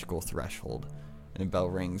 magical threshold, and a bell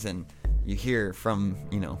rings, and you hear from,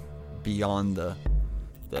 beyond the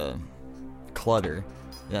clutter,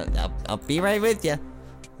 I'll be right with you,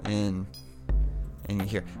 and you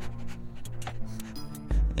hear,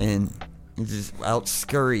 and he just out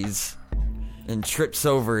scurries and trips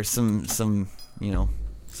over some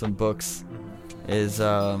books. Is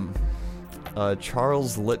Charles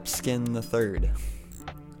Lipskin III,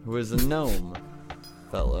 who is a gnome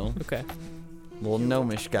fellow, Okay. little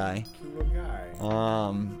gnomish guy. Little guy.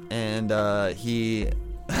 And he,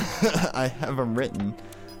 I have him written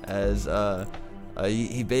as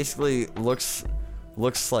he basically looks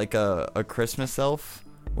like a Christmas elf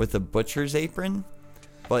with a butcher's apron,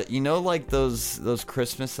 but like those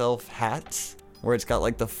Christmas elf hats where it's got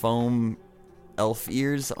like the foam elf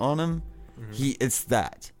ears on them. It's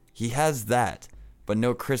that. He has that, but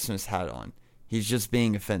no Christmas hat on. He's just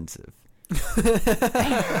being offensive.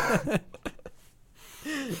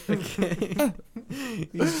 Okay.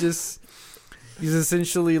 He's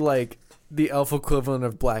essentially like the elf equivalent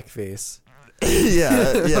of blackface.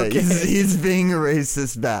 yeah. He's being a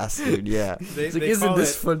racist bastard. Yeah. It's like, isn't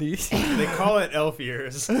this funny? They call it elf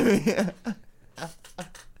ears. Okay.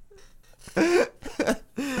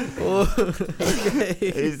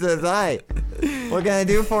 He says, "Hi, what can I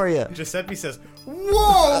do for you?" Giuseppe says,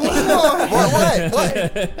 Whoa!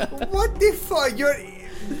 "What the fuck?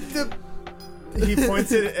 He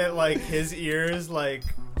points it at like his ears, like,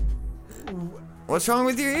 What's wrong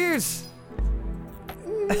with your ears?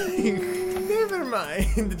 never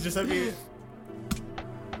mind." Giuseppe's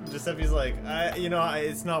like,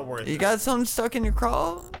 it's not worth You it. got something stuck in your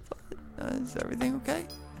craw? Is everything okay?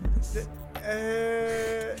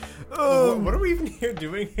 What are we even here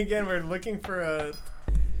doing again? We're looking for a.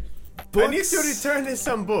 I need to return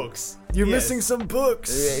some books. You're Yes. missing some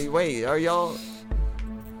books. Hey, wait, are y'all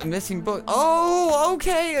missing book? Oh,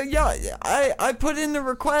 okay. Yeah, I put in the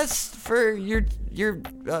request for your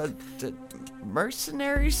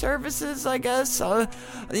mercenary services, I guess.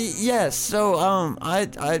 Yes. So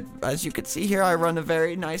I as you can see here, I run a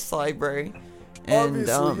very nice library. And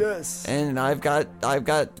Obviously, yes. and I've got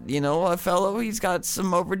a fellow. He's got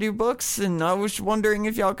some overdue books, and I was wondering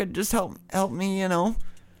if y'all could just help me.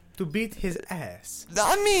 To beat his ass.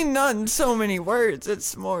 I mean, not in so many words.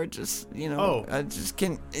 It's more just Oh. I just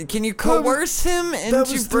can you coerce him into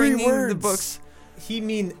was 3 bringing the words. books? He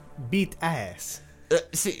mean beat ass.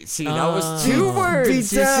 See, that was 2 words.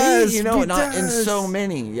 Beat you ass, see, beat not in ass. so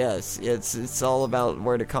many. Yes, it's all about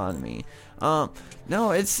word economy.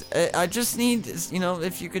 No, I just need,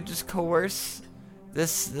 if you could just coerce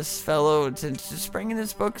this fellow to just bringing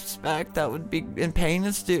his books back, that would be, and paying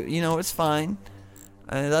his due, it's fine.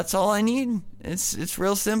 That's all I need. It's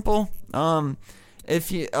real simple.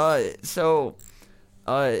 If you, the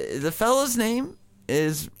fellow's name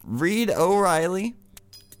is Reed O'Reilly.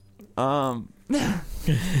 And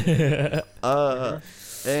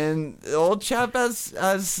the old chap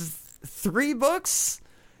has 3 books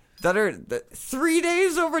that are 3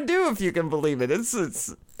 days overdue, if you can believe it.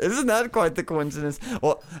 Isn't that quite the coincidence?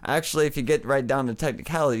 Well, actually, if you get right down to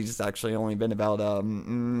technicalities, it's actually only been about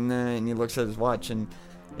and he looks at his watch, and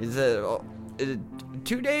Is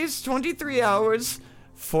 2 days, 23 hours,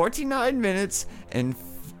 49 minutes, and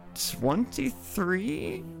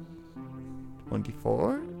 23,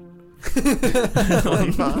 24,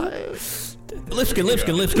 25.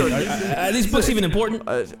 Lipskin. Are these books even important?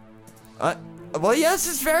 Well, yes,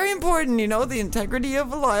 it's very important. You know, the integrity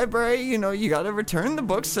of a library. You know, you gotta return the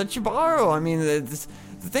books that you borrow. I mean, the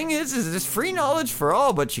thing is it's free knowledge for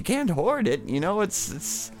all, but you can't hoard it. You know,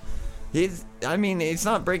 it's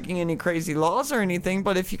not breaking any crazy laws or anything,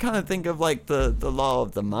 but if you kind of think of like the law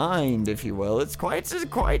of the mind, if you will, it's quite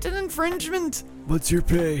an infringement. What's your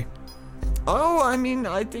pay? Oh, I mean,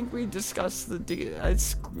 I think we discussed the deal.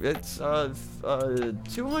 It's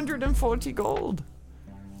 240 gold.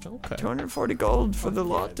 Okay. 240 gold for the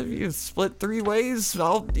lot of you, split 3 ways.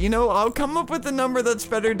 I'll come up with a number that's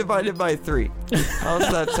better divided by 3. How's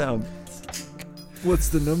that sound? What's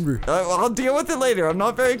the number? I'll deal with it later. I'm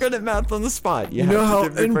not very good at math on the spot. You know how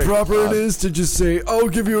improper it is to just say, "I'll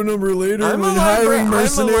give you a number later" I'm when a hiring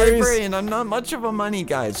mercenaries? I'm a librarian. I'm not much of a money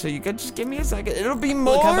guy, so you could just give me a second. It'll be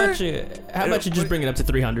more. Look, how about you just bring it up to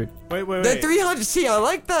 300? Wait. The 300. See, I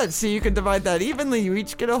like that. See, you can divide that evenly. You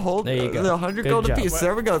each get a whole. There you go. 100 Good gold job. apiece.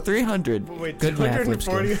 There we go. 300. Wait, Good math,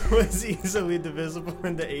 240 was easily divisible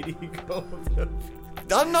into 80 gold.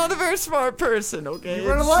 I'm not a very smart person. Okay. You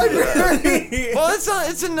run a library. Well,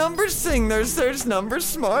 it's a numbers thing. There's numbers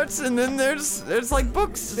smarts, and then there's like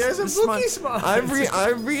books. There's a bookie smart. I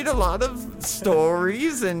read a lot of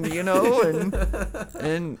stories, and and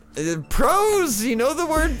prose. You know the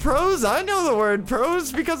word prose. I know the word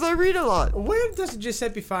prose because I read a lot. Where does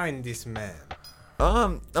Giuseppe find this man?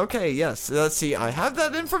 Okay, yes. Let's see. I have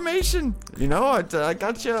that information. You know, I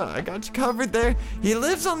got you covered there. He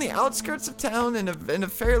lives on the outskirts of town in a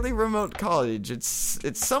fairly remote cottage. It's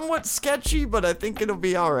somewhat sketchy, but I think it'll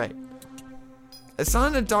be all right. It's not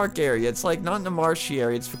in a dark area. It's like not in a marshy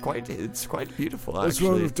area. It's quite beautiful. Actually. What's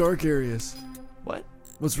wrong with dark areas? What?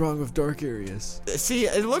 What's wrong with dark areas? See,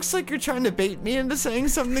 it looks like you're trying to bait me into saying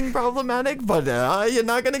something problematic, but you're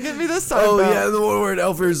not gonna get me this time. Oh yeah, the one word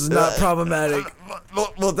elfers is not problematic.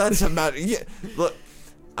 Well, that's a matter. Yeah, look,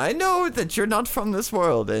 I know that you're not from this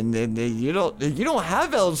world, and you don't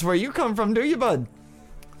have elves where you come from, do you, bud?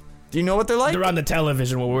 Do you know what they're like? They're on the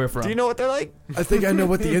television where we're from. Do you know what they're like? I think I know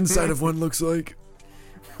what the inside of one looks like.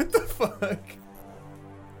 What the fuck?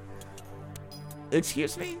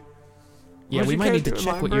 Excuse me? Yeah, Would we you might care need to to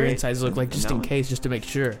check what your elaborate? insides look like just in case, just to make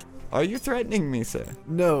sure. Are you threatening me, sir?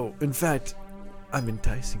 No, in fact, I'm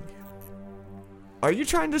enticing you. Are you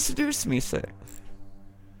trying to seduce me, sir?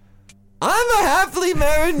 I'm a happily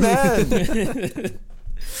married man.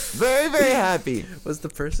 Very, very happy. Was the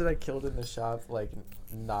person I killed in the shop like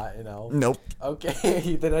not an elf? Nope.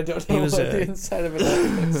 Okay, then I don't know He was what the inside of an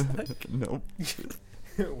elf looks like. Nope.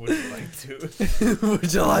 Would you like to?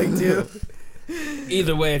 Would you like to?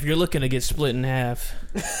 Either way, if you're looking to get split in half,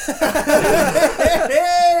 Hey,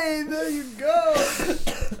 there you go.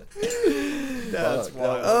 That's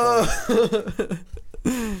wild.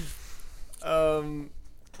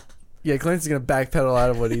 Yeah, Clarence is gonna backpedal out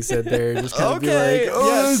of what he said there. Just kind of Okay. be like, "Oh,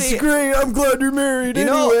 Yeah, that's see- great. I'm glad you're married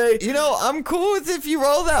anyway." I'm cool with if you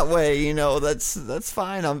roll that way. You know, that's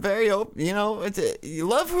fine. I'm very open. You know, you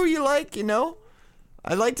love who you like. You know,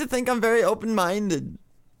 I like to think I'm very open-minded.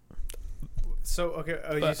 So okay,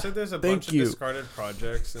 you said there's a bunch of discarded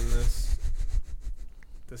projects in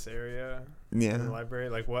this area. Yeah. In the library.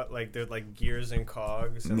 Like what? Like there's like gears and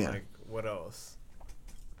cogs and Yeah. like what else?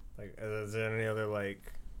 Like is there any other like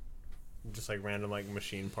just like random like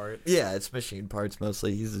machine parts? Yeah, it's machine parts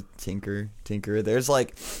mostly. He's a tinkerer. There's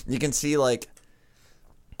like you can see like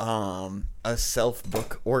a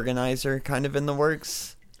self-book organizer kind of in the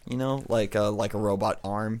works. You know, like a robot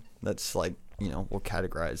arm that's like, you know, will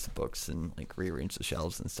categorize the books and like rearrange the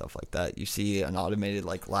shelves and stuff like that. You see an automated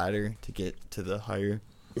like ladder to get to the higher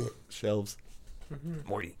shelves.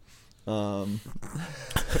 Morty. You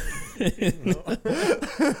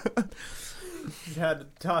had to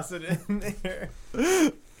toss it in there.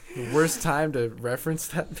 Worst time to reference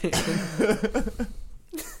that man.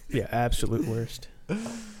 yeah, absolute worst.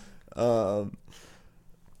 Yeah.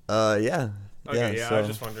 Okay, yeah. I was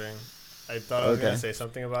just wondering. I thought I was gonna say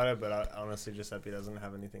something about it, but honestly, Giuseppe doesn't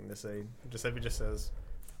have anything to say. Giuseppe just says,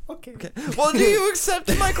 "Okay." Well, do you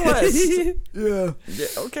accept my quest? Yeah. Yeah,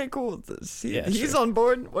 okay, cool. Yeah, He's sure. on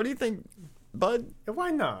board. What do you think, bud?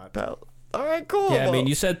 Why not? Pal? All right, cool. Yeah, I mean,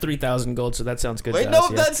 you said 3,000 gold, so that sounds good. Wait, to no,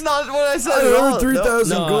 us, yeah. that's not what I said. I at heard all.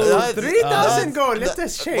 3,000 No, gold. 3,000 gold. Let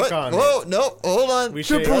us shake what? on Whoa, it. no, hold on. We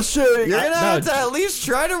Triple shake. shake. You're gonna have no, to at least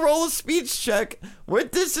try to roll a speech check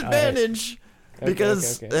with disadvantage, Okay,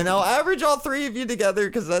 because okay. and I'll average all 3 of you together,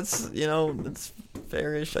 because that's, you know, it's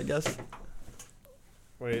fairish, I guess.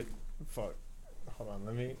 Wait, fuck. Hold on,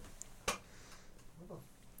 let me.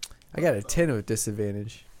 I got a 10 with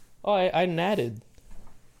disadvantage. Oh, I natted.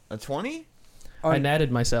 A 20? I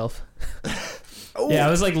natted myself. Oh. Yeah, I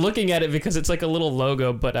was like looking at it because it's like a little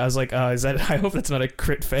logo, but I was like, is that? I hope that's not a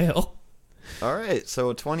crit fail. All right, so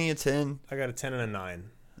a 20, a 10, I got a 10 and a 9.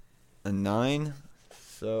 a 9.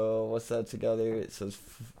 So what's that together? So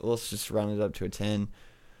let's just round it up to a 10.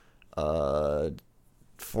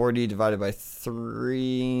 40 divided by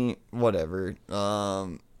 3, whatever.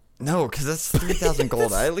 No, because that's 3,000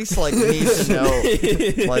 gold. I at least like need to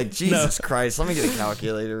know. Like, Jesus Christ, let me get a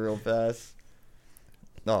calculator real fast.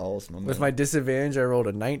 Oh, what's my With my disadvantage, I rolled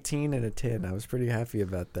a 19 and a 10. I was pretty happy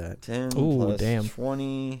about that. 10 Ooh, plus damn.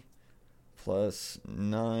 20 plus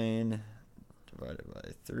 9 divided by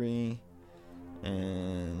 3.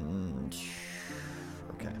 And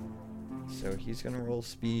okay, so he's gonna roll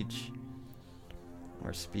speech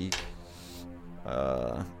or speak.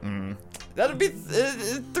 That'd be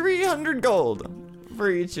 300 gold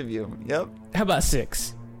for each of you. Yep. How about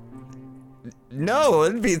 6? No,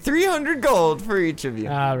 it'd be 300 gold for each of you.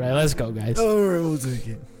 All right, let's go, guys. Alright, we'll take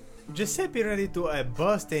it. Giuseppe ready to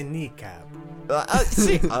bust a kneecap.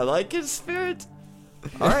 See, I like his spirit.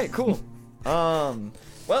 All right, cool.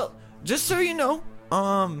 Well, just so you know,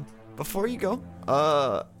 before you go,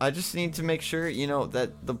 I just need to make sure, you know,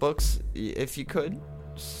 that the books, if you could,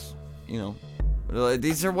 just, you know,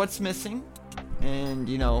 these are what's missing, and,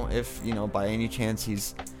 you know, if, you know, by any chance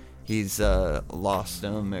he's lost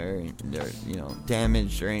them or, you know,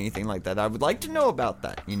 damaged or anything like that, I would like to know about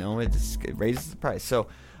that. You know, it raises the price. So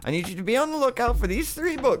I need you to be on the lookout for these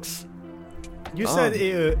 3 books. You said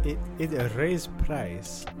it raised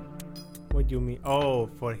price. What do you mean? Oh,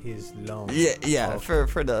 for his loan. Yeah, Oh.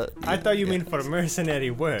 for the. I thought you mean for mercenary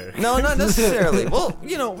work. No, not necessarily. Well,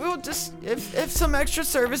 you know, we'll just if some extra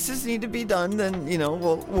services need to be done, then, you know,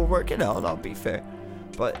 we'll work it out. I'll be fair,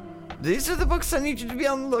 but these are the books I need you to be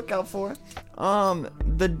on the lookout for.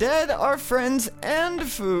 The Dead Are Friends and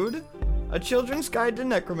Food, A Children's Guide to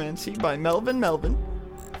Necromancy by Melvin.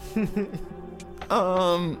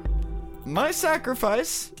 My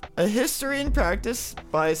Sacrifice, A History and Practice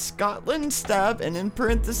by Scotland Stab, and in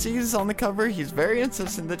parentheses on the cover, he's very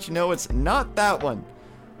insistent that you know it's not that one.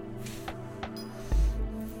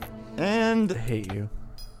 And I hate you.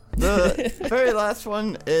 the very last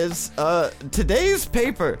one is Today's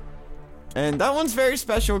Paper. And that one's very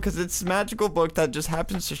special because it's a magical book that just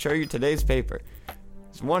happens to show you today's paper.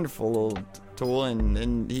 It's a wonderful little tool,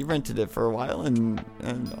 and he rented it for a while, and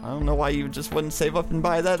I don't know why you just wouldn't save up and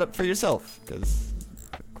buy that up for yourself, because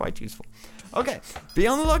quite useful. Okay, be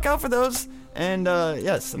on the lookout for those, and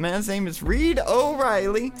yes, the man's name is Reed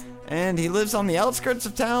O'Reilly, and he lives on the outskirts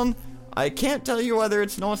of town. I can't tell you whether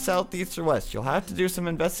it's north, south, east, or west. You'll have to do some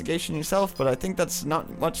investigation yourself, but I think that's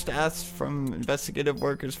not much to ask from investigative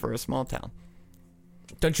workers for a small town.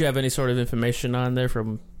 Don't you have any sort of information on there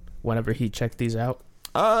from whenever he checked these out?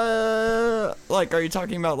 Like, are you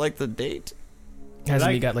talking about, like, the date?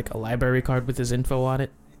 Hasn't he got like a library card with his info on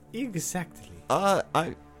it? Exactly.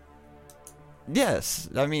 Yes.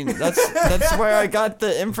 I mean, that's where I got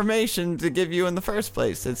the information to give you in the first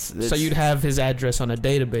place. It's So you'd have his address on a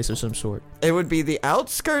database of some sort. It would be the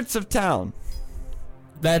outskirts of town.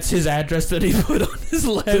 That's his address that he put on his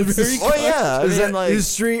library Oh card. yeah, I Is mean, that like, his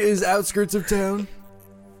street is outskirts of town?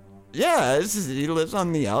 yeah, he lives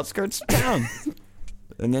on the outskirts of town.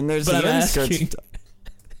 And then there's But the I'm inskirts asking of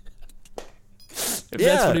town. if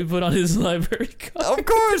that's what he put on his library card. Of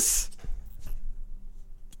course.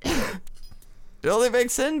 It only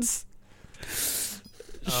makes sense.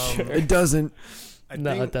 Sure. It doesn't.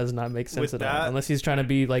 No, it does not make sense with at all. that- Unless he's trying to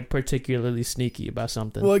be like particularly sneaky about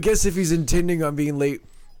something. Well, I guess if he's intending on being late.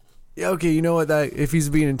 Yeah, okay, you know what? That if he's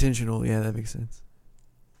being intentional, yeah, that makes sense.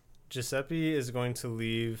 Giuseppe is going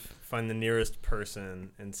to find the nearest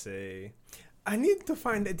person, and say, I need to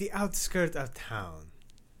find the outskirt of town.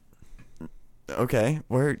 Okay,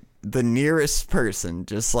 we're the nearest person,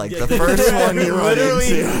 just like the first one you run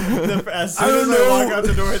Literally, into. as soon as I walk out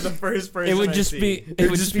the door, the first person it would I just see.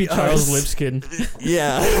 be Charles us. Lipskin.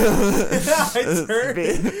 Yeah.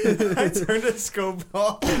 I turn to scope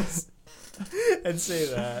balls and say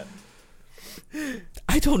that.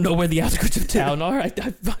 I don't know where the outskirts of town are.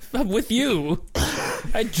 I'm with you.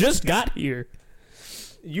 I just got here.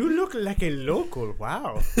 You look like a local.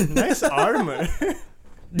 Wow. Nice armor.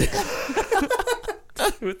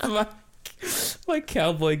 With my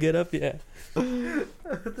cowboy get up, yeah.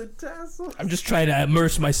 The tassel. I'm just trying to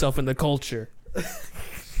immerse myself in the culture.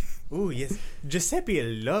 Ooh, yes. Giuseppe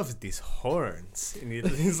loves these horns. And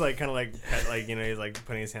he's like, kind of like, he's like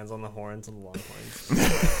putting his hands on the horns, on the long horns.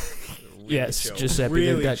 Really Yes, chill. Giuseppe,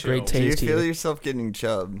 Really they've got chill. great Do you taste feel here. yourself getting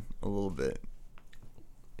chub a little bit?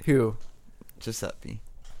 Who? Giuseppe.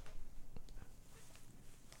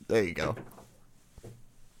 There you go.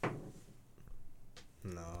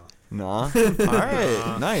 No. Nah. All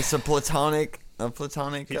right. Nice. A platonic.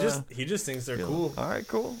 He just thinks they're feel. cool. All right.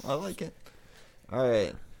 Cool. I like it. All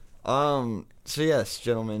right. So yes,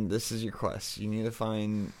 gentlemen, this is your quest. You need to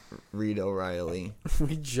find Reed O'Reilly.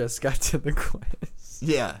 We just got to the quest.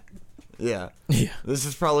 Yeah. Yeah. This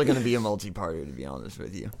is probably going to be a multi-parter, to be honest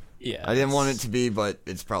with you. Yeah. I didn't want it to be, but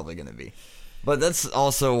it's probably going to be. But that's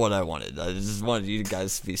also what I wanted. I just wanted you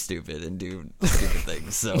guys to be stupid and do stupid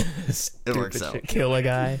things, so it works out. Kill a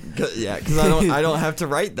guy. Yeah, because I don't have to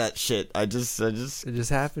write that shit. It just It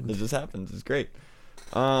just happened. happens. It's great.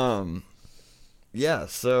 Yeah.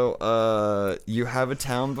 So you have a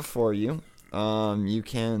town before you. You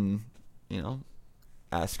can,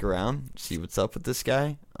 ask around, see what's up with this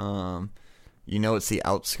guy. It's the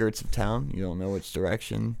outskirts of town. You don't know which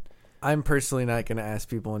direction. I'm personally not going to ask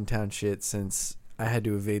people in town shit since I had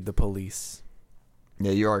to evade the police. Yeah,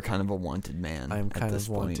 you are kind of a wanted man. I'm at kind this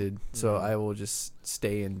of point. wanted, so I will just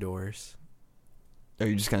stay indoors. Are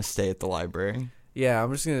you just gonna stay at the library? Yeah,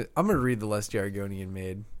 I'm gonna read the less Argonian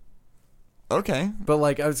made. Okay. But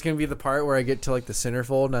like, it's gonna be the part where I get to like the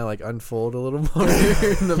centerfold and I like unfold a little more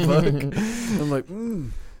in the book. I'm like,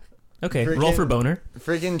 Okay, roll for boner.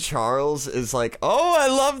 Freaking Charles is like, oh, I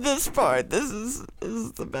love this part. This is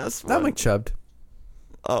the best one. I'm like chubbed.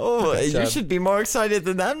 Oh, you Chubbed. should be more excited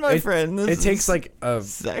than that, my friend. It takes like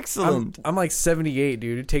It's excellent. I'm like 78,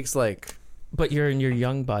 dude. It takes like. But you're in your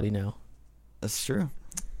young body now. That's true.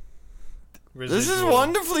 Residual. This is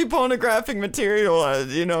wonderfully pornographic material.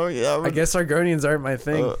 Yeah. I guess Argonians aren't my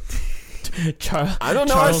thing. I don't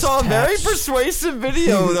know. Charles I saw a very taps- persuasive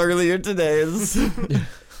video earlier today.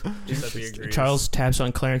 Giuseppe agrees. Charles taps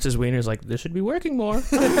on Clarence's wiener. Is like, this should be working more.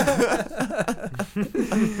 Yeah,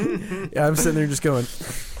 I'm sitting there just going,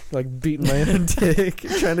 like beating my own dick,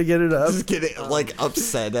 trying to get it up. Just getting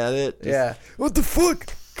upset at it. Yeah. What the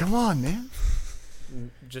fuck? Come on, man.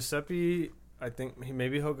 Giuseppe, I think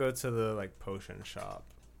maybe he'll go to the like potion shop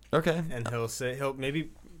Okay. and he'll maybe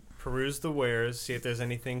peruse the wares, see if there's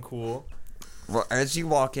anything cool. Well, as you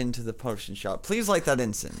walk into the potion shop, please light that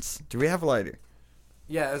incense. Do we have a lighter?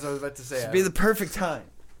 Yeah, as I was about to say. This would be the perfect time.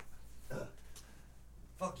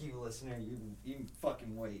 Fuck you, listener. You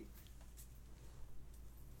fucking wait.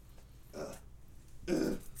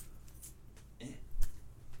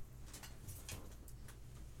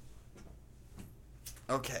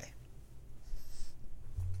 Okay.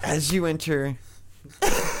 As you enter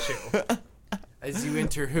Chill. As you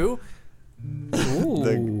enter who?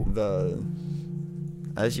 the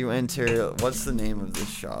as you enter, what's the name of this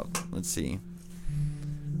shop? Let's see.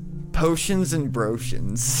 Potions and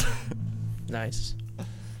Brotions. Nice.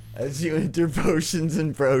 As you enter Potions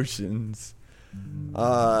and Brotions,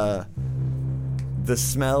 the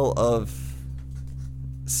smell of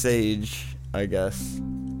sage, I guess,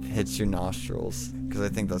 hits your nostrils, because I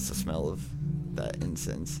think that's the smell of that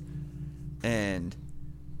incense. And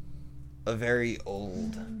a very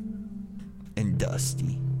old and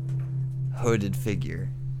dusty hooded figure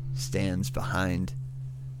stands behind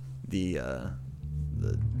the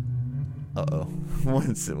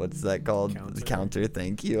what's that called? Counter. The counter.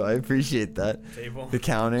 Thank you. I appreciate that. Table. The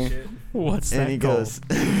counter. Shit. What's And that he called? goes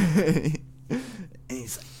and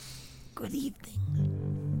he's like, Good evening.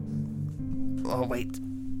 oh wait,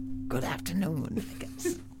 Good afternoon, I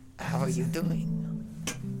guess. How are you doing?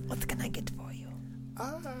 What can I get for you?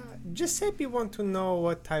 Giuseppe want to know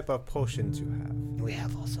what type of potions you have. We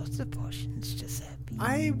have all sorts of potions, Giuseppe.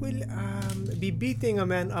 I will be beating a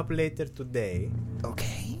man up later today.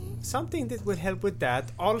 Okay. Something that will help with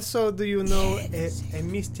that. Also, do you know Yes. a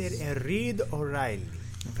Mr. Reed O'Reilly?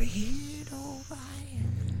 Read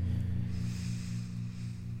O'Brien.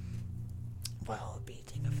 Well,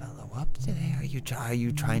 beating a fellow up today. Are you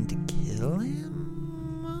trying to kill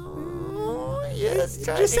him? Oh, yes,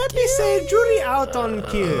 Giuseppe say jury out on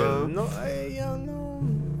kill. No,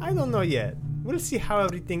 I don't know yet. We'll see how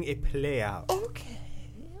everything play out. Okay.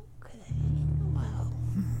 Well,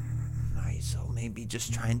 are you so maybe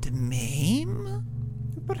just trying to maim?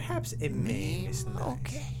 Perhaps a maim is nice.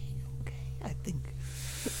 Okay. I think.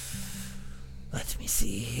 Let me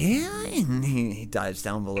see here. and he dives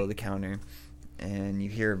down below the counter, and you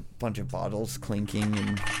hear a bunch of bottles clinking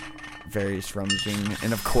and various rummaging,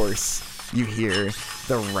 and of course you hear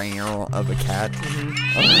the rail of a cat.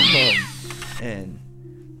 And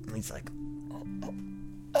he's like,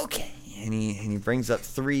 Okay. And he brings up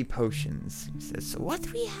 3 potions. He says, so what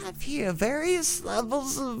do we have here? Various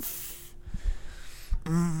levels of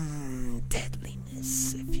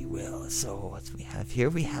deadliness, if you will. So what we have here,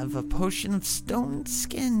 we have a potion of stone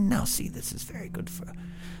skin. Now see, this is very good for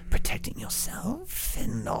protecting yourself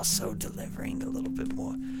and also delivering a little bit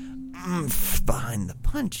more oomph behind the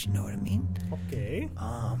punch, you know what I mean? Okay.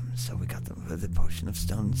 So we got the potion of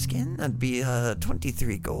stone skin. That'd be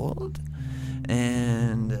 23 gold.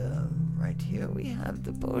 And right here we have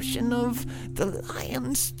the potion of the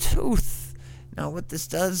lion's tooth. Now what this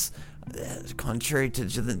does, contrary to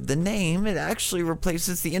the name, it actually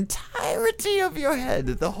replaces the entirety of your head,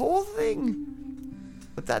 the whole thing,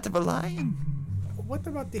 with that of a lion. What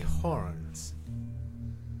about the horns?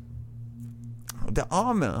 The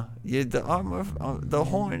armor, the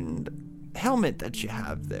horned helmet that you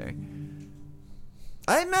have there.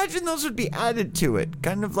 I imagine those would be added to it,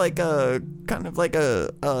 kind of like a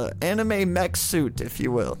anime mech suit, if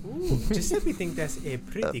you will. Ooh, Giuseppe think that's a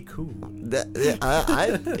pretty cool.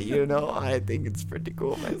 I think it's pretty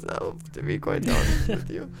cool myself, to be quite honest with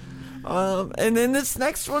you. And then this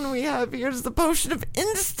next one we have here is the potion of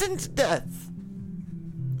instant death.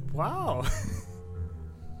 Wow.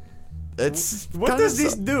 It's What does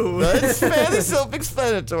this do? It's fairly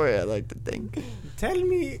self-explanatory, I like to think. Tell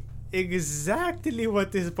me exactly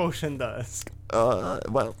what this potion does.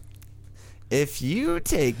 Well, if you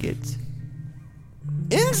take it,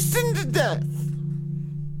 instant death.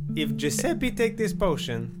 If Giuseppe take this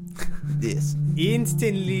potion, Yes,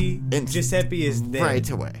 instantly Giuseppe is dead. right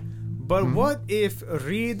away. But what if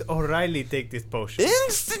Reed O'Reilly take this potion?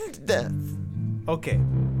 Instant death. Okay.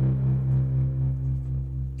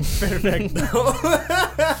 Perfect. Yep.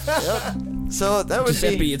 So that would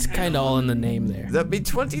Giuseppe, be it's kind of all in the name there. that'd be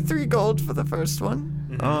 23 gold for the first one.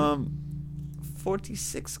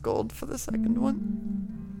 46 gold for the second one.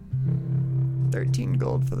 13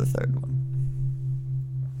 gold for the third one.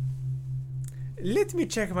 Let me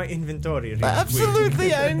check my inventory. Real quick.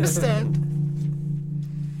 Absolutely, I understand.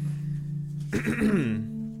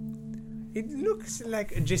 It looks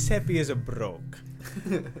like Giuseppe is a broke.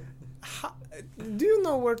 Do you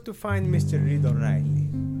know where to find Mr. Reed O'Reilly?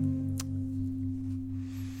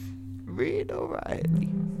 Reed O'Reilly.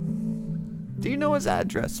 Do you know his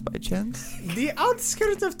address by chance? The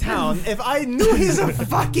outskirts of town. If I knew his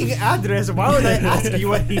fucking address, why would I ask you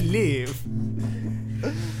where he live?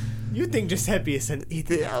 You think Giuseppe is an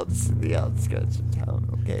idiot? The outskirts of town.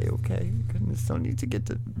 Okay. Goodness, don't need to get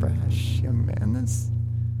to brash, young man. That's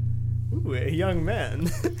Ooh, a young man.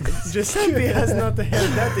 Giuseppe has not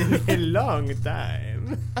heard that in a long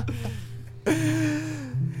time.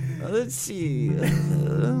 let's see.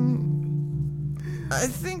 I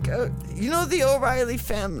think the O'Reilly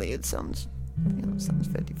family. It sounds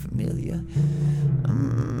very familiar.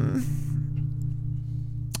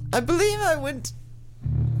 I believe I once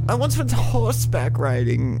went horseback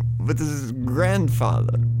riding with his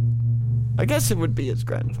grandfather. I guess it would be his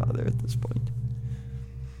grandfather at this point.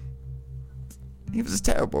 He was a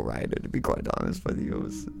terrible rider, to be quite honest with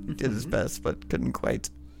you. He did his best, but couldn't quite.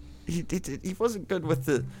 He wasn't good with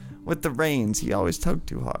the reins. He always tugged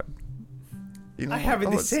too hard. I have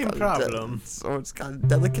the same problem. So it's got a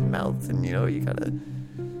delicate mouth, and you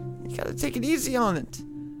gotta take it easy on it.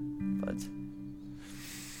 But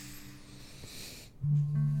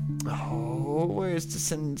where his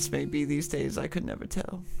descendants may be these days, I could never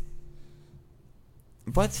tell.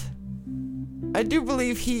 But I do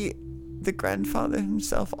believe the grandfather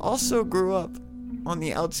himself, also grew up on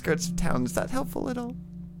the outskirts of town. Is that helpful at all?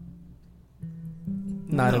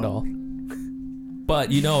 Not at all.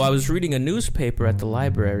 But, I was reading a newspaper at the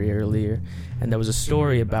library earlier, and there was a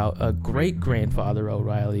story about a great-grandfather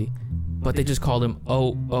O'Reilly, but they just called him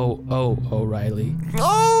O'Reilly.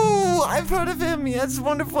 Oh, I've heard of him. He has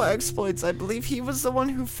wonderful exploits. I believe he was the one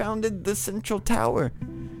who founded the Central Tower.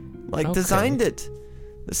 Designed it.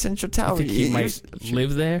 The Central Tower. You think he might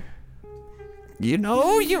live there?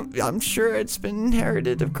 I'm sure it's been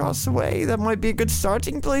inherited across the way. That might be a good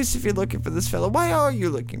starting place if you're looking for this fellow. Why are you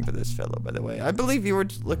looking for this fellow, by the way? I believe you were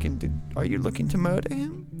are you looking to murder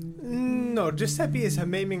him? No, Giuseppe is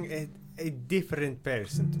maiming a different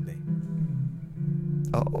person today.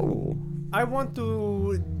 Oh. I want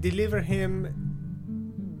to deliver him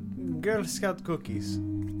Girl Scout cookies.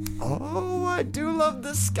 Oh, I do love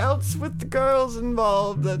the scouts with the girls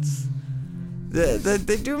involved.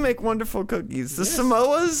 They do make wonderful cookies. The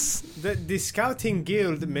Samoas? The Scouting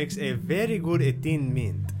Guild makes a very good Thin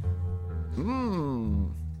Mint.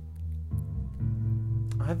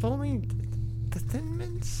 I've only... The Thin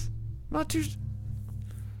Mints? Not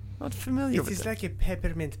familiar with it. It is like a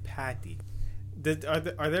peppermint patty.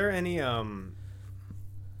 Are there any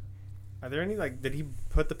like did he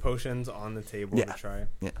put the potions on the table to try?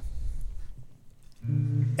 Yeah.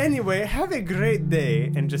 Anyway, have a great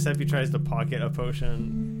day. And Giuseppe tries to pocket a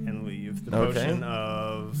potion and leave. The potion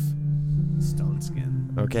of stone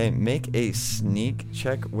skin. Okay, make a sneak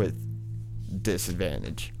check with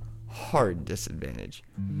disadvantage. Hard disadvantage.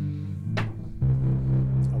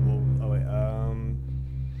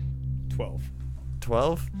 12.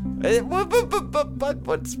 12?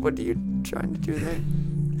 What are you trying to do there?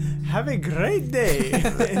 Have a great day.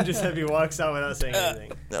 And Giuseppe walks out without saying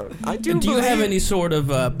anything. I do. Do you have any sort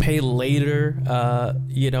of pay later,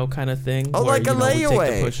 kind of thing? Oh, where, like a we take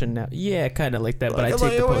layaway? the potion now. Yeah, kind of like that. Like but I a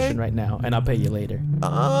take the layaway? potion right now, and I'll pay you later.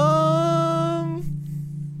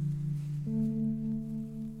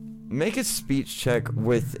 Make a speech check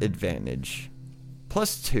with advantage.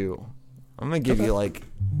 +2. I'm gonna give you like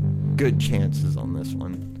good chances on this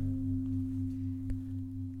one.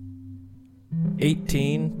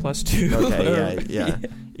 18 plus 2. Okay, yeah.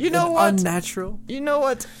 You know what? Unnatural. You know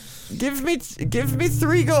what? Give me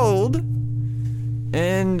 3 gold,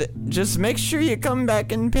 and just make sure you come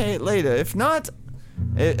back and pay it later. If not,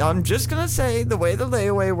 I'm just gonna say the way the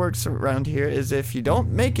layaway works around here is if you don't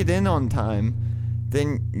make it in on time,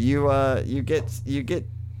 then you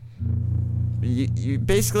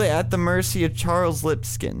basically at the mercy of Charles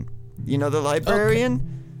Lipskin. You know, the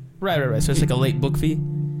librarian? Right. So it's like a late book fee?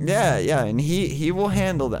 Yeah, and he will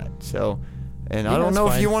handle that. So, and I Yeah, don't know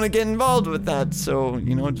that's if you fine. want to get involved with that. So,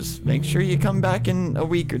 just make sure you come back in a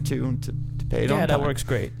week or two to pay it on Yeah, time. that works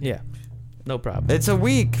great. Yeah. No problem. It's a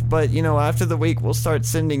week, but after the week we'll start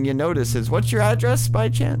sending you notices. What's your address by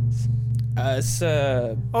chance? It's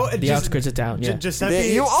the outskirts of town, yeah. Giuseppe.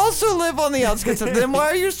 You also live on the outskirts of. Then why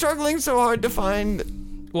are you struggling so hard to find?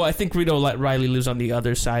 Well, I think Rito Riley lives on the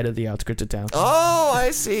other side of the outskirts of town. Oh,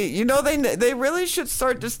 I see. They really should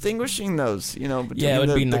start distinguishing those. Between Yeah, it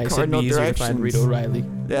would be the nice. It'd be cardinal easier to find directions. Rito Riley.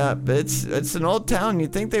 Yeah, but it's an old town.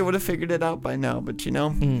 You'd think they would have figured it out by now, but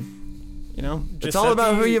it's all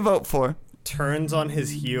about who you vote for. Turns on his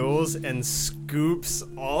heels and scoops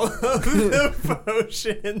all of the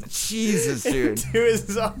potions Jesus, dude. into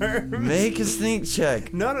his arms. Make a sneak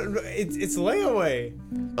check. No, it's layaway.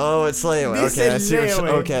 Oh, it's layaway. This Okay, I is see what layaway.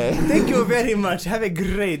 okay. Thank you very much. Have a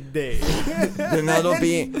great day. Then that'll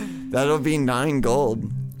be 9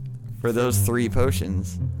 gold for those 3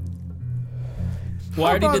 potions. Well, I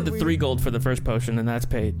already about did the 3 gold for the first potion, and that's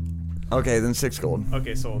paid. Okay, then 6 gold.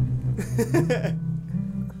 Okay, sold.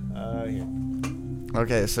 Here.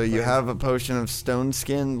 Okay, so you have a potion of stone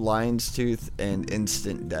skin, lion's tooth, and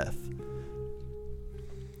instant death.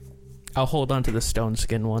 I'll hold on to the stone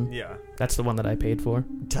skin one. Yeah. That's the one that I paid for.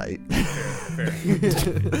 Tight. Fair.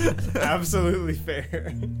 Absolutely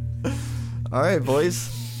fair. All right, boys.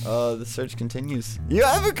 The search continues. You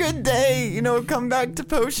have a good day. Come back to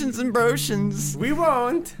potions and brotions. We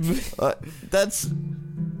won't. That's.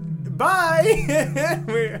 Bye.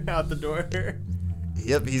 We're out the door.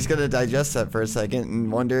 Yep, he's gonna digest that for a second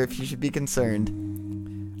and wonder if you should be concerned.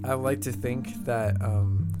 I like to think that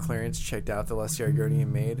Clarence checked out the Lusty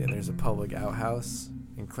Argonian maid, and there's a public outhouse.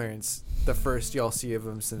 And Clarence, the first y'all see of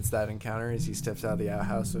him since that encounter is he steps out of the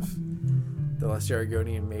outhouse with the Lusty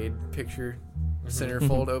Argonian maid picture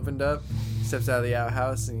centerfold opened up. Steps out of the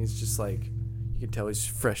outhouse, and he's just like, you can tell he's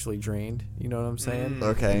freshly drained. You know what I'm saying?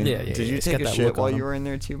 Okay. Yeah, Did you it's take got a that shit look on while him. you were in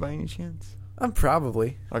there too, by any chance?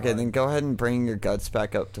 Probably. Okay, then go ahead and bring your guts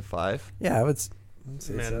back up to 5. Yeah, I would say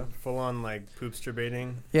Man, so. full on like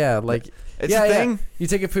poopster-baiting. Yeah, like It's a thing. You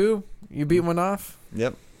take a poo, you beat one off.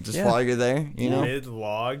 Yep. Just Yeah. while you're there,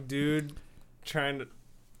 Mid-log, dude. Trying to...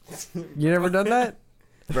 You never done that?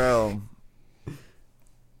 Bro.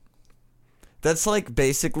 That's like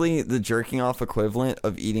basically the jerking off equivalent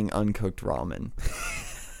of eating uncooked ramen.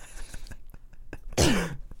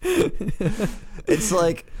 It's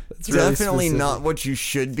like really definitely specific. not what you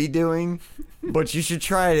should be doing, but you should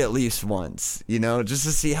try it at least once, just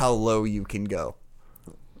to see how low you can go.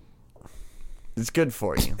 It's good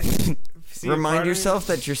for you. See, Remind yourself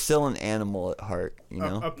that you're still an animal at heart,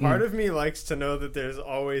 A part of me likes to know that there's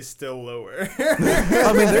always still lower.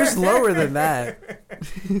 I mean, there's lower than that.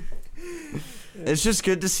 It's just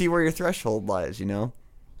good to see where your threshold lies,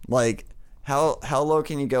 Like, how low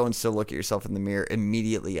can you go and still look at yourself in the mirror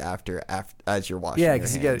immediately after as you're washing Yeah, your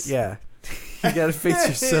because hands? you gotta face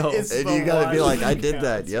yourself. It's And the you gotta be washing like, I did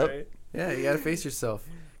that, counts, yep. right? Yeah, you gotta face yourself.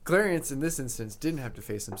 Clarence, in this instance, didn't have to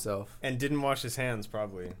face himself. And didn't wash his hands,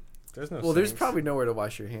 probably. There's no Well, there's sinks. probably nowhere to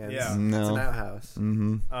wash your hands. Yeah. It's No. an outhouse.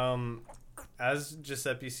 Mm-hmm. As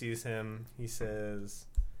Giuseppe sees him, he says,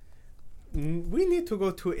 we need to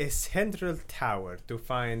go to a central tower to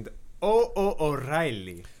find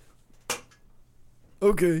O'Reilly.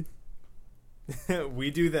 Okay.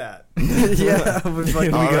 We do that. Yeah, I was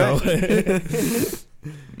like, All all right.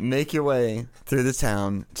 Make your way through the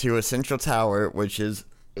town to a central tower, which is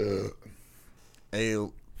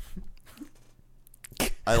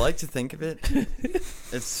I like to think of it.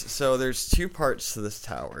 There's two parts to this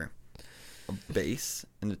tower, a base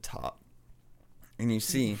and a top, and you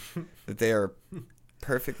see that they are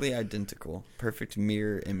perfectly identical, perfect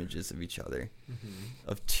mirror images of each other,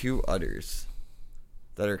 of two udders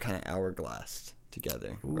that are kind of hourglassed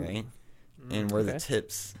together, right? And where the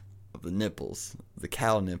tips of the nipples, the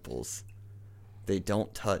cow nipples, they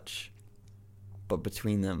don't touch, but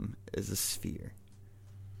between them is a sphere,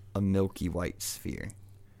 a milky white sphere.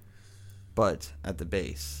 But at the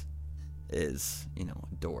base is, a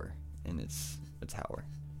door, and it's a tower.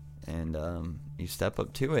 And you step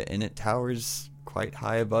up to it, and it towers quite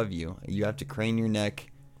high above you. You have to crane your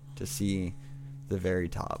neck to see the very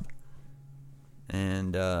top.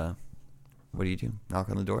 And what do? Knock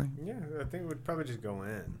on the door? Yeah, I think we'd probably just go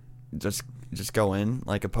in. Just go in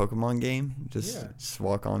like a Pokemon game? Just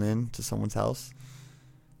walk on in to someone's house?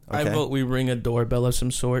 I vote we ring a doorbell of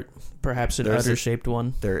some sort, perhaps an udder-shaped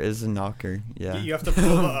one. There is a knocker, yeah. You have to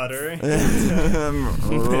pull the udder.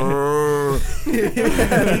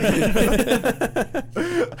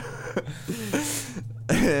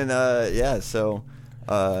 And so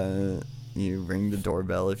you ring the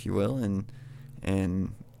doorbell, if you will,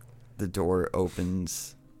 and the door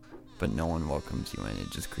opens, but no one welcomes you in. It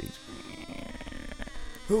just creaks.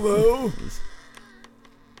 Hello?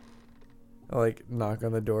 I like knock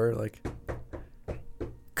on the door, like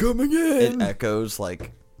Coming It in. echoes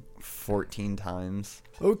like 14 times.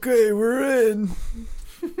 Okay, we're in.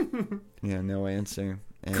 Yeah, no answer.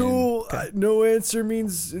 And, Cool. No answer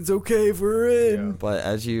means it's okay if we're in. Yeah. But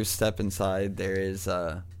as you step inside, there's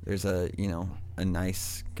a a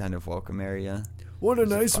nice kind of welcome area. What a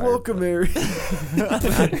There's a nice welcome area.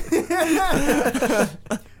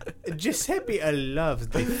 Giuseppe loves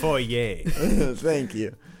the foyer. Thank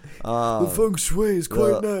you. The feng shui is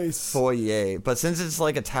quite the nice. Foyer, but since it's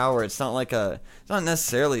like a tower, it's not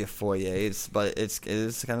necessarily a foyer. It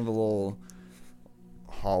is kind of a little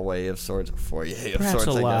hallway of sorts, foyer of Perhaps sorts,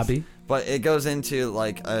 a I lobby. guess. But it goes into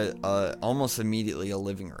like a almost immediately a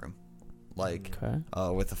living room, like Okay.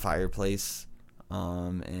 with a fireplace,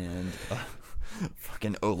 and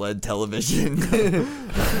fucking OLED television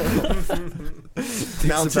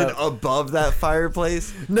mounted above that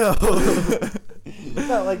fireplace. No,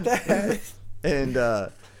 not like that. And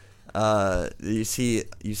you see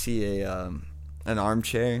an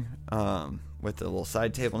armchair with a little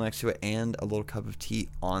side table next to it and a little cup of tea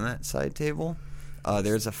on that side table.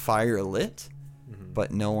 There's a fire lit,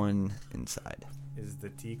 but no one inside. Is the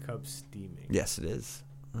teacup steaming? Yes, it is.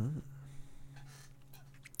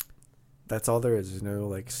 That's all there is. There's no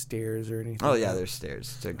like stairs or anything. Oh yeah, there's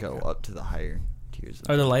stairs to go up to the higher tiers. Of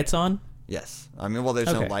Are the lights on? Yes, I mean, well,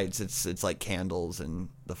 there's no Okay. lights. It's like candles, and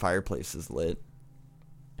the fireplace is lit.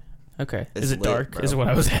 Okay. It's Is it lit, dark? bro. Is what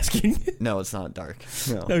I was asking. No, it's not dark.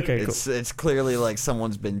 No. Okay, It's clearly like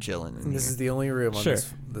someone's been chilling in And this here. is the only room on Sure.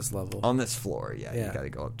 this level. On this floor, yeah. Yeah. You got to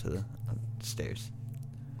go up to the stairs.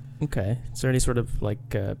 Okay. Is there any sort of like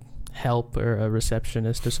help or a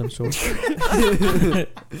receptionist of some sort?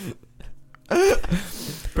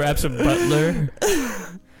 Perhaps a butler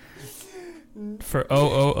for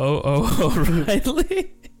O'Reilly.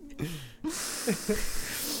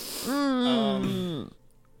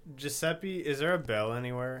 Giuseppe, is there a bell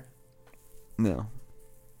anywhere? No.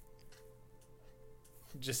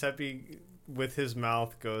 Giuseppe, with his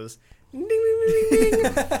mouth, goes ding ding ding ding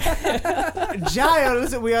ding.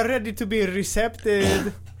 Giles, we are ready to be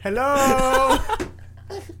recepted. Hello.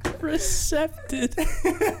 Recepted.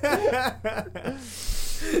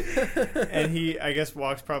 And he, I guess,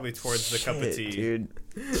 walks probably towards the cup of tea. Dude.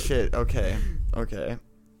 Shit. Okay.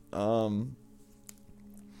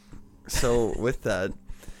 So with that,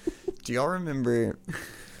 do y'all remember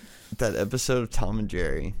that episode of Tom and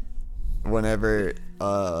Jerry? Whenever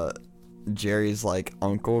Jerry's like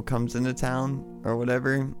uncle comes into town or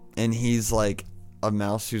whatever, and he's like a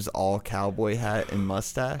mouse who's all cowboy hat and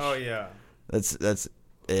mustache. Oh yeah. That's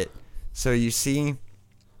it. So you see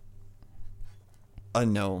a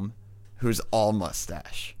gnome who's all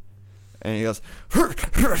mustache, and he goes,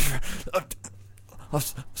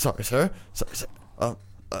 "Sorry, sir. Sorry, sir.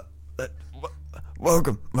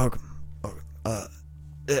 Welcome.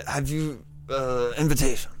 Have you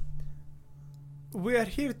invitation? We are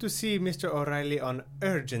here to see Mr. O'Reilly on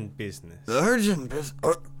urgent business. Urgent business.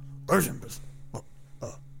 Urgent business.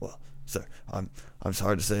 Well, sir, I'm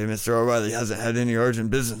sorry to say Mr. O'Reilly hasn't had any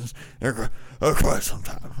urgent business in quite some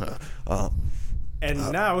time.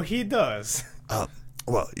 And now he does.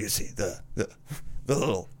 Well, you see, the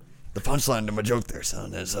punchline to my joke there,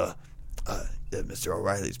 son, is that Mr.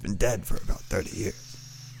 O'Reilly's been dead for about 30 years.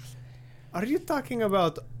 Are you talking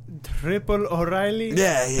about Triple O'Reilly?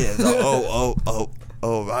 Yeah, he is.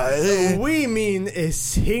 O'Reilly. We mean a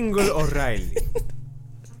single O'Reilly.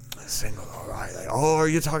 A single O'Reilly. Oh, are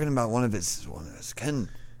you talking about one of his kin?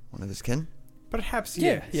 One of his kin? Perhaps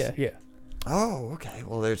Yeah, yes. yeah. Oh, okay.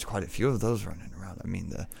 Well, there's quite a few of those running around. I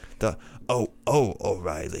mean, the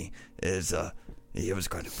O'Reilly is he was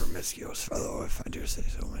quite a promiscuous fellow, if I do say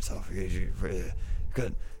so myself. He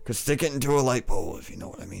could stick it into a light pole, if you know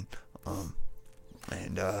what I mean.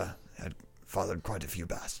 And had fathered quite a few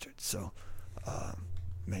bastards. So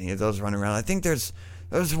many of those run around. I think there's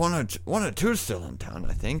one or two still in town,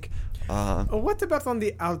 I think. What about on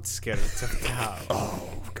the outskirts of town? Oh,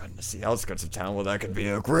 goodness, the outskirts of town. Well, that could be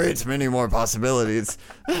a great many more possibilities.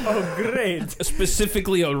 Oh, great.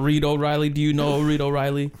 Specifically, Reed O'Reilly. Do you know Reed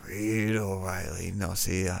O'Reilly? Reed O'Reilly. No,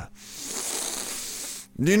 see,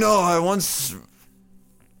 you know, I once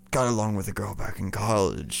got along with a girl back in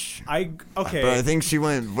college. Okay. But I think she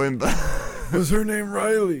went Was her name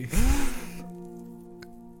Riley?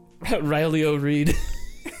 Riley O'Reed.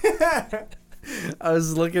 I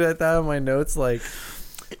was looking at that on my notes like,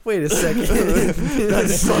 wait a second. That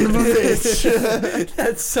son of a bitch.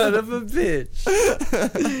 That son of a bitch.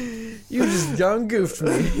 You just young goofed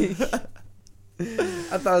me.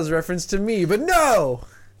 I thought it was a reference to me, but no!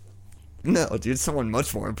 No, dude, someone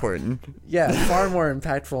much more important. Yeah, far more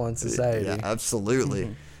impactful on society. Yeah,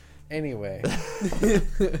 absolutely. Anyway.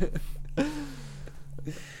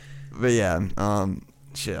 But yeah,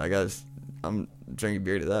 shit, I'm drinking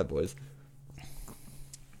beer to that, boys.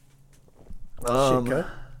 Shit, cut.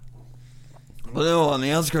 But no, on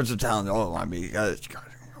the outskirts of town, I mean,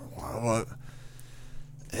 what?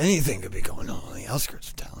 Anything could be going on the outskirts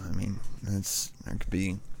of town. I mean, there could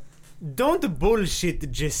be. Don't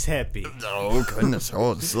bullshit, Giuseppe. Oh, goodness.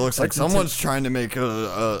 Oh, this looks like someone's trying to make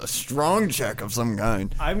a strong check of some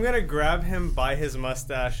kind. I'm going to grab him by his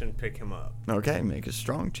mustache and pick him up. Okay, make a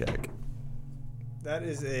strong check. That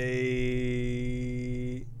is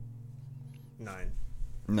a 9.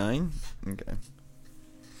 9? Okay.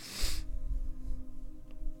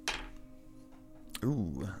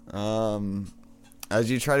 Ooh. As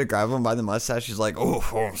you try to grab him by the mustache, he's like, oh,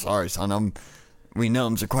 I'm sorry, son. We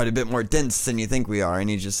gnomes are quite a bit more dense than you think we are. And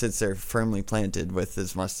he just sits there firmly planted with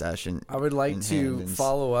his mustache and I would like to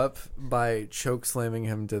follow up by choke slamming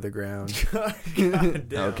him to the ground. God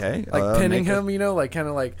damn. Okay. Like pinning him, you know, like kind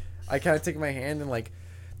of like I kind of take my hand and like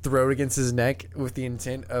throw it against his neck with the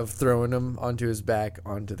intent of throwing him onto his back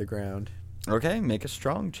onto the ground. Okay, make a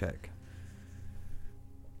strong check.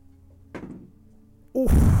 Ooh.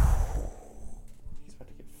 He's about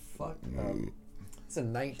to get fucked up. It's a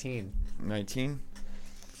 19. 19.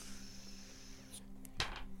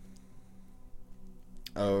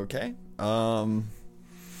 Okay. My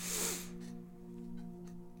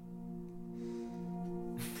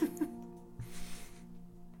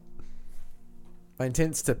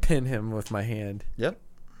intent's to pin him with my hand. Yep.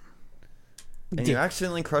 And you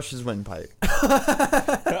accidentally crush his windpipe.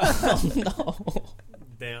 Oh no.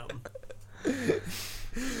 Damn.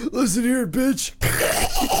 Listen here, bitch.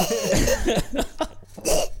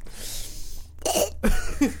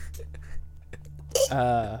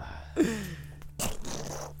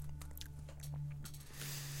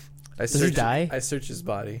 Does he die? I search his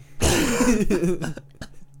body.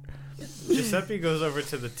 Giuseppe goes over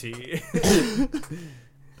to the T.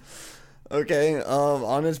 Okay,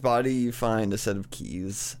 on his body you find a set of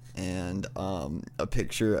keys and a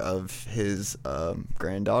picture of his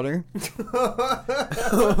granddaughter.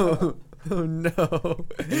 Oh no.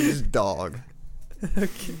 And his dog.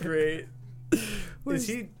 Okay, Great. Is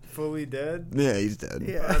he fully dead? Yeah, he's dead.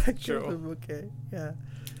 Yeah, I True. killed him. Okay, yeah.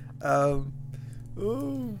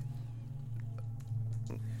 Ooh.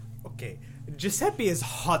 Okay. Giuseppe is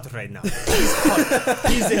hot right now. He's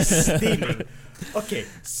hot. He's steaming. Okay,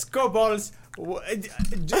 Scoballs.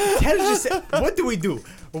 Tell Giuseppe. What do we do?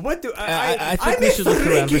 What do I think we should look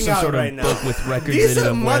around for some sort of book with records in it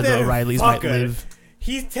of where the O'Reillys might live.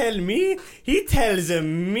 He tells me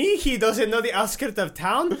he doesn't know the outskirts of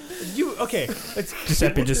town. Okay?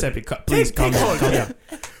 Giuseppe, please calm down.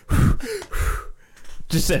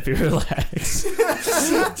 Giuseppe, relax.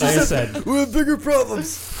 Like I said, We have bigger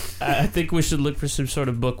problems. I think we should look for some sort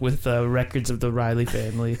of book with records of the O'Reilly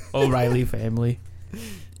family,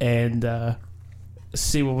 and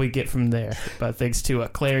see what we get from there. But thanks to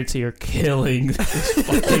Clarence here killing this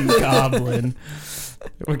fucking goblin,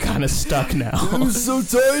 we're kind of stuck It now. was so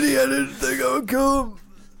tiny, I didn't think I would kill him.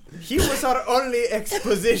 He was our only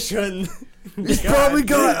exposition. He's probably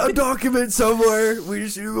got a document somewhere. We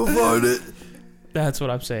just need to go find it. That's what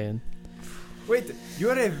I'm saying. Wait,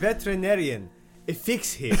 you're a veterinarian.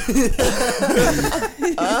 Fix him.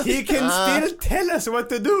 He can still tell us what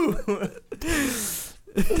to do.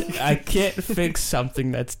 I can't fix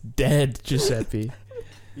something that's dead, Giuseppe.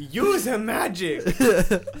 Use a magic.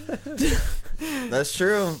 That's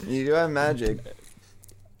true. You do have magic.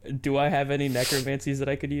 Do I have any necromancies that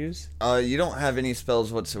I could use? You don't have any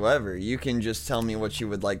spells whatsoever. You can just tell me what you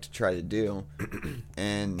would like to try to do,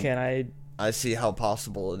 and Can I? I see how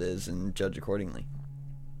possible it is and judge accordingly.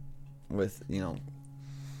 With Can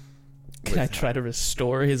I try to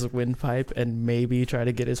restore his windpipe and maybe try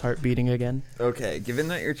to get his heart beating again? Okay, given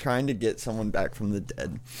that you're trying to get someone back from the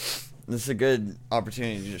dead, this is a good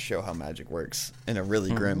opportunity to just show how magic works in a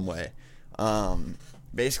really grim way.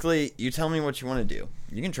 Basically, you tell me what you want to do.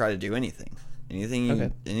 You can try to do anything,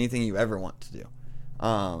 anything you ever want to do,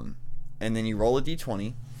 and then you roll a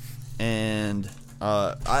d20. And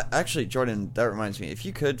actually, Jordan, that reminds me. If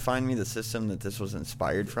you could find me the system that this was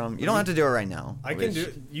inspired from, you don't have to do it right now. I can do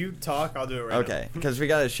it. You talk, I'll do it right now. Okay, because we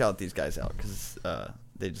gotta shout these guys out because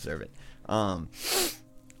they deserve it.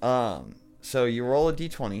 So you roll a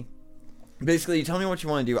d20. Basically, you tell me what you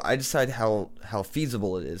want to do. I decide how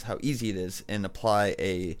feasible it is, how easy it is, and apply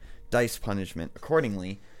a dice punishment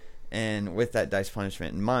accordingly. And with that dice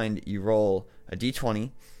punishment in mind, you roll a d20.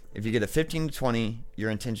 If you get a 15 to 20, your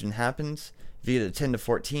intention happens. If you get a 10 to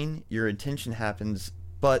 14, your intention happens,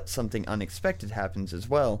 but something unexpected happens as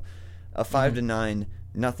well. A 5 to 9,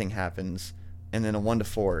 nothing happens. And then a 1 to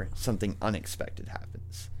 4, something unexpected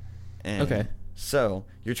happens. And Okay. So,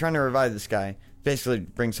 you're trying to revive this guy, basically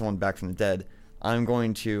bring someone back from the dead. I'm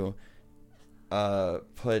going to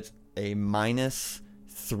put a minus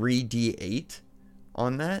 3d8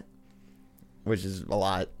 on that, which is a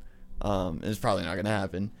lot. It's probably not going to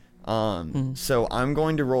happen. So I'm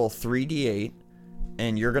going to roll 3d8,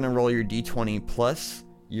 and you're going to roll your d20 plus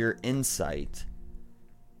your insight.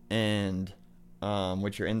 And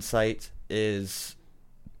which your insight is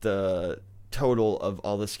the total of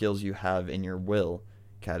all the skills you have in your will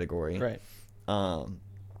category. Right.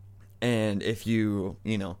 And if you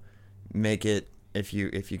make it, if you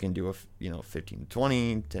can do a 15 to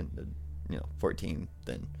 20, 10 to 14,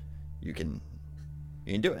 then you can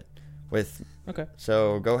do it with. Okay.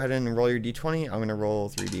 So go ahead and roll your d20. I'm gonna roll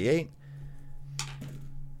 3d8.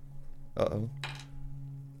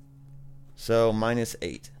 So minus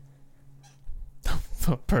 8.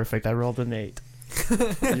 Perfect. I rolled an 8.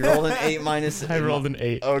 You rolled an 8 minus. I rolled an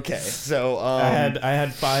 8. Okay, so I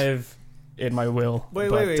had 5 in my will. Wait.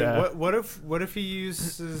 What if he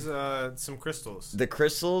uses some crystals? the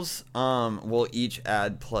crystals will each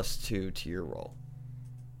add +2 to your roll.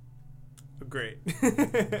 Great.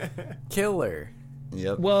 Killer.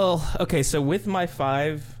 Yep. Well, okay, so with my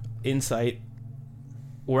 5 insight,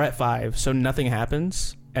 we're at 5, so nothing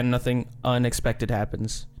happens and nothing unexpected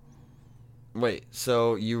happens. Wait,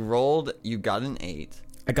 so you got an 8.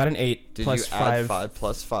 I got an 8 Did plus you add 5. 5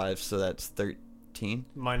 plus 5, so that's 13?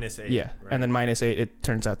 Minus 8. Yeah, right? and then minus 8, it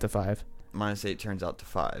turns out to 5. Minus 8 turns out to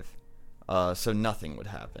 5. So nothing would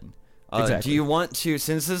happen. Exactly. Do you want to,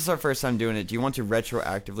 since this is our first time doing it, do you want to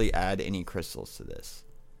retroactively add any crystals to this?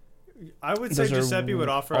 I would say Those are Giuseppe would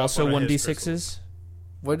offer also up one of his 1d6s. crystals.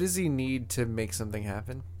 What does he need to make something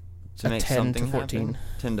happen? To A make 10 something to 14. happen?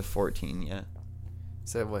 10 to 14, yeah.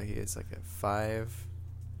 So what he is, like a 5.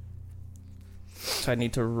 So I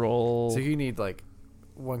need to roll. So you need like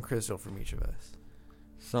one crystal from each of us.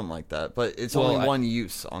 Something like that. But it's Well, only I- one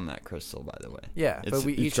use on that crystal, by the way. Yeah, It's- but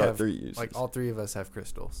we it's each got have 3 uses. like all 3 of us have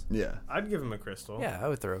crystals. Yeah. I'd give him a crystal. Yeah, I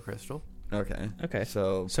would throw a crystal. Okay. Okay.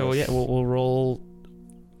 So So yeah, we'll roll.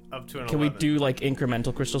 Up to an Can 11. we do like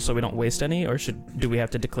incremental crystals so we don't waste any, or do we have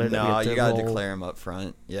to declare that? we No, have to you gotta roll- declare them up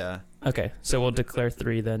front. Yeah. Okay, so we'll declare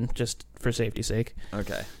 3 then, just for safety's sake.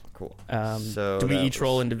 Okay. Cool. Do we that each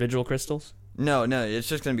roll was- individual crystals? No, it's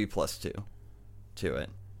just gonna be +2 to it.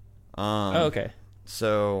 Oh, okay.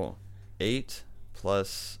 So 8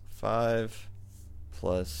 plus 5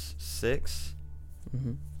 plus 6.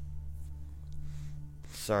 Mm-hmm.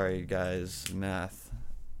 Sorry, guys, math.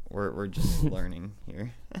 We're just learning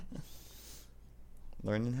here.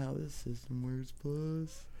 Learning how this system works.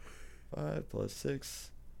 Plus 5 plus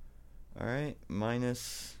 6. All right,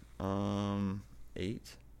 minus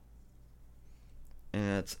 8. And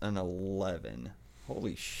that's an 11.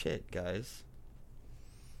 Holy shit, guys.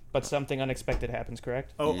 But something unexpected happens,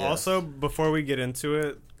 correct? Oh, Yes. also, before we get into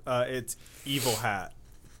it, it's Evil Hat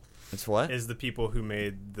It's what? is the people who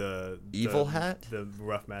made the Evil Hat? the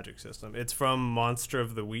rough magic system. It's from Monster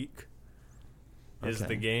of the Week. Is Okay.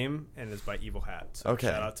 the game, and it's by Evil Hat. So Okay.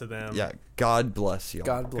 shout out to them. Yeah, God bless y'all.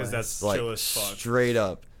 God because bless. that's like chill as fuck. straight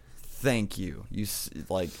up, thank you.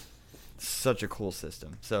 Like such a cool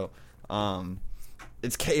system. So,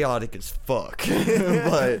 it's chaotic as fuck,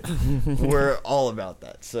 but we're all about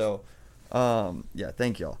that. So, yeah,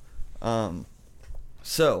 thank y'all.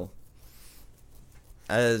 So,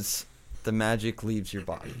 as the magic leaves your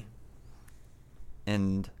body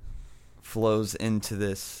and flows into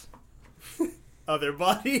this Other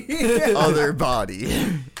body. other body,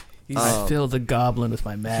 He's, I fill the goblin with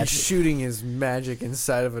my he's magic. shooting his magic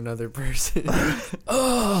inside of another person.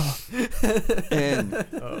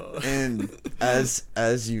 and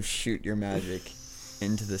as you shoot your magic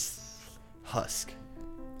into this husk,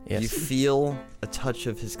 Yes. you feel a touch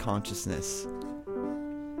of his consciousness,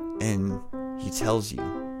 and he tells you,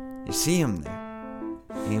 you see him there,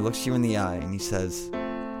 and he looks you in the eye and he says,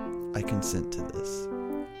 I consent to this.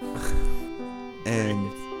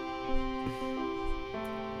 And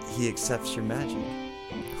he accepts your magic,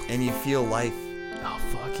 and you feel life Oh,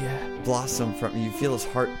 fuck yeah. blossom from you. Feel his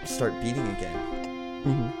heart start beating again.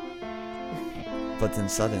 Mm-hmm. But then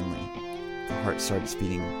suddenly, the heart starts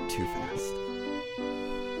beating too fast.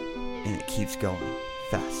 And it keeps going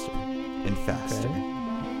faster and faster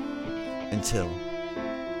until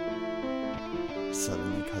it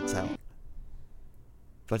suddenly cuts out.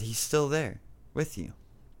 But he's still there with you.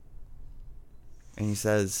 And he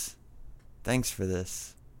says, thanks for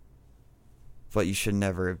this, but you should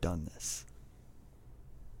never have done this.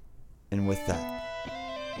 And with that,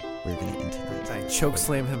 we're going to end tonight's I choke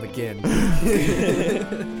slam him again.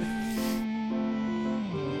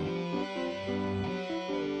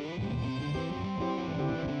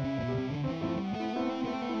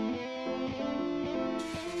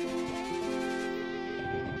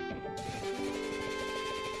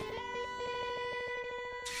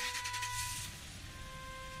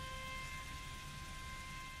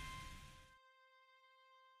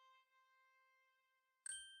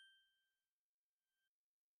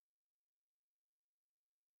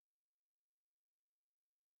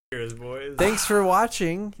 Cheers, boys. Thanks for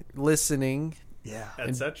watching, listening, Yeah.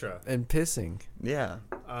 Etc. and pissing. Yeah.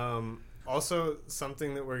 Also,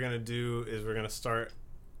 something that we're gonna do is we're gonna start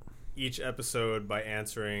each episode by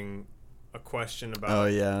answering a question about Oh,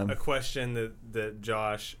 yeah. a question that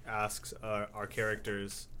Josh asks our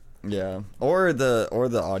characters. Yeah. Or the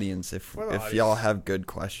audience if Or the if audience. y'all have good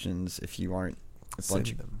questions, if you aren't a Send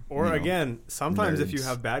bunch of them. Or you know, again, sometimes if you nerds.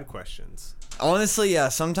 have bad questions. honestly, yeah,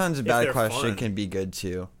 sometimes a bad they're question fun. can be good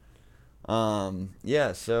too.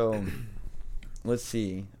 Yeah, so let's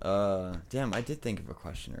see. Damn, I did think of a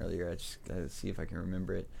question earlier. I just gotta see if I can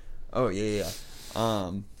remember it. Oh, yeah.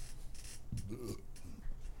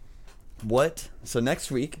 What? So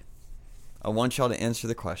next week, I want y'all to answer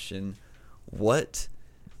the question,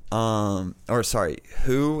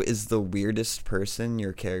 who is the weirdest person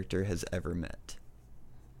your character has ever met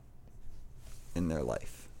in their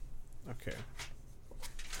life? Okay.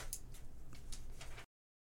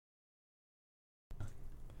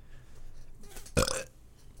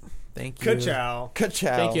 Thank you. Ka-chow.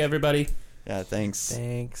 Ka-chow. Thank you, everybody. Yeah, thanks.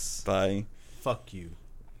 Thanks. Bye. Fuck you.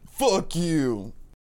 Fuck you.